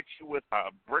 hit you with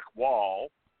a brick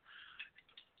wall.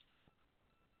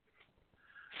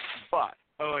 But.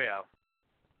 Oh,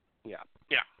 yeah.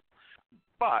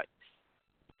 But,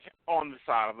 on the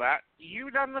side of that,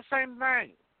 you've done the same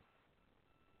thing.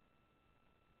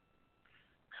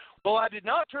 Well, I did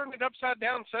not turn it upside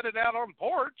down and set it out on the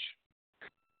porch.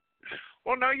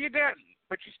 Well, no, you didn't.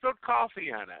 But you spilled coffee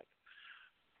in it.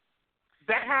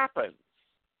 That happens.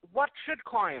 What should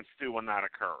clients do when that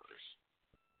occurs?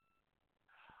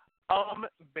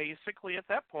 Basically, at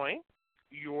that point,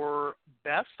 your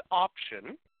best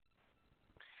option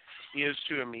is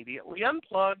to immediately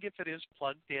unplug if it is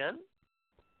plugged in.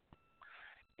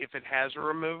 If it has a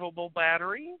removable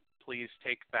battery, please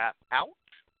take that out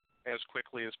as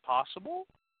quickly as possible.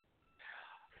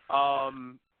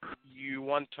 You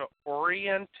want to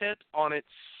orient it on its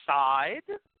side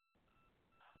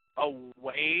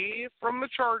away from the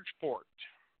charge port.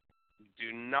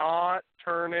 Do not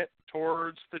turn it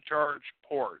towards the charge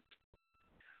port.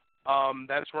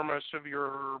 That's where most of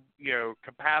your,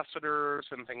 capacitors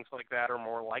and things like that are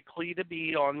more likely to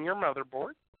be on your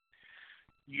motherboard.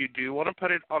 You do want to put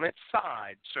it on its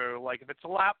side. So, if it's a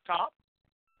laptop,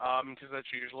 because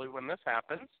that's usually when this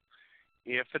happens,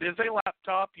 if it is a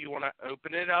laptop, you want to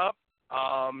open it up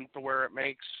to where it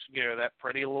makes, that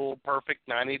pretty little perfect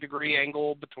 90-degree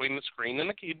angle between the screen and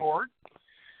the keyboard.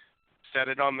 Set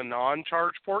it on the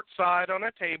non-charge port side on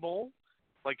a table.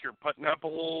 like you're putting up a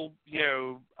little,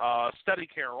 study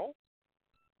carrel.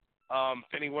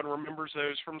 If anyone remembers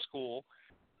those from school.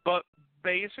 But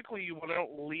basically, you want to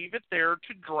leave it there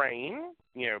to drain.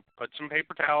 Put some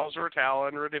paper towels or a towel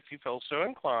under it if you feel so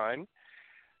inclined.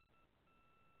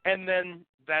 And then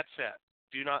that's it.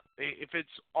 Do not, if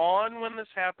it's on when this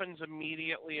happens,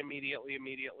 immediately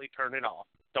turn it off.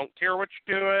 Don't care what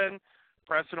you're doing.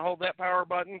 Press and hold that power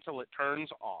button until it turns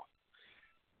off.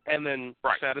 And then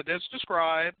set it as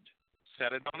described.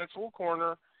 Set it on its little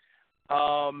corner.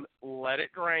 Let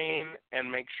it drain and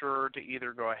make sure to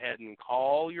either go ahead and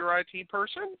call your IT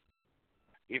person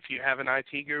if you have an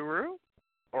IT guru,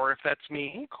 or if that's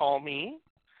me, call me.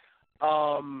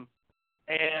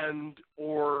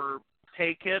 Or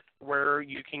take it where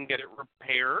you can get it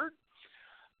repaired.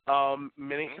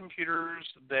 Many computers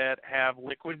that have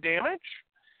liquid damage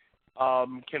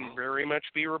can very much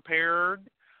be repaired.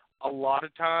 A lot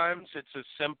of times it's as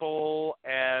simple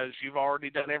as you've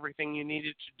already done everything you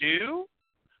needed to do,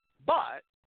 but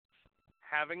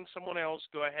having someone else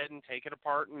go ahead and take it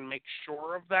apart and make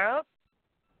sure of that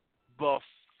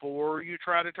before you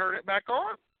try to turn it back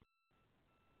on,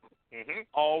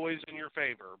 always in your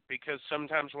favor, because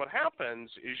sometimes what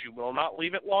happens is you will not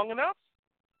leave it long enough.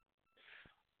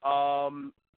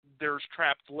 There's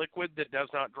trapped liquid that does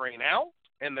not drain out,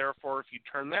 and therefore if you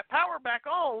turn that power back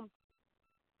on,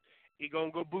 it's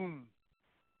going to go boom.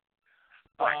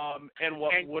 And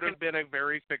what would have been a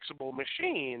very fixable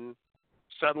machine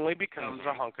suddenly becomes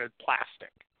a hunk of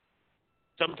plastic.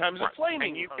 Sometimes a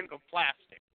flaming hunk of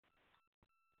plastic.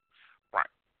 Right.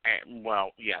 And,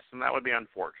 well, yes, and that would be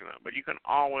unfortunate. But you can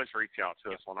always reach out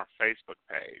to us on our Facebook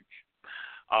page,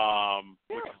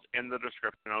 which is in the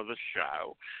description of the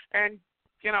show. And,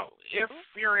 if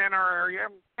you're in our area,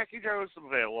 Techie Joe's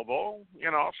available.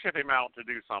 I'll ship him out to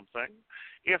do something.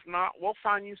 If not, we'll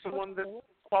find you someone that's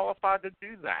qualified to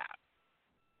do that.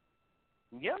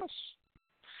 Yes.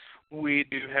 We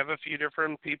do have a few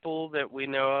different people that we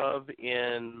know of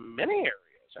in many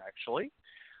areas, actually.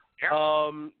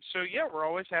 Yeah. We're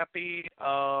always happy,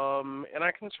 and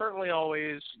I can certainly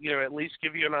always, at least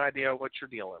give you an idea of what you're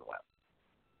dealing with.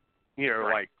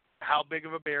 Like, how big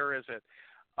of a bear is it?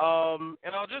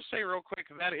 And I'll just say real quick,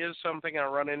 that is something I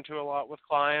run into a lot with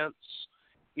clients,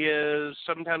 is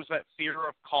sometimes that fear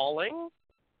of calling.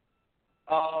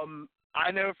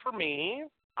 I know for me,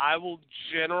 I will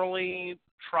generally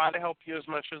try to help you as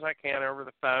much as I can over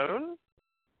the phone.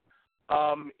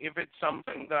 If it's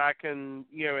something that I can,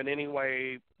 in any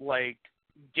way, like,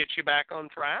 get you back on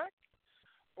track,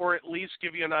 or at least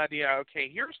give you an idea, okay,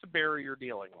 here's the bear you're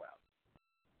dealing with,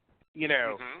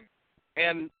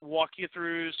 and walk you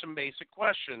through some basic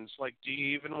questions, like, do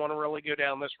you even want to really go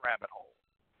down this rabbit hole?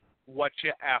 What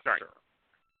you after? Right.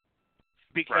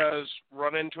 Because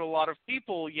run into a lot of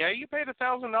people, you paid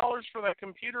 $1,000 for that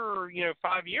computer,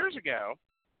 5 years ago.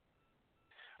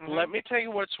 Let me tell you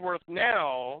what's worth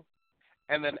now,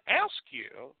 and then ask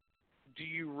you, do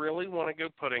you really want to go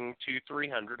putting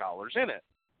 $200-$300 in it?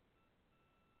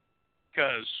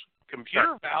 Because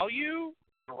computer value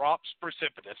drops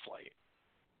precipitously.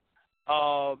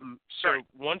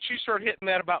 Once you start hitting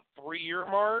that about 3-year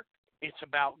mark, it's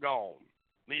about gone.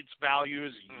 Its value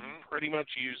is pretty much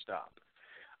used up.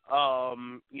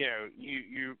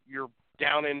 You're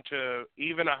down into,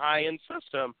 even a high-end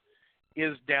system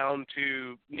is down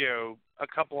to, a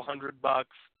couple $100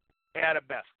 at a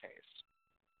best case.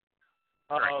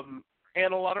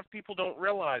 And a lot of people don't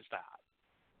realize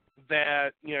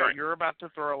that you're about to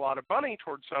throw a lot of money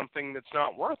towards something that's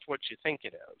not worth what you think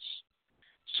it is.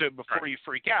 So before you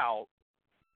freak out,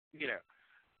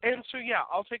 And so,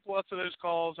 I'll take lots of those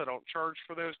calls. I don't charge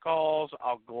for those calls.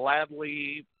 I'll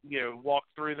gladly, walk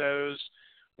through those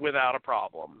without a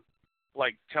problem.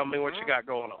 Like, tell me what you got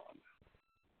going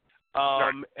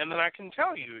on. And then I can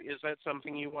tell you, is that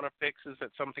something you want to fix? Is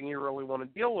that something you really want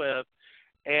to deal with?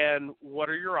 And what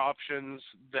are your options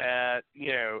that,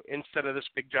 instead of this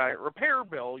big giant repair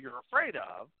bill you're afraid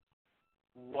of,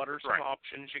 what are some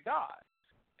options you got?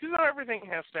 Because not everything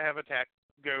has to have a tech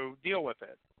go deal with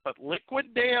it. But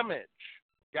liquid damage,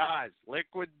 guys,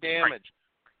 liquid damage,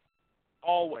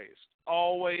 always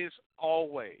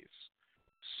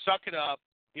suck it up.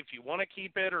 If you want to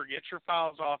keep it or get your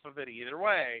files off of it, either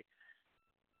way,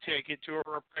 take it to a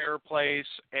repair place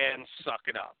and suck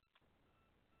it up.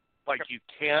 Like, you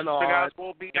cannot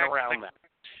we'll be get around that.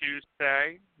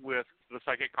 Tuesday with the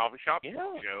Psychic Coffee Shop. Yeah.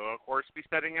 Joe, of course, be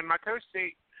sitting in my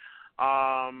co-seat.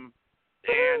 And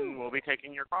we'll be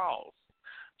taking your calls.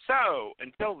 So,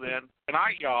 until then, good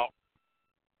night, y'all.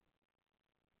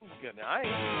 Good night.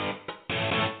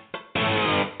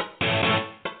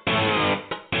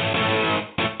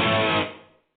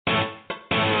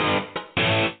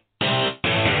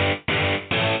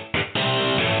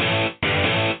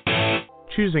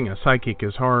 Choosing a psychic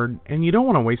is hard, and you don't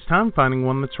want to waste time finding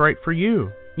one that's right for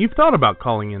you. You've thought about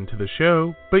calling into the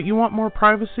show, but you want more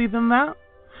privacy than that?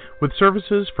 With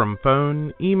services from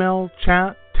phone, email,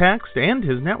 chat, text, and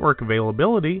his network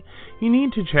availability, you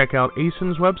need to check out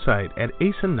Aeson's website at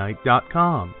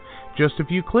aesonnight.com. Just a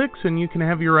few clicks and you can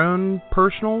have your own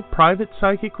personal, private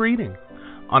psychic reading.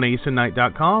 On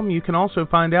aesonnight.com, you can also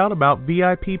find out about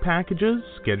VIP packages,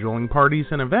 scheduling parties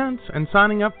and events, and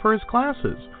signing up for his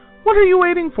classes. What are you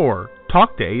waiting for?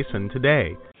 Talk to Aeson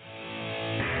today.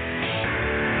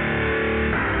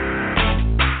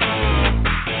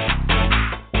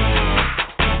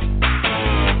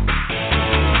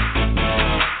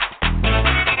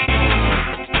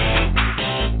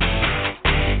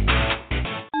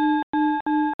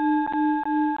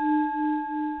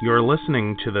 You're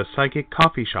listening to the Psychic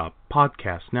Coffee Shop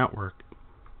Podcast Network.